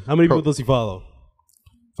loser. How many people does he follow?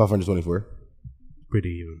 524. Pretty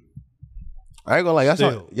even. I ain't gonna lie. That's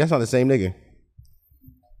not the same nigga.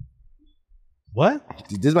 What?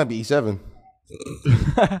 This might be E7.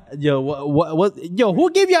 Yo, what? Yo,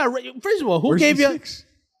 who gave y'all? First of all, who gave y'all?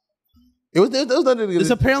 It was nothing. It's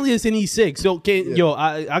apparently it's an E6. So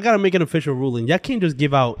I gotta make an official ruling. Y'all can't just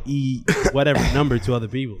give out E whatever number to other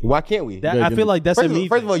people. Why can't we? I feel like that's a me.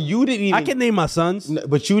 First of all, you didn't even. I can name my sons,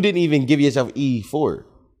 but you didn't even give yourself E4.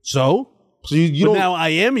 So you don't. Now I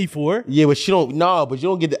am E4. Yeah, but you don't. No, but you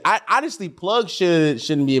don't get the. Honestly, Plug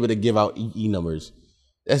shouldn't be able to give out E numbers.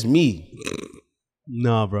 That's me.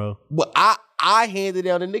 Nah, bro. But I handed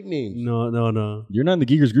down the nicknames. No. You're not in the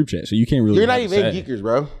Geekers group chat, so you can't really. You're not even in Geekers,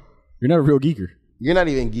 bro. You're not a real geeker. You're not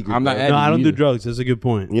even geekers. I'm not bro. adding No, I don't either. do drugs. That's a good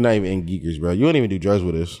point. You're not even in geekers, bro. You don't even do drugs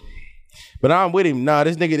with us. But I'm with him. Nah,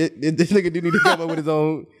 this nigga do need to come up with his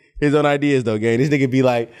own ideas though, gang. This nigga be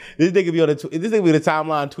like, this nigga be on the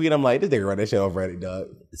timeline tweet. I'm like, this nigga run that shit off Reddit, dog.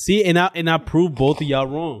 See, and I proved both of y'all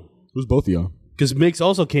wrong. Who's both of y'all? Because Mix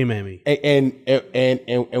also came at me.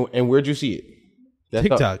 And where'd you see it? That's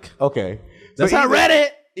TikTok. Okay. That's So not Reddit.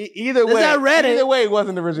 Either way, That's not Reddit. Either way, it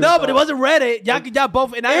wasn't the original. No, song. but it wasn't Reddit. Y'all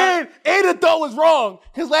both. And the thought was wrong.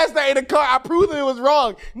 Because last night in the car, I proved that it was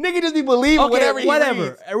wrong. Nigga just be believing whatever he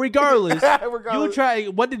reads. Regardless, Regardless. you try.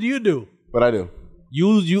 What did you do? What I do?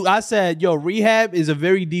 I said, yo, Rehab is a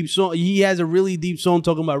very deep song. He has a really deep song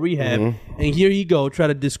talking about rehab. Mm-hmm. And here he go, try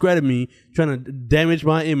to discredit me, trying to damage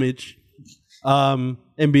my image. And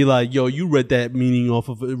be like, yo, you read that meaning off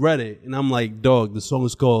of Reddit. And I'm like, dog, the song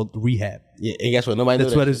is called Rehab. Yeah, and guess what? Nobody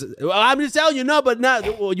That's knew what that it's. shit. Well, I'm just telling you, no, but not.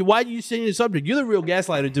 Why are you saying the subject? You're the real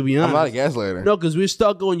gaslighter, to be honest. I'm not a gaslighter. No, because we're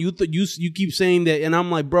stuck on you. You keep saying that, and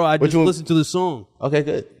I'm like, bro, I just listened to the song. Okay,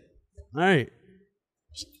 good. All right.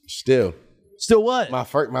 Still what? my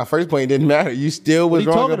first point didn't matter. You still was What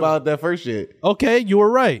are you wrong talking about that first shit. Okay, you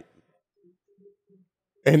were right.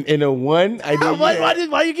 And the one idea,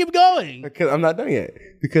 Why you keep going? because I'm not done yet.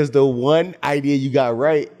 Because the one idea you got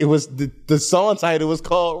right, it was the song title was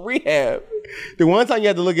called Rehab. The one time you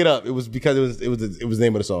had to look it up, it was because it was the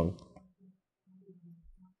name of the song.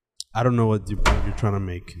 I don't know what you're trying to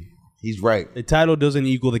make. He's right. The title doesn't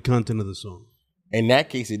equal the content of the song. In that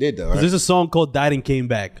case, it did though. Right? There's a song called "Died and Came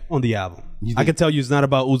Back" on the album. I can tell you it's not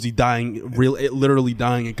about Uzi dying, literally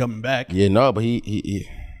dying and coming back. Yeah, no, but he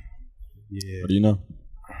Yeah. What do you know?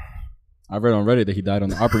 I read on Reddit that he died on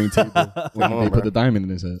the operating table when they put the diamond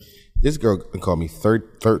in his head. This girl called me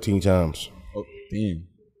 13 times. Oh, damn.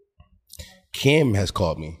 Kim has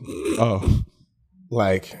called me. Oh.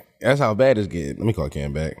 Like, that's how bad it's getting. Let me call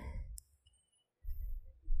Kim back.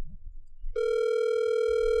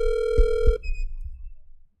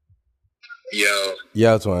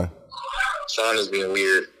 Yo, twin. Sean is being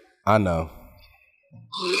weird. I know.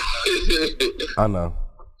 I know.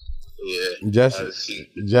 Yeah. Just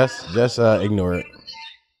ignore it.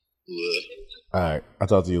 Yeah. All right. I'll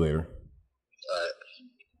talk to you later.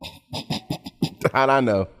 All right. How'd I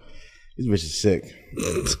know? This bitch is sick.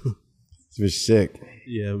 This bitch is sick.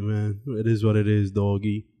 Yeah, man. It is what it is,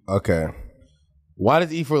 doggy. Okay. Why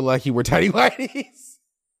does E feel like he wear tidy whities?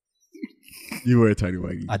 You wear a tidy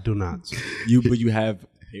whitey. I do not. But you have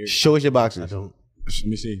hair. Show us your boxers. I don't. Let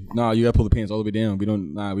me see. Nah, you gotta pull the pants all the way down. We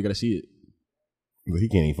gotta see it. But he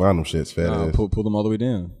can't even find them shits, fat Nah, ass. pull them all the way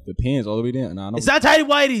down. The pants all the way down. Nah, I don't. It's not tidy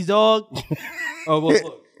whities, dog. Oh, well,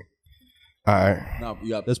 look. All right. Nah, you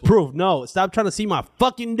got That's proof. No, stop trying to see my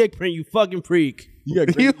fucking dick print, you fucking freak. You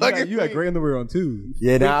got gray, You fucking you got gray underwear on too.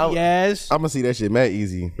 Yeah, now Yes. I'm gonna see that shit mad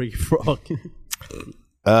easy. Freaky frog.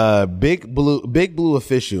 Big Blue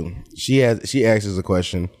official. She asks us a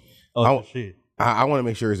question. Oh, shit. I want to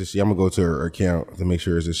make sure it's a she. I'm gonna go to her account to make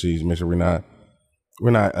sure it's a she. Make sure we're not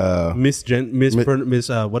what is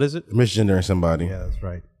it? Misgendering somebody. Yeah, that's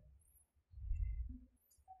right.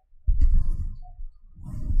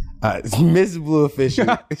 It's Miss Blue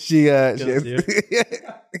official. she Can I she see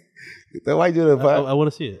her? why you do the I want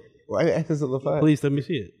to see it. Why you ask us on the phone? Please let me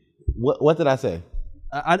see it. What did I say?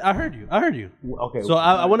 I heard you. Okay. So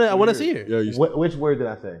I want to see her. Yeah, Which word did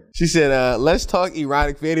I say? She said, let's talk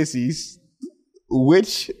erotic fantasies.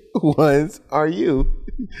 Which ones are you?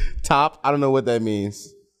 Top, I don't know what that means.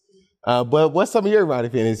 But what's some of your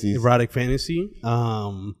erotic fantasies? Erotic fantasy.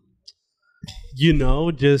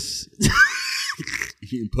 Just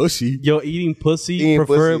eating pussy. eating pussy, Eating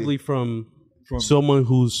preferably from someone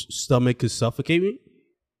whose stomach could suffocate me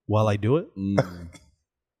while I do it.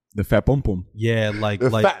 The fat pom pom. Yeah, like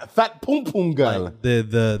fat pum pum girl. like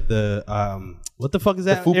the what the fuck is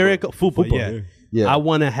that fupa. area called? Fupa, Fupa, yeah. Yeah. I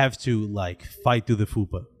want to have to like fight through the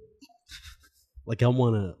fupa. Like I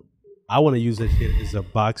want to use that shit as a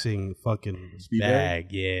boxing fucking Speed bag.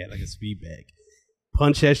 Yeah, like a speed bag.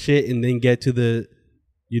 Punch that shit and then get to the,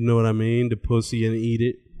 you know what I mean, the pussy and eat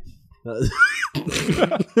it.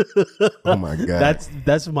 Oh my god.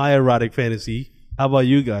 That's my erotic fantasy. How about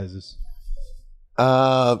you guys?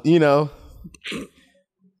 I want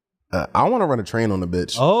to run a train on a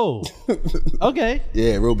bitch. Oh, okay.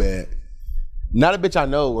 Yeah, real bad. Not a bitch I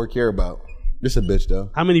know or care about. Just a bitch though.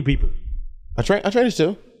 How many people? I train is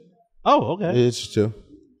two. Oh, okay. Yeah, it's just two.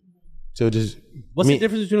 So just What's the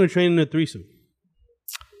difference between a train and a threesome?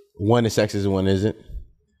 one is sexist and one isn't.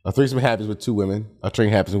 A threesome happens with two women. A train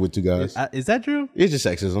happens with two guys. Is that true? It's just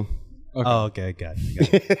sexism. Okay. Oh, okay, got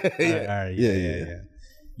it. Yeah. All right. Yeah.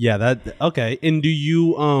 Yeah, that okay. And do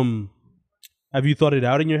you Have you thought it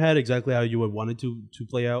out in your head exactly how you would want it to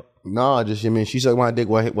play out? No, just, I mean, she sucked my dick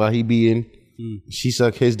while he being. She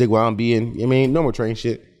sucked his dick while I'm being. I mean, normal train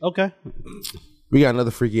shit. Okay. We got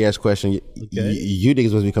another freaky ass question. Okay. You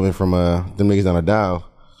niggas must be coming from them niggas on a dial.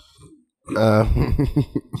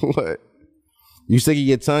 What? You sticking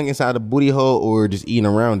your tongue inside the booty hole or just eating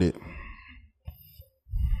around it?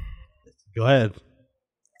 Go ahead.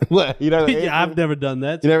 What? You know? Yeah, I've never done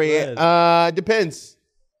that. You never? Depends.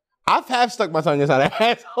 I've half stuck my tongue inside an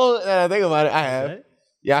asshole. I think about it. I have. Okay.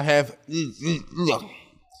 Yeah, I have.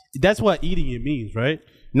 That's what eating it means, right?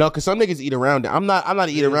 No, because some niggas eat around it. I'm not an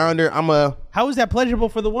eat around her. I'm a. How is that pleasurable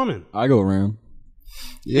for the woman? I go around.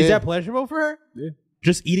 Yeah. Is that pleasurable for her? Yeah.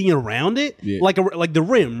 Just eating around it? Yeah. Like the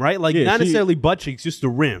rim, right? Like Yeah, not she- necessarily butt cheeks, just the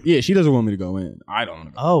rim. Yeah, she doesn't want me to go in. I don't want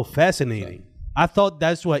to go. Oh, fascinating. I thought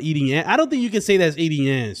that's what eating ass. I don't think you can say that's eating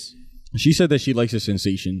ass. She said that she likes the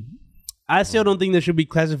sensation. I still don't think that should be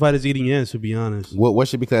classified as eating ass, to be honest. What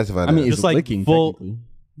should be classified? I mean, as? it's Just like licking, full- technically.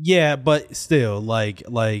 Yeah, but still,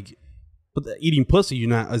 but eating pussy, you're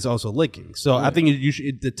not is also licking. So I think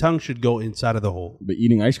the tongue should go inside of the hole. But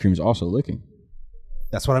eating ice cream is also licking.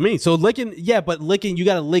 That's what I mean. So licking, yeah, but licking, you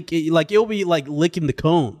gotta lick it. Like it'll be like licking the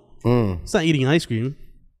cone. It's not eating ice cream.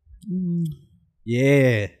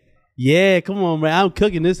 Yeah. Come on, man. I'm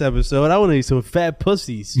cooking this episode. I want to eat some fat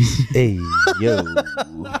pussies. Hey, yo.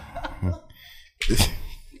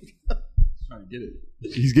 Trying to get it.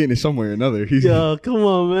 He's getting it somewhere or another. He's Yo, come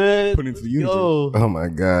on, man. Put it into the universe. Yo. Oh my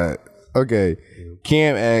god. Okay.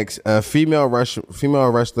 Cam asks, female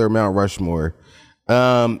wrestler Mount Rushmore.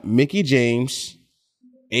 Mickey James,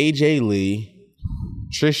 AJ Lee,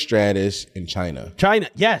 Trish Stratus, and China. China.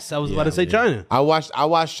 Yes, I was about to say China. I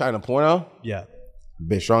watched China porno. Yeah.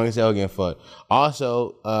 Bitch strong as hell getting fucked.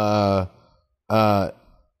 Also,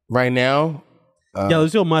 right now, Yeah,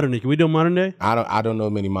 let's do modern day. Can we do modern day? I don't know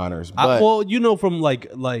many minors, but Well, you know from like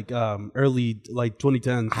early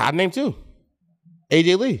 2010s. I named two.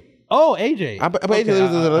 AJ Lee. Oh, AJ. I put AJ Lee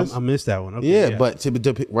on the list. I missed that one. Okay, Yeah, but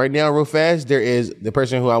to right now, real fast, there is the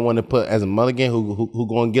person who I want to put as a mulligan who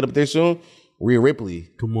going to get up there soon. Rhea Ripley.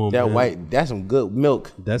 Come on, that man. white. That's some good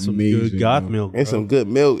milk. That's some Amazing, good God bro. milk. It's some good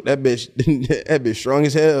milk. That bitch, that bitch strong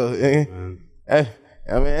as hell. I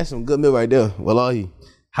mean, that's some good milk right there. Wallahi.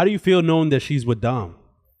 How do you feel knowing that she's with Dom?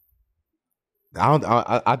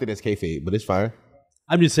 I think that's kayfabe, but it's fire.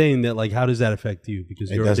 I'm just saying that, like, how does that affect you?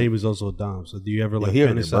 Because your doesn't. name is also Dom. So do you ever like Here,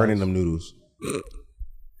 fantasize? burning them noodles.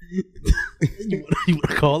 You want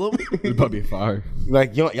to call them? It's probably fire.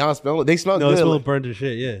 Like y'all smell it. They smell No, good. it's all Like, burnt to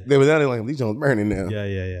shit. Yeah. they were down there like these joints burning now.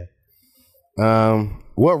 Yeah.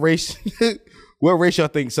 What race? What race y'all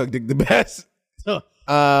think suck dick the best?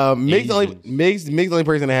 Mixed the only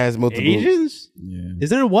person that has multiple. Asians? Yeah. Is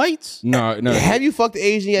there whites? No. Have you fucked the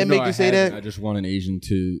Asian yet? No, Make I you say haven't. that? I just want an Asian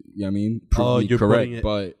to, you know what I mean, prove me you're putting correct. it-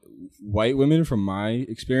 But white women, from my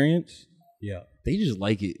experience, Yeah. they just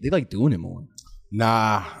like it. They like doing it more.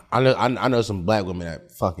 Nah, I know some black women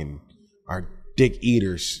that fucking are dick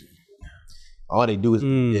eaters. All they do is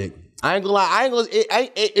eat dick. I ain't gonna lie.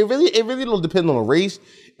 It really don't depend on the race.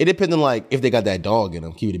 It depends on like if they got that dog in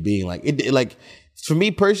them. Keep it being like it like for me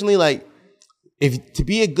personally, like if to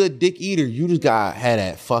be a good dick eater, you just gotta have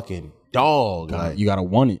that fucking dog. Like, You gotta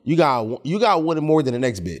want it. you got one more than the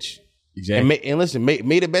next bitch. Exactly. And listen, may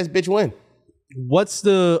the best bitch win. What's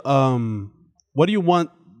the what do you want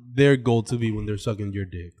their goal to be when they're sucking your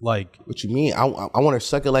dick? Like, What you mean? I want her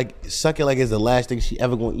suck it like it's the last thing she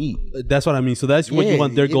ever gonna eat. that's what I mean. So that's what you Yeah,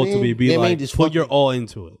 want their you goal mean- to be you mean like, just put fucking- your all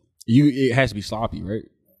into it. It has to be sloppy, right?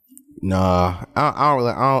 Nah, I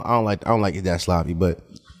don't like it that sloppy, but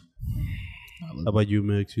How about you,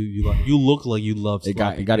 Mix? You look like you love. It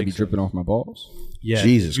got to be dick dripping off my balls. Yeah,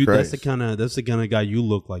 Jesus Christ. That's the kind of guy you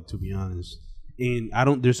look like, to be honest. And I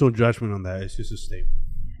don't. There's no judgment on that. It's just a statement.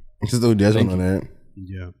 it's just a little judgment on that.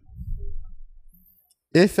 Yeah.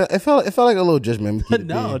 It felt like a little judgment.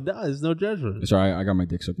 No, there's no judgment. It's all right. I got my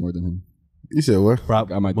dick sucked more than him. You said what? I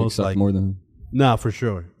got my dick Most sucked likely. more than him. Nah, for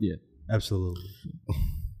sure. Yeah. Absolutely.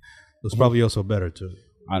 It's probably also better too.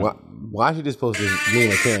 Why should this post this me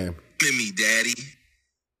and Cam? Give me, daddy.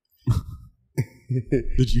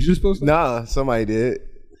 Did you just post that? Nah, somebody did.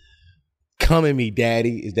 Come at me,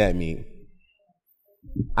 daddy. Is that me?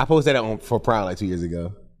 I posted that for Pride like 2 years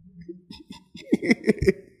ago.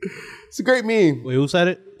 It's a great meme. Wait, who said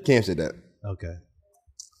it? Cam said that. Okay.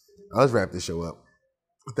 Let's wrap this show up.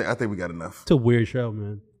 I think we got enough. It's a weird show,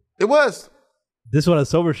 man. It was. This is what a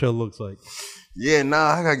sober show looks like. Yeah,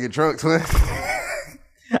 nah, I gotta get drunk, twin.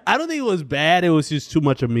 I don't think it was bad. It was just too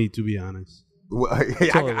much of me, to be honest. Well,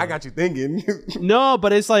 I got you thinking. No,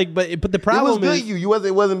 but it's like, but the problem it was is, good.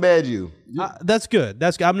 It wasn't bad. That's good.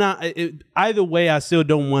 That's good. I'm not. Either way, I still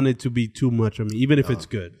don't want it to be too much of me, even if it's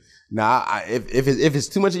good. Nah, if it's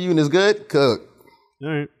too much of you and it's good, cook. All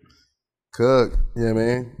right. Cook. Yeah,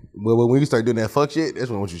 man. Well, when you start doing that fuck shit, that's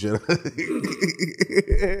when I want you to shut up.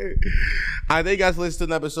 I thank you guys for listening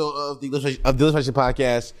to an episode of the Illustration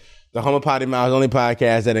Podcast, the Home of Potty Mouth's only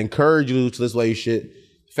podcast that encourage you to listen to your shit.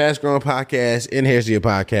 Fast growing podcast, in here's to your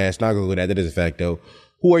podcast. Not Google that. That is a fact, though.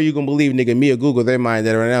 Who are you going to believe, nigga? Me or Google? Their mind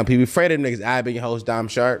that right now. People afraid of them niggas. I've been your host, Dom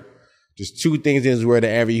Sharp. There's two things in this world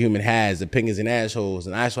that every human has, opinions and assholes.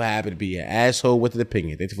 And I so happen to be an asshole with an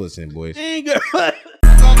opinion. Thanks for listening, boys. Ain't good.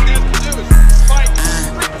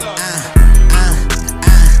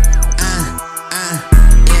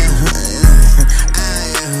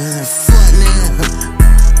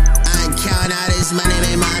 Money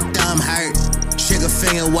made my thumb hurt. Trigger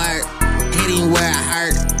finger work. Hitting where I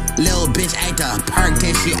hurt. Little bitch ate the perk,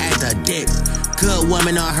 then she ate the dick. Good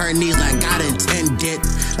woman on her knees like God intended.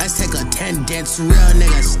 Let's take a 10 dents. Real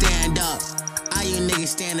nigga stand up. All you niggas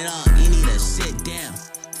standing up, you need to sit down.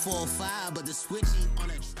 4-5, but the switchy on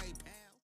the track.